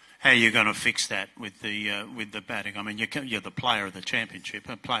 how are you going to fix that with the batting? I mean, you're the player of the championship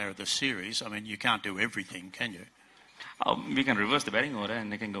and player of the series. I mean, you can't do everything, can you? We can reverse the batting order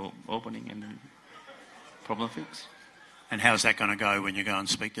and they can go opening and then problem fixed. And how's that going to go when you go and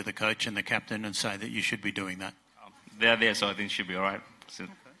speak to the coach and the captain and say that you should be doing that? They're there, so I think it should be all right. So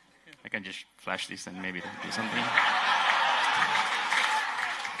I can just flash this and maybe they'll do something.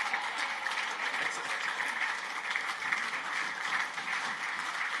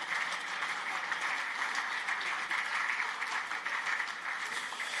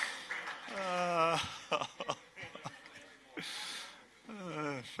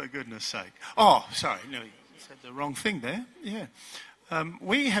 For goodness sake. Oh, sorry. No, you said the wrong thing there. Yeah.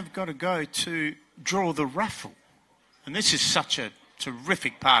 We have got to go to draw the raffle. And this is such a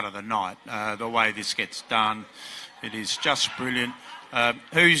terrific part of the night, the way this gets done. It is just brilliant.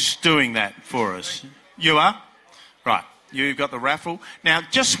 Who's doing that for us? You are? Right. You've got the raffle. Now,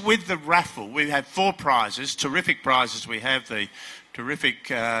 just with the raffle, we have 4 prizes, terrific prizes. We have the terrific,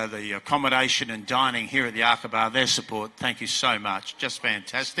 the accommodation and dining here at the Arkaba. Their support, thank you so much. Just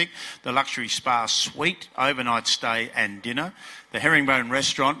fantastic. The luxury spa suite, overnight stay and dinner. The Herringbone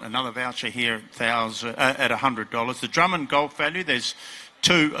restaurant, another voucher here at $100. The Drummond Golf Value, there's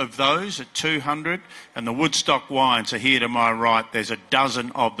 2 of those at $200. And the Woodstock wines are here to my right. There's a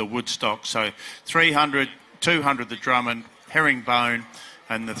dozen of the Woodstock. So $300, $200 the Drummond, Herringbone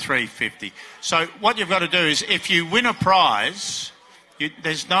and the $350. So what you've got to do is if you win a prize,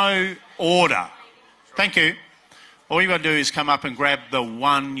 There's no order. Thank you. All you've got to do is come up and grab the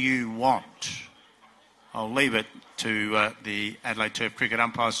one you want. I'll leave it to the Adelaide Turf Cricket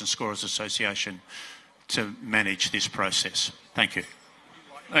Umpires and Scorers Association to manage this process. Thank you.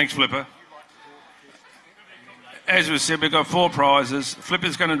 Thanks, Flipper. As we said, we've got 4 prizes.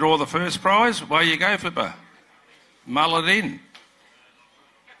 Flipper's going to draw the first prize. Away you go, Flipper. Mull it in.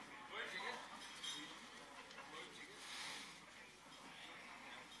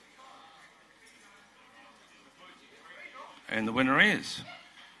 And the winner is...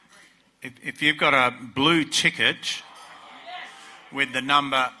 If you've got a blue ticket with the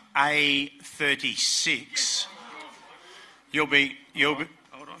number A36, you'll be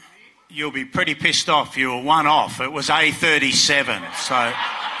pretty pissed off. You were one off. It was A37. So,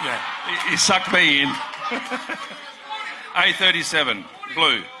 yeah. He sucked me in. A37,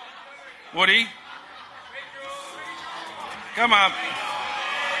 blue. Woody? Come up.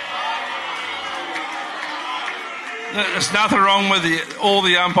 There's nothing wrong with all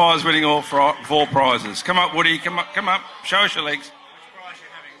the umpires winning all 4 prizes. Come up, Woody. Come up. Show us your legs.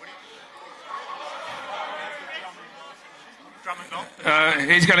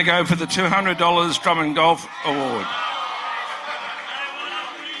 He's going to go for the $200 Drum and Golf Award.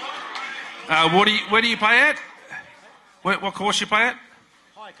 Woody, where do you play at? What course you play at?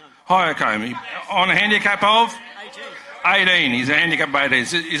 Hyacombe. On a handicap of? 18. He's a handicap of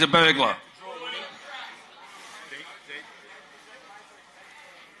 18. He's a burglar.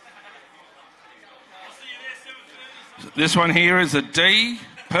 This one here is a D,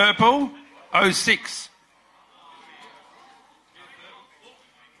 purple, 06.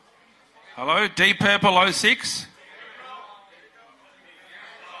 Hello, D, purple, 06.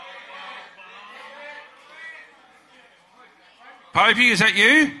 Popey, is that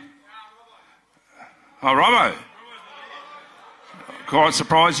you? Oh, Robbo. Quite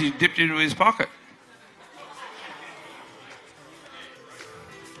surprised he dipped into his pocket.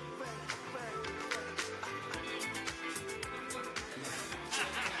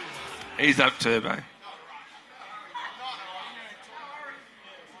 He's up turbo.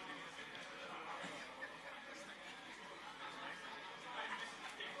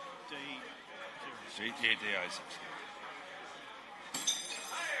 D06.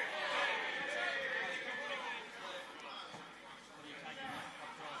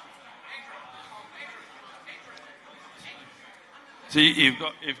 So you've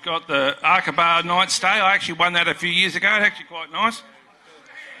got the Arkaba night stay. I actually won that a few years ago. It's actually quite nice.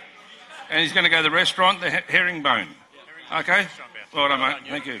 And he's going to go to the restaurant, the Herringbone. Okay? Well done, mate.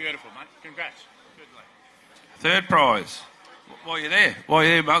 Thank you. Beautiful, mate. Congrats. Good luck. Third prize. While you're there,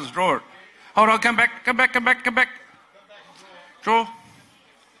 Muzz, draw it. Hold on, come back. Draw.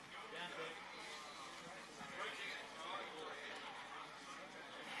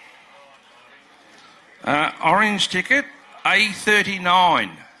 Orange ticket,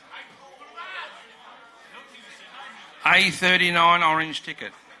 A39. A39 orange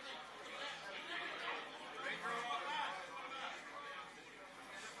ticket.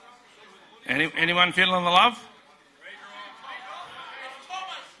 Anyone feeling the love?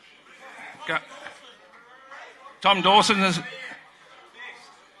 Go. Tom Dawson is...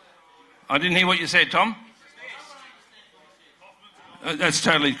 I didn't hear what you said, Tom. That's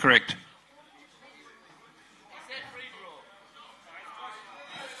totally correct.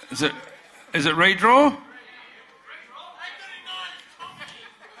 Is it redraw?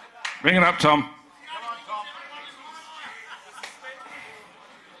 Bring it up, Tom.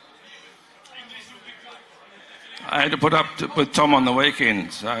 I had to put up with Tom on the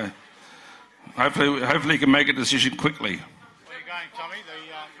weekend, so hopefully he can make a decision quickly. Where are you going, Tommy?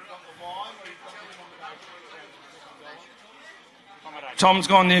 Tom's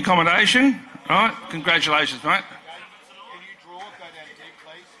gone the accommodation. All right, congratulations, mate.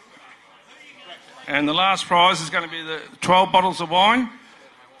 And the last prize is going to be the 12 bottles of wine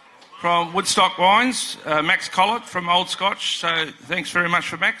from Woodstock Wines, Max Collett from Old Scotch. So thanks very much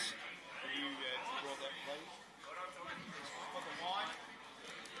for Max.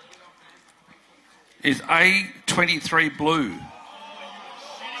 Is A23 blue.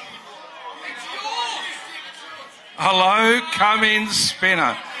 Hello, come in,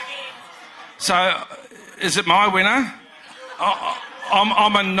 spinner. So, is it my winner?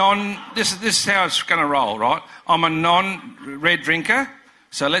 I'm a non... This is how it's going to roll, right? I'm a non-red drinker,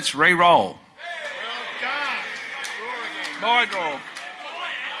 so let's re-roll. My draw.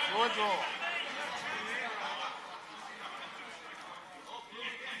 Your draw.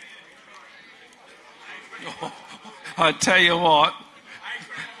 I tell you what.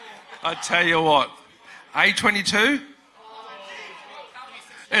 A22?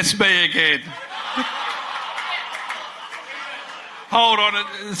 It's me again. Hold on,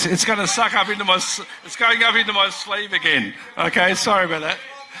 it's going to suck up into my... It's going up into my sleeve again. Okay, sorry about that.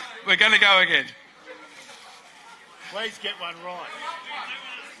 We're going to go again. Please get one right.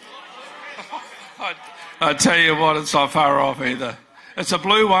 I tell you what, it's not far off either. It's a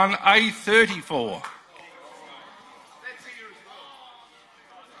blue one, A34.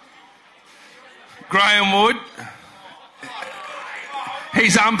 Graham Wood.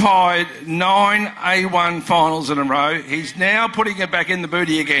 He's umpired 9 A1 finals in a row. He's now putting it back in the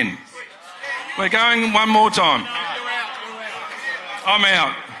booty again. We're going one more time. I'm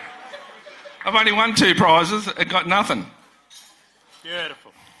out. I've only won 2 prizes and got nothing.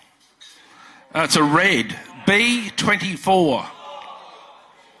 Beautiful. It's a red, B24.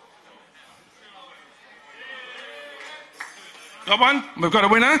 Got one? We've got a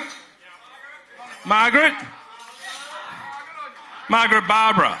winner. Margaret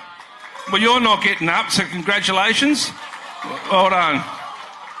Barbara. Well, you're not getting up, so congratulations. Well done.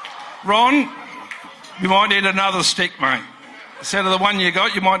 Ron, you might need another stick, mate. Instead of the one you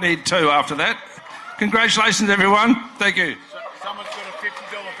got, you might need 2 after that. Congratulations, everyone. Thank you. Someone's got a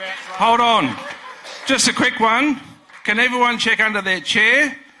 $50 voucher. Hold on. Just a quick one. Can everyone check under their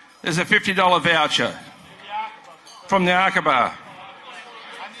chair? There's a $50 voucher from the Arkaba.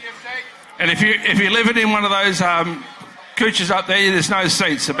 And if you live it in one of those cooches up there, there's no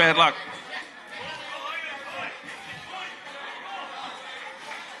seats, so bad luck.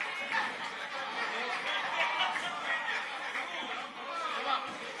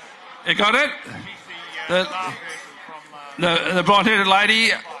 You got it? The blonde-headed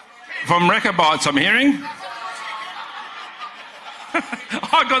lady from Recabites, I'm hearing.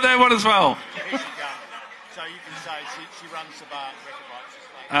 I got that one as well. So you can say she runs the bar at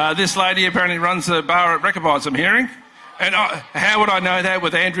Recabites. This lady apparently runs the bar at Recabites, I'm hearing. And how would I know that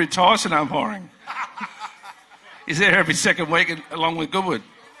with Andrew Tyson umpiring? He's there every second week along with Goodwood.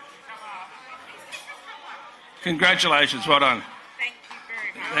 Congratulations, well done.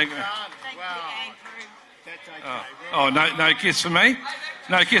 Thank you very much. Thank you. Thank you, Andrew. That's okay. No kiss for me?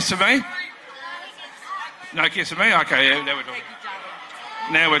 No kiss for me? No kiss for me? Okay, yeah, now we're talking.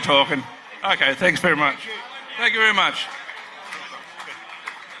 Now we're talking. Okay, thanks very much. Thank you very much.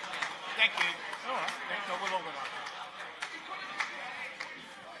 Thank you. All right. Thanks. I will organise.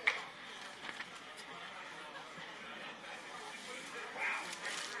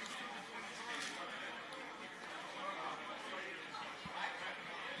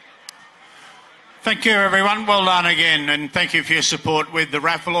 Thank you, everyone. Well done again, and thank you for your support with the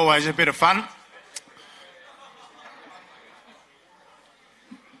raffle. Always a bit of fun.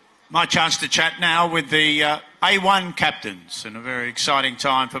 My chance to chat now with the A1 captains, and a very exciting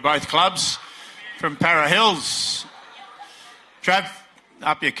time for both clubs. From Para Hills, Trav,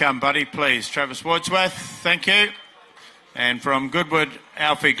 up you come, buddy, please. Travis Wordsworth, thank you. And from Goodwood,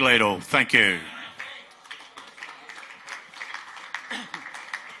 Alfie Gleadle, thank you.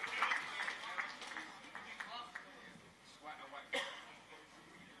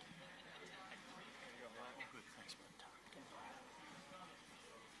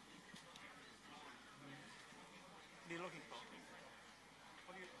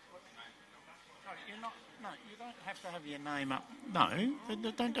 To have your name up. No,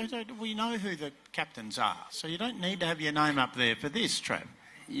 don't, we know who the captains are, so you don't need to have your name up there for this, Trav.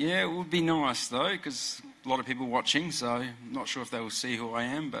 Yeah, it would be nice though, because a lot of people watching, so I'm not sure if they will see who I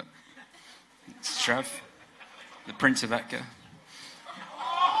am, but it's Trav, the Prince of Atka.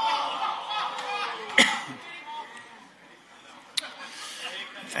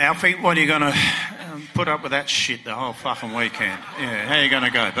 Alfie, what are you going to put up with that shit the whole fucking weekend? Yeah, how are you going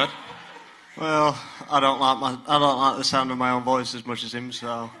to go, bud? Well, I don't like the sound of my own voice as much as him,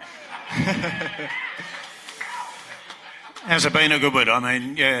 so. How's it been a Goodwood? I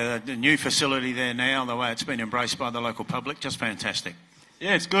mean, yeah, the new facility there now, the way it's been embraced by the local public, just fantastic.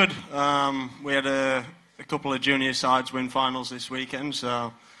 Yeah, it's good. We had a couple of junior sides win finals this weekend,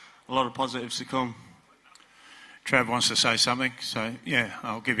 so a lot of positives to come. Trav wants to say something, so yeah,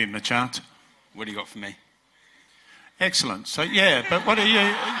 I'll give him the chance. What do you got for me? Excellent. So, yeah, but what are you...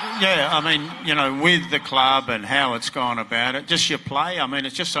 Yeah, I mean, you know, with the club and how it's gone about it, just your play, I mean,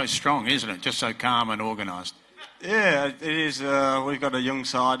 it's just so strong, isn't it? Just so calm and organised. Yeah, it is. We've got a young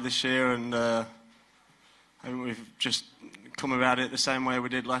side this year, and we've just come about it the same way we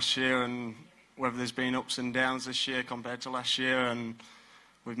did last year, and whether there's been ups and downs this year compared to last year, and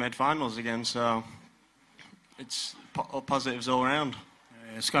we've made finals again, so it's positives all round.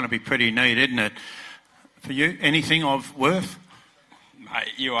 Yeah, it's going to be pretty neat, isn't it? For you, anything of worth?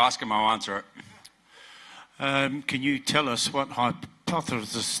 Mate, you ask him, I'll answer it. Can you tell us what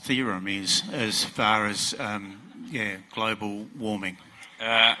hypothesis theorem is as far as global warming?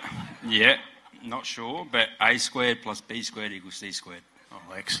 Yeah, not sure, but A squared plus B squared equals C squared.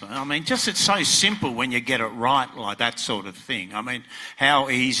 Oh, excellent. I mean, just it's so simple when you get it right, like that sort of thing. I mean, how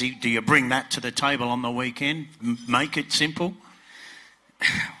easy do you bring that to the table on the weekend? Make it simple?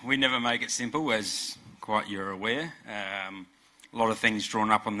 We never make it simple, as quite you're aware. A lot of things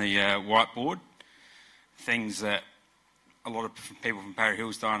drawn up on the whiteboard, things that a lot of people from Parry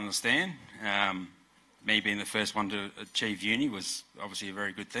Hills don't understand. Me being the first one to achieve uni was obviously a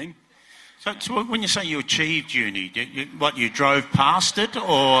very good thing. So when you say you achieved uni, you drove past it,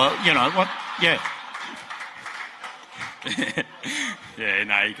 or, you know, what? Yeah. Yeah,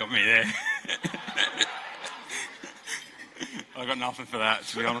 no, you got me there. I got nothing for that,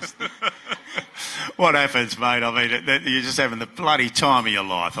 to be honest. What happens, mate? I mean, you're just having the bloody time of your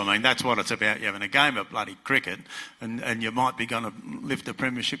life. I mean, that's what it's about. You're having a game of bloody cricket, and you might be going to lift a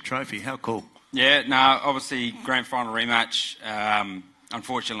premiership trophy. How cool. Yeah, no, obviously, grand final rematch.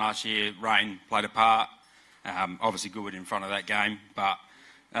 Unfortunately, last year, rain played a part. Obviously, Goodwood in front of that game. But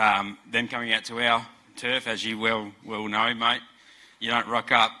them coming out to our turf, as you well know, mate, you don't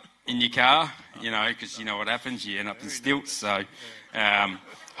rock up in your car, you know, because you know what happens. You end up in stilts. So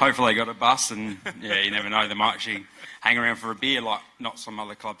hopefully they got a bus, and, yeah, you never know. They might actually hang around for a beer like not some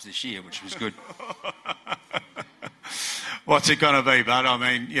other clubs this year, which was good. What's it going to be, bud? I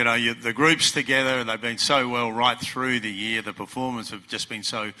mean, you know, the group's together and they've been so well right through the year. The performance have just been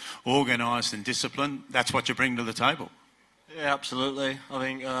so organised and disciplined. That's what you bring to the table. Yeah, absolutely. I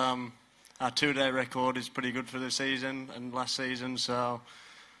think our two-day record is pretty good for this season and last season, so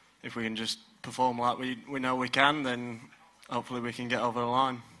if we can just perform like we know we can, then hopefully we can get over the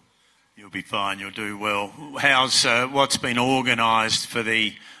line. You'll be fine. You'll do well. How's what's been organised for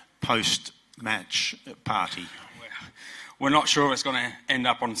the post-match party? We're not sure if it's going to end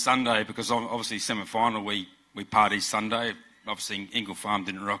up on Sunday, because obviously semi-final we party Sunday. Obviously Ingle Farm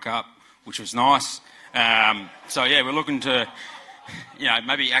didn't rock up, which was nice. So yeah, we're looking to, you know,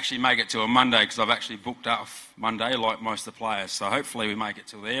 maybe actually make it to a Monday, because I've actually booked off Monday like most of the players. So hopefully we make it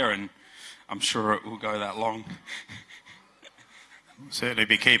till there, and I'm sure it will go that long. Certainly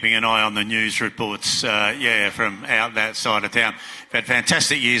be keeping an eye on the news reports, from out that side of town. You've had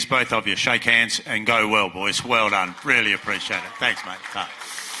fantastic years, both of you. Shake hands and go well, boys. Well done. Really appreciate it. Thanks, mate.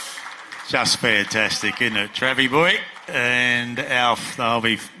 Just fantastic, isn't it? Travie boy and Alf, they'll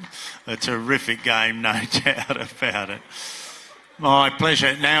be a terrific game, no doubt about it. My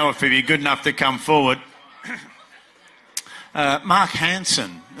pleasure. Now, if you'd be good enough to come forward. Mark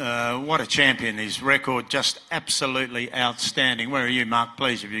Hansen, what a champion. His record just absolutely outstanding. Where are you, Mark?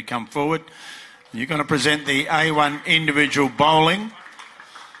 Please, if you come forward. You're going to present the A1 individual bowling.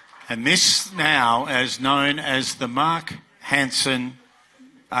 And this now is known as the Mark Hansen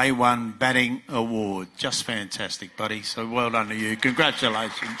A1 Batting Award. Just fantastic, buddy. So well done to you.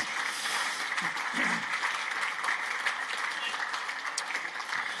 Congratulations.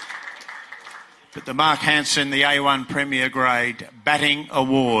 But the Mark Hansen, the A1 Premier Grade Batting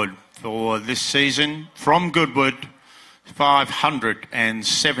Award for this season from Goodwood,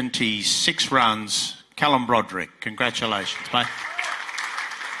 576 runs. Callum Broderick, congratulations, mate.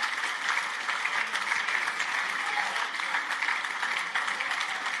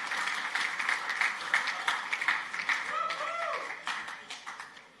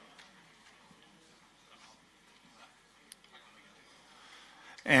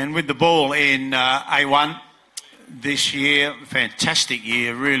 And with the ball in A1 this year, fantastic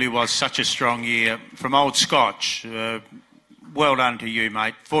year, really was such a strong year from Old Scotch. Well done to you,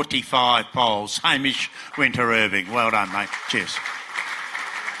 mate. 45 poles. Hamish Winter Irving. Well done, mate. Cheers.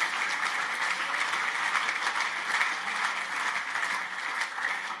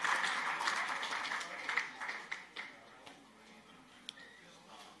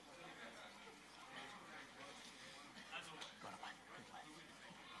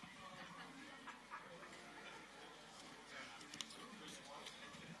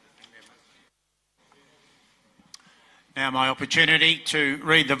 Now my opportunity to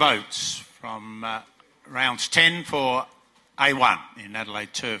read the votes from rounds 10 for A1 in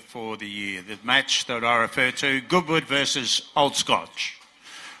Adelaide Turf for the year. The match that I refer to, Goodwood versus Old Scotch.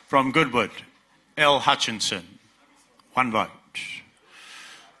 From Goodwood, L. Hutchinson, 1 vote.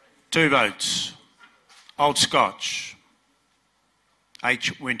 2 votes, Old Scotch,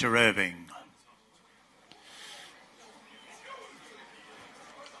 H. Winter Irving.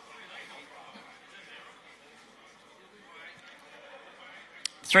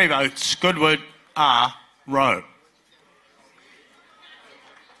 3 votes, Goodwood, R. Rowe.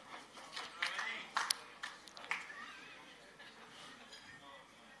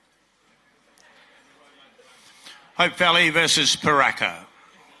 Hope Valley versus Paraka.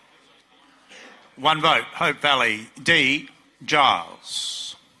 1 vote, Hope Valley. D.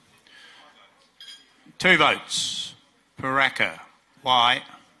 Giles. 2 votes, Paraka. Y.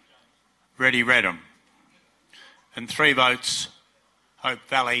 Reddy Redham. And 3 votes, Hope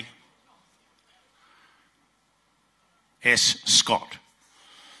Valley. S. Scott.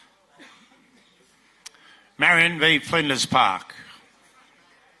 Marion v Flinders Park.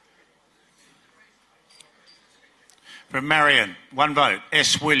 From Marion, 1 vote,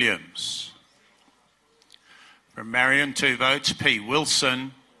 S. Williams. From Marion, 2 votes, P.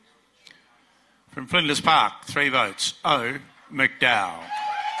 Wilson. From Flinders Park, 3 votes, O. McDowell.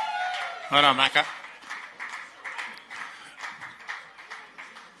 Well done, Macca.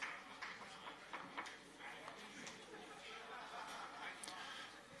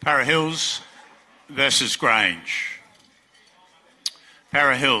 Para Hills versus Grange.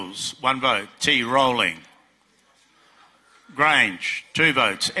 Para Hills, 1 vote, T. Rowling. Grange, 2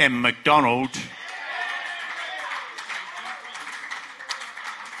 votes, M. McDonald.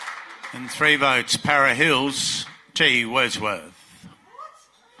 And 3 votes, Para Hills, T. Wordsworth.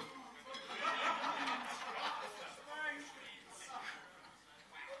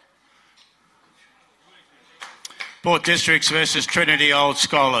 Port Districts versus Trinity Old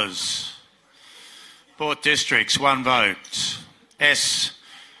Scholars. Port Districts, 1 vote, S.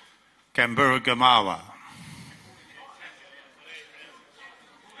 Kamburugamawa.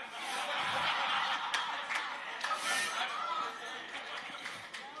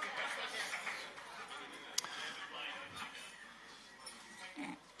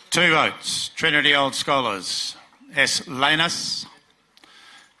 Two votes, Trinity Old Scholars, S. Lanus.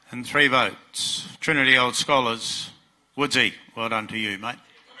 And 3 votes, Trinity Old Scholars, Woodsy. Well done to you, mate.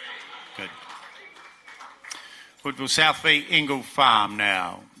 Good. Woodville South v Ingle Farm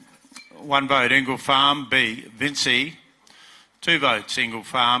now. 1 vote, Ingle Farm, B. Vinci. 2 votes, Ingle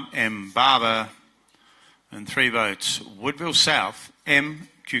Farm, M. Barber. And 3 votes, Woodville South, M.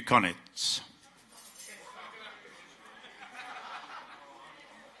 Kukonitz.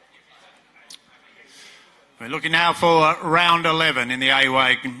 We're looking now for round 11 in the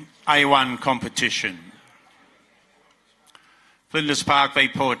A1 competition. Flinders Park v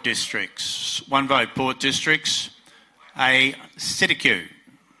Port Districts. 1 vote, Port Districts, A. Sitiku.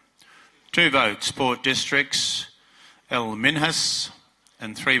 2 votes, Port Districts, L. Minhas.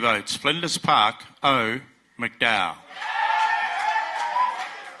 And 3 votes, Flinders Park, O. McDowell.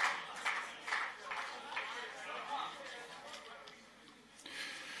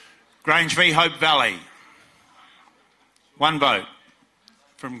 Grange v Hope Valley. 1 vote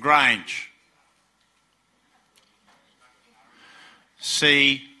from Grange,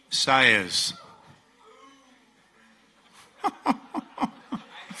 C. Sayers.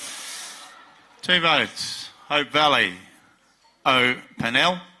 2 votes, Hope Valley, O.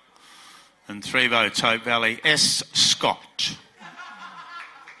 Pennell. And 3 votes, Hope Valley, S. Scott.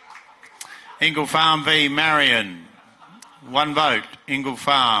 Ingle Farm v Marion. 1 vote, Ingle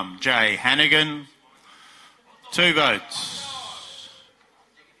Farm, J. Hannigan. 2 votes.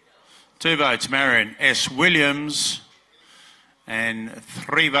 2 votes, Marion, S. Williams. And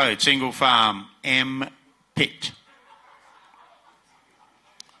 3 votes, Ingle Farm, M. Pitt.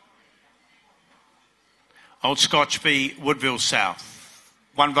 Old Scotch v Woodville South.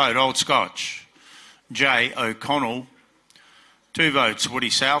 1 vote, Old Scotch, J. O'Connell. 2 votes, Woody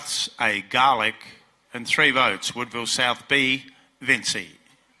Souths, A. Garlick. And 3 votes, Woodville South, B. Vinci.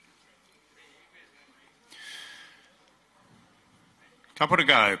 Couple to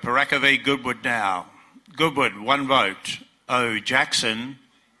go. Paraka v Goodwood now. Goodwood, 1 vote, O. Jackson.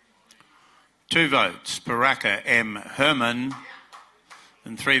 2 votes, Paraka, M. Herman.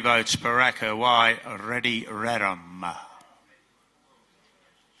 And 3 votes, Paraka, Y. Reddy Radam.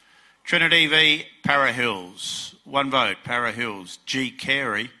 Trinity v Para Hills. 1 vote, Para Hills, G.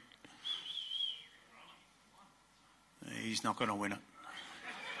 Carey. He's not going to win it.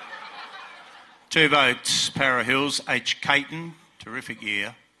 2 votes, Para Hills, H. Caton. Terrific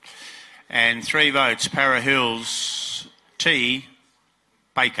year. And 3 votes, Para Hills, T.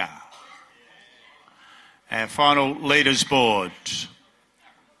 Baker. Our final leaders board.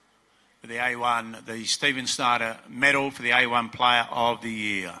 For the A1, the Stephen Snyder Medal for the A1 Player of the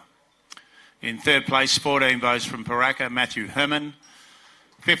Year. In 3rd place, 14 votes from Paraka, Matthew Herman.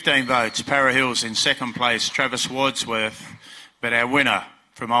 15 votes, Para Hills. In 2nd place, Travis Wordsworth. But our winner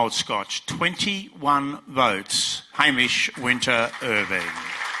from Old Scotch, 21 votes, Hamish Winter Irving.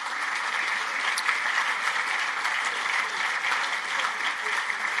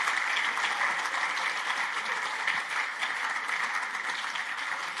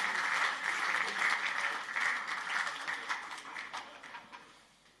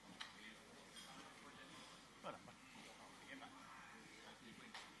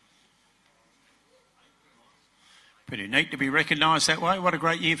 Pretty neat to be recognised that way. What a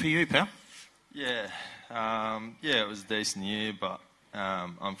great year for you, pal. Yeah, it was a decent year, but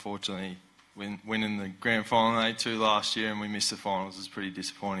unfortunately, winning the grand final in A2 last year and we missed the finals was pretty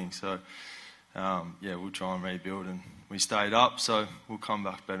disappointing. So, we'll try and rebuild, and we stayed up, so we'll come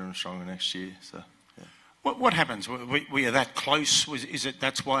back better and stronger next year. So. What happens? Were you that close? Is it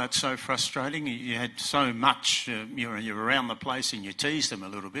that's why it's so frustrating? You had so much, you're around the place and you teased them a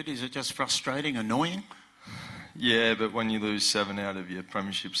little bit. Is it just frustrating, annoying? Yeah, but when you lose 7 out of your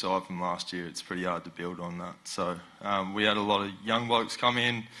premiership side from last year, it's pretty hard to build on that. So we had a lot of young blokes come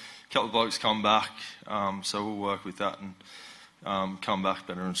in, a couple of blokes come back, so we'll work with that and come back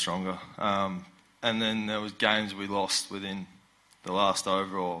better and stronger. And then there was games we lost within the last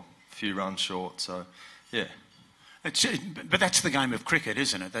over or a few runs short, so yeah. But that's the game of cricket,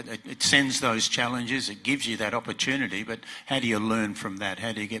 isn't it? It sends those challenges, it gives you that opportunity, but how do you learn from that?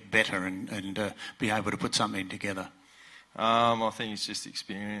 How do you get better and be able to put something together? I think it's just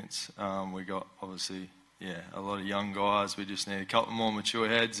experience. We got, obviously, a lot of young guys. We just need a couple more mature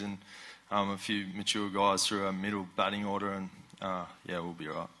heads and a few mature guys through our middle batting order, and we'll be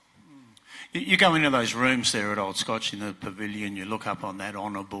right. You go into those rooms there at Old Scotch in the pavilion, you look up on that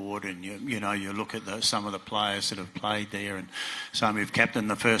honour board and you look at some of the players that have played there, and some who've captained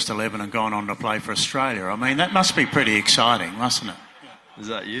the first 11 and gone on to play for Australia. I mean, that must be pretty exciting, mustn't it? Is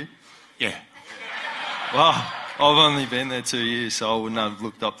that you? Yeah. Well, I've only been there 2 years, so I wouldn't have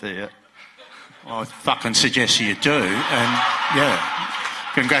looked up there yet. I fucking suggest you do, and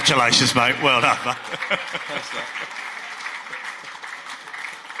congratulations, mate. Well done, mate. Thanks, mate.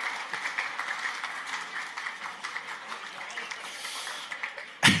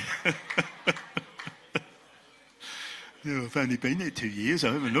 I've only been there 2 years.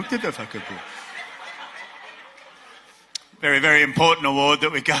 I haven't looked at the fucking book. Very, very important award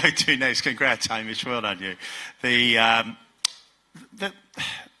that we go to next. Congrats, Hamish. Well done, you. The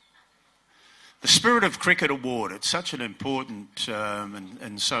Spirit of Cricket Award. It's such an important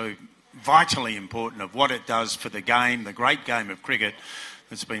and so vitally important of what it does for the game, the great game of cricket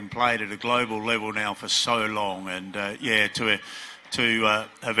that's been played at a global level now for so long. And to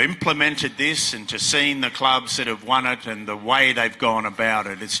have implemented this and to seen the clubs that have won it and the way they've gone about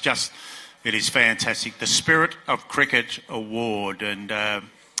it, it is fantastic. The Spirit of Cricket Award, and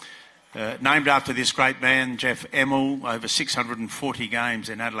named after this great man, Jeff Emmel, over 640 games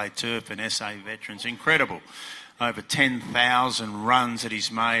in Adelaide Turf and SA Veterans. Incredible. Over 10,000 runs that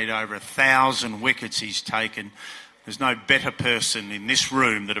he's made, over 1,000 wickets he's taken. There's no better person in this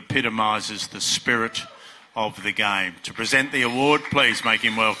room that epitomises the spirit of the game. To present the award, please make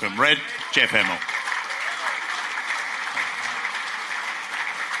him welcome. Red, Jeff Emmel.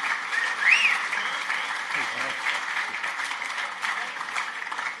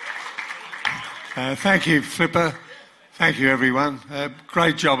 Thank you, Flipper. Thank you, everyone.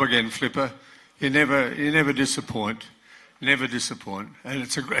 Great job again, Flipper. You never disappoint. Never disappoint. And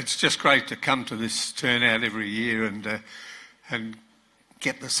it's just great to come to this turnout every year and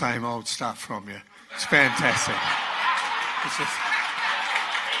get the same old stuff from you. It's fantastic.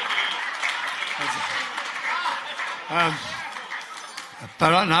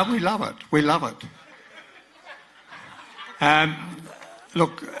 But no, we love it. We love it.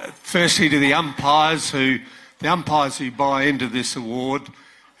 Look, firstly to the umpires who buy into this award,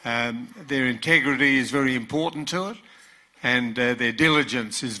 their integrity is very important to it, and their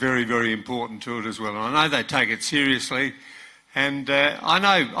diligence is very, very important to it as well. And I know they take it seriously, and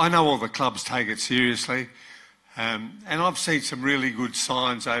I know all the clubs take it seriously, and I've seen some really good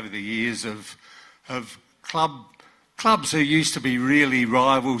signs over the years of clubs who used to be really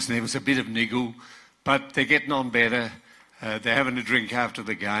rivals, and there was a bit of niggle, but they're getting on better. They're having a drink after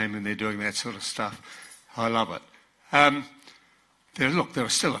the game and they're doing that sort of stuff. I love it. There are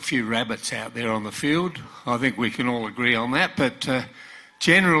still a few rabbits out there on the field. I think we can all agree on that. But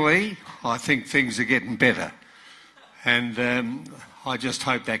generally, I think things are getting better. And I just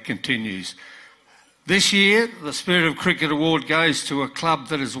hope that continues. This year, the Spirit of Cricket Award goes to a club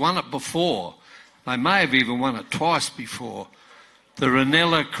that has won it before. They may have even won it twice before. The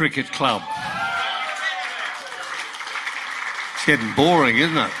Ranella Cricket Club. It's getting boring,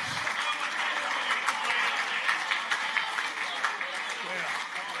 isn't it?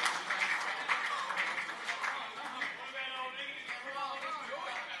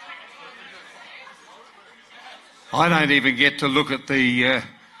 I don't even get to look at the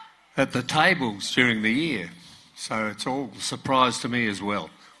tables during the year, so it's all a surprise to me as well.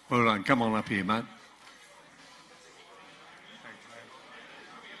 Well done. Come on up here, mate.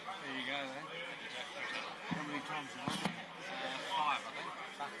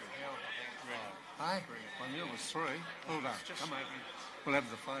 Hey, I knew it was 3. Well done. Come over. We'll have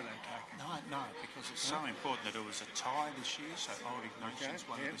the photo taken. No, because it's so important that it was a tie this year, so Old Ignations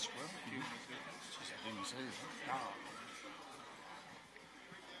won this well. I didn't see that.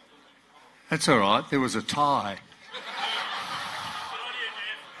 That's all right. There was a tie.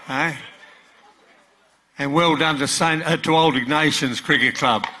 Hey? And well done to Old Ignations Cricket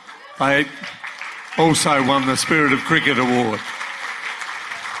Club. They also won the Spirit of Cricket Award.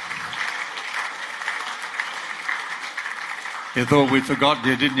 You thought we'd forgotten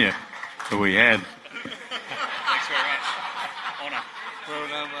you, didn't you? But we had. Thanks very much. Honour. Well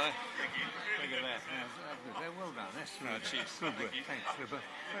done, mate. Look at that. Well done. That's really good. Cheers. Good work. Thanks, Flipper.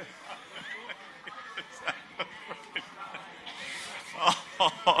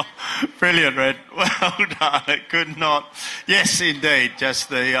 Oh, brilliant, Red. Well done. It could not. Yes, indeed. Just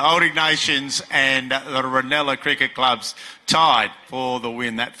the Old Ignations and the Ranella Cricket Clubs tied for the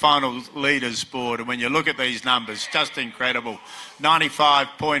win. That final leaders board. And when you look at these numbers, just incredible.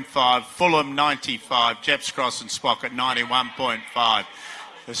 95.5, Fulham 95, Jeps Cross and Spock at 91.5.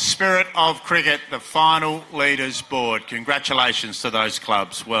 The Spirit of Cricket, the final leaders board. Congratulations to those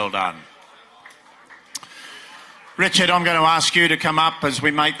clubs. Well done. Richard, I'm going to ask you to come up as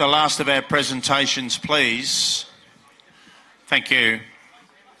we make the last of our presentations, please. Thank you.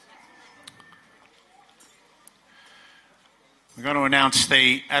 We're going to announce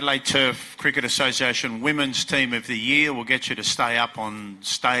the Adelaide Turf Cricket Association Women's Team of the Year. We'll get you to stay up on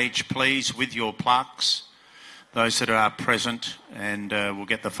stage, please, with your plaques, those that are present, and we'll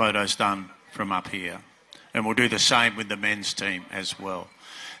get the photos done from up here. And we'll do the same with the men's team as well.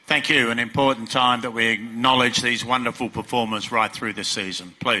 Thank you. An important time that we acknowledge these wonderful performers right through the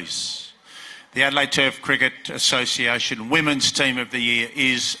season. Please. The Adelaide Turf Cricket Association Women's Team of the Year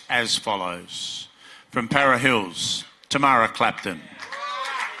is as follows. From Para Hills, Tamara Clapton.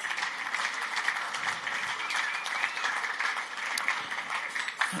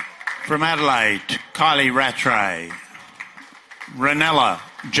 From Adelaide, Kylie Rattray. Ranella,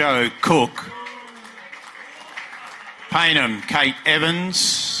 Joe Cook. Payneham, Kate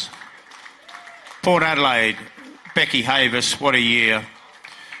Evans. Port Adelaide, Becky Havis, what a year.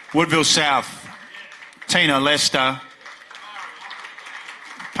 Woodville South, Tina Lester.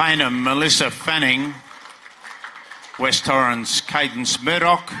 Payneham, Melissa Fanning. West Torrens, Cadence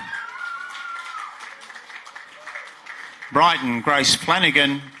Murdoch. Brighton, Grace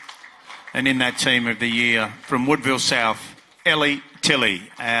Flanagan. And in that team of the year, from Woodville South, Ellie Tilley,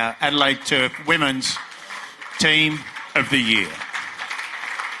 our Adelaide Turf Women's Team of the Year.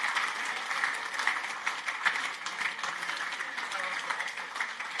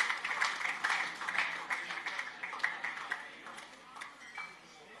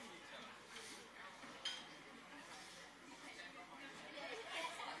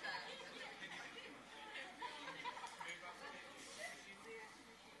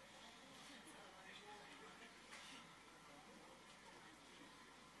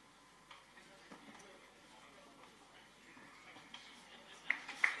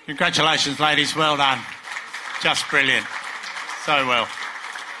 Congratulations, ladies. Well done. Just brilliant. So well.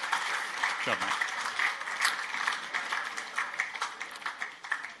 Good job, mate.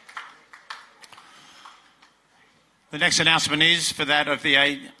 The next announcement is for that of the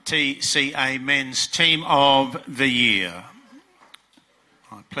ATCA Men's Team of the Year.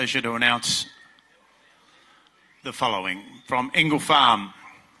 My pleasure to announce the following. From Ingle Farm,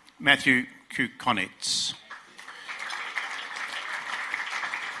 Matthew Kukonitz.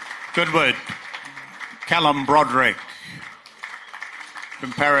 Goodwood, Callum Broderick.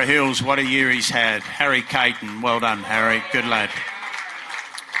 From Para Hills, what a year he's had. Harry Caton, well done, Harry, good lad.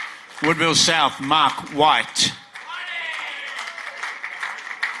 Woodville South, Mark White.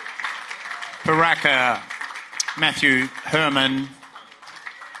 Paraka, Matthew Herman.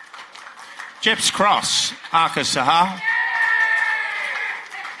 Jeps Cross, Arka Saha.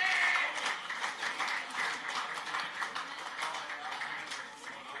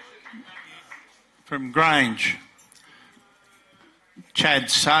 From Grange,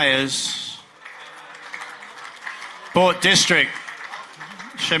 Chad Sayers. Port District,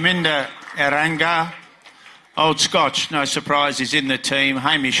 Shaminda Eranga. Old Scotch, no surprise, is in the team.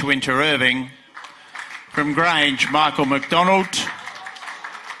 Hamish Winter-Irving. From Grange, Michael McDonald.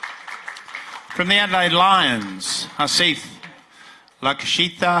 From the Adelaide Lions, Hasith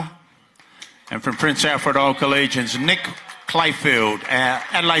Lakshita. And from Prince Alfred Old Collegians, Nick Clayfield, our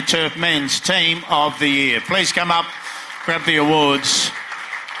Adelaide Turf Men's Team of the Year. Please come up, grab the awards.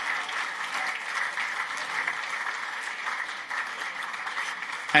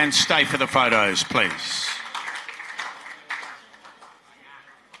 And stay for the photos, please.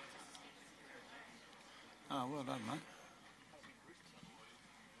 Oh, well done, mate.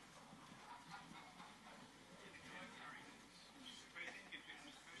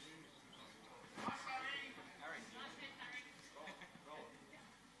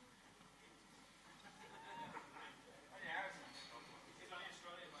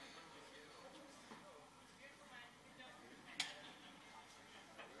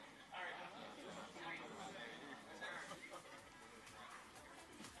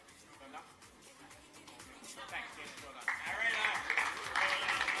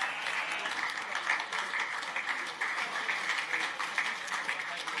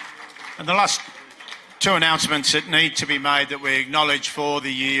 And the last two announcements that need to be made that we acknowledge for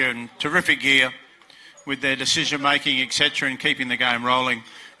the year, and terrific year with their decision making, etc., and keeping the game rolling.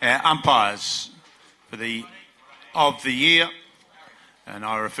 Our umpires for of the year, and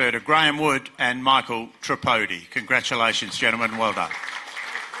I refer to Graham Wood and Michael Tripodi. Congratulations, gentlemen. Well done.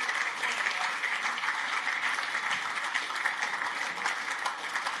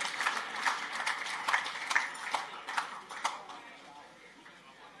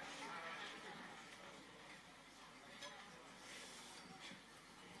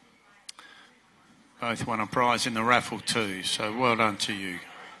 Both won a prize in the raffle too, so well done to you.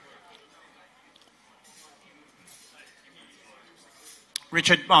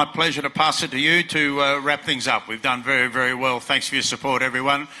 Richard, my pleasure to pass it to you to wrap things up. We've done very, very well. Thanks for your support,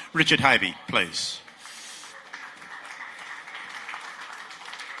 everyone. Richard Havey, please.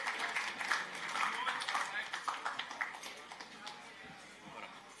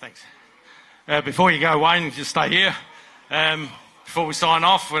 Thanks. Before you go, Wayne, just stay here. Before we sign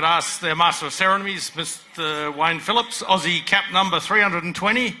off, we'd ask the Master of Ceremonies, Mr. Wayne Phillips, Aussie cap number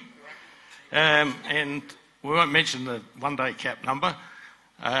 320. And we won't mention the one-day cap number.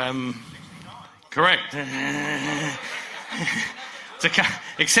 Correct.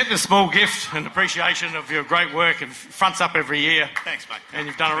 Accept a small gift and appreciation of your great work. It fronts up every year. Thanks, mate. And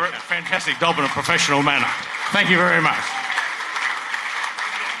you've done a fantastic job in a professional manner. Thank you very much.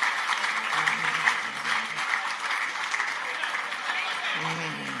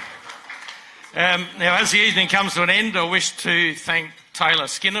 Now, as the evening comes to an end, I wish to thank Taylor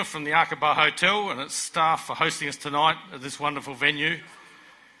Skinner from the Arkaba Hotel and its staff for hosting us tonight at this wonderful venue.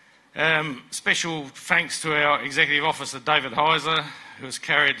 Special thanks to our Executive Officer, David Heiser, who has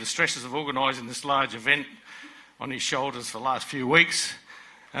carried the stresses of organising this large event on his shoulders for the last few weeks.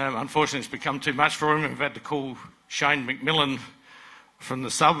 Unfortunately, it's become too much for him. We've had to call Shane McMillan from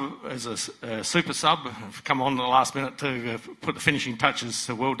the sub as a super sub. I've come on at the last minute to put the finishing touches,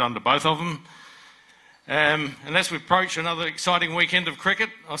 so well done to both of them. And as we approach another exciting weekend of cricket,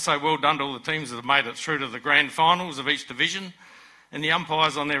 I say well done to all the teams that have made it through to the grand finals of each division and the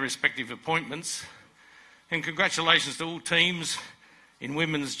umpires on their respective appointments. And congratulations to all teams in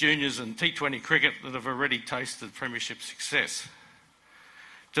women's, juniors and T20 cricket that have already tasted premiership success.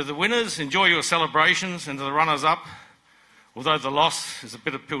 To the winners, enjoy your celebrations, and to the runners-up, although the loss is a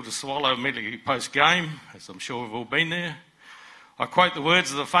bitter pill to swallow immediately post-game, as I'm sure we've all been there, I quote the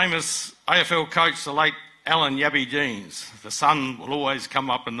words of the famous AFL coach, the late Alan Yabby Jeans: "The sun will always come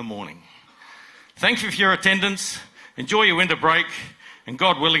up in the morning." Thank you for your attendance. Enjoy your winter break, and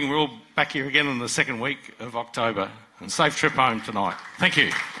God willing, we're all back here again in the second week of October. And safe trip home tonight. Thank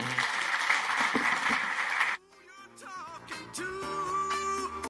you.